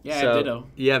 Yeah, I have Ditto.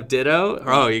 You have Ditto?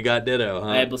 Oh, you got Ditto, huh?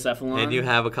 I had Blacephalon. And you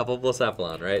have a couple of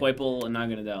Blacephalon, right? Poiple and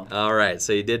Naganadel. All right,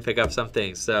 so you did pick up some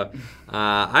things. So,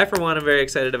 I, for one, am very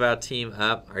excited about Team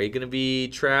Up. Are you going to be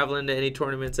traveling to any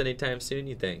tournaments anytime soon,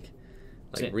 you think?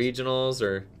 Like regionals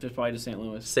or? Just probably to St.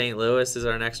 Louis. St. Louis is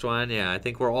our next one. Yeah, I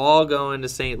think we're all going to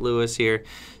St. Louis here.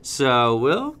 So,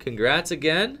 Will, congrats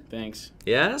again. Thanks.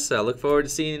 Yes, I look forward to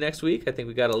seeing you next week. I think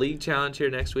we got a league challenge here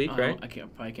next week, right? I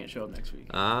probably can't show up next week.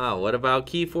 Ah, what about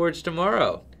Keyforge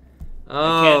tomorrow?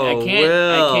 Oh, I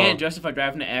can't justify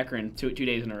driving to Akron two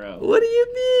days in a row. What do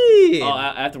you mean? Oh,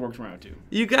 I have to work tomorrow too.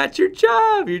 You got your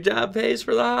job. Your job pays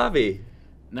for the hobby.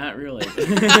 Not really.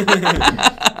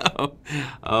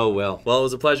 Oh, Will. Well, it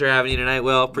was a pleasure having you tonight,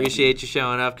 Will. Appreciate you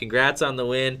showing up. Congrats on the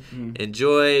win.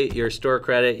 Mm-hmm. Your store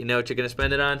credit. You know what you're going to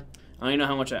spend it on? I don't even know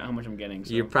how much I'm getting.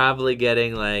 So. You're probably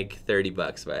getting like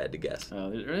 $30 if I had to guess.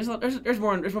 There's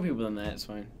more people than that. It's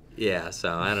fine. Yeah,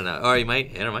 so I don't know. Or you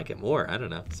might get more. I don't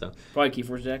know. So probably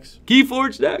Keyforge decks.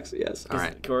 Keyforge decks, yes. All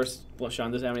right. Of course,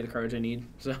 Sean doesn't have any of the cards I need.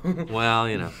 So. Well,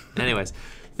 Anyways,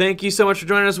 thank you so much for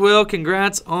joining us, Will.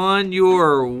 Congrats on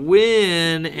your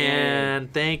win,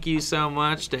 and thank you so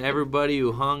much to everybody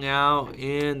who hung out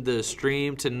in the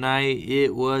stream tonight.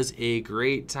 It was a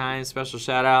great time. Special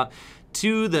shout out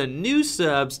to the new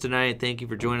subs tonight. Thank you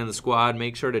for joining the squad.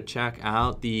 Make sure to check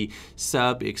out the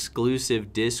sub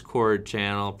exclusive Discord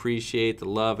channel. Appreciate the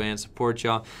love and support,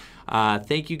 y'all.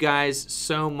 Thank you guys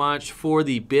so much for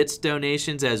the bits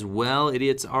donations as well.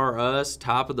 Idiots Are Us,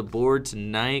 top of the board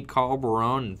tonight. Carl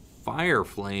Barone and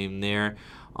Fireflame there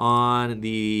on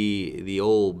the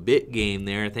old bit game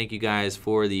there. Thank you guys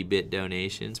for the bit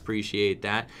donations. Appreciate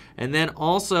that. And then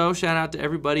also shout out to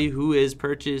everybody who has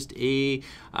purchased a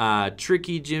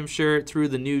Tricky Jim shirt through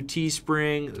the new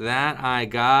Teespring that I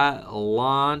got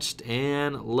launched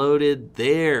and loaded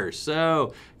there.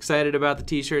 So Excited about the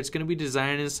t-shirts. Going to be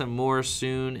designing some more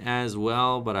soon as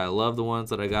well, but I love the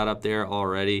ones that I got up there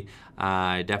already.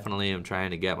 I definitely am trying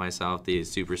to get myself the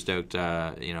super stoked,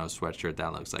 sweatshirt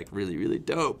that looks like really, really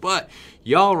dope. But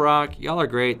y'all rock. Y'all are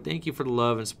great. Thank you for the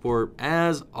love and support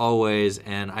as always.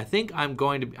 And I think I'm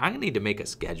going to need to make a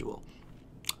schedule.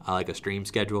 Like a stream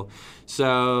schedule.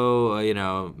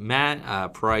 So,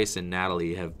 Matt, Price, and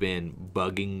Natalie have been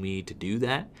bugging me to do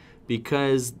that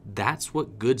because that's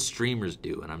what good streamers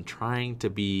do, and I'm trying to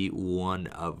be one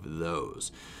of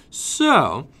those.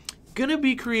 So, gonna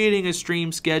be creating a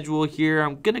stream schedule here.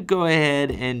 I'm gonna go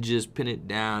ahead and just pin it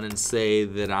down and say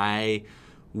that I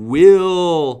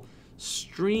will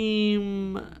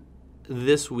stream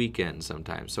this weekend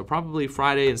sometime. So probably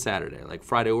Friday and Saturday, like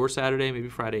Friday or Saturday, maybe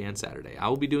Friday and Saturday. I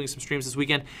will be doing some streams this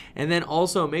weekend. And then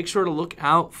also make sure to look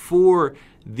out for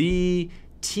the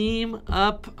Team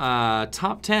Up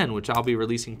Top 10, which I'll be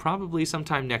releasing probably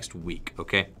sometime next week,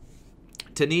 okay?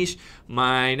 Tanish,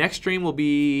 my next stream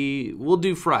we'll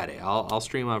do Friday. I'll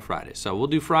stream on Friday. So we'll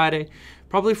do Friday,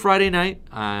 probably Friday night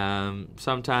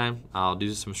sometime. I'll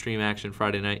do some stream action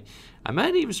Friday night. I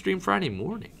might even stream Friday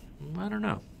morning. I don't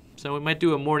know. So we might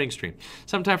do a morning stream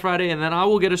sometime Friday, and then I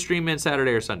will get a stream in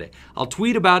Saturday or Sunday. I'll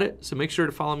tweet about it, so make sure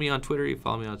to follow me on Twitter. You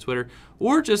follow me on Twitter,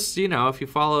 or just if you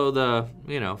follow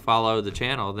the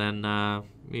channel, then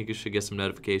you should get some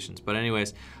notifications. But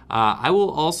anyways, I will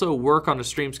also work on a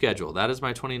stream schedule. That is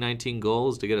my 2019 goal,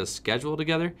 is to get a schedule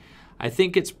together. I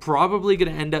think it's probably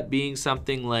going to end up being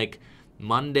something like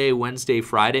Monday, Wednesday,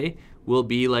 Friday will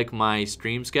be like my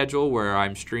stream schedule, where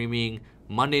I'm streaming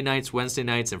Monday nights, Wednesday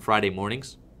nights, and Friday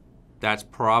mornings. That's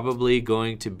probably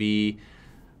going to be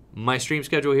my stream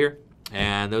schedule here.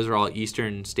 And those are all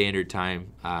Eastern Standard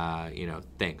Time,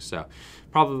 things. So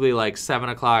probably like 7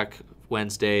 o'clock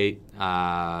Wednesday,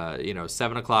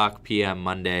 7 o'clock p.m.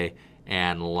 Monday,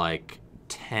 and like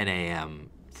 10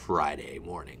 a.m. Friday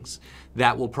mornings.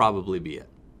 That will probably be it.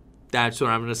 That's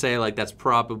what I'm going to say. Like, that's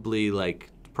probably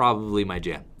my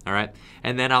jam. All right,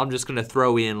 and then I'm just gonna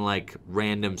throw in like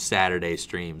random Saturday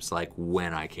streams like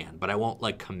when I can, but I won't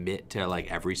like commit to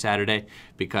like every Saturday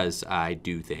because I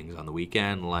do things on the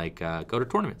weekend like go to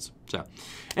tournaments. So,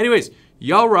 anyways,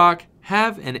 y'all rock.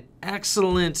 Have an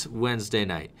excellent Wednesday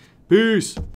night. Peace.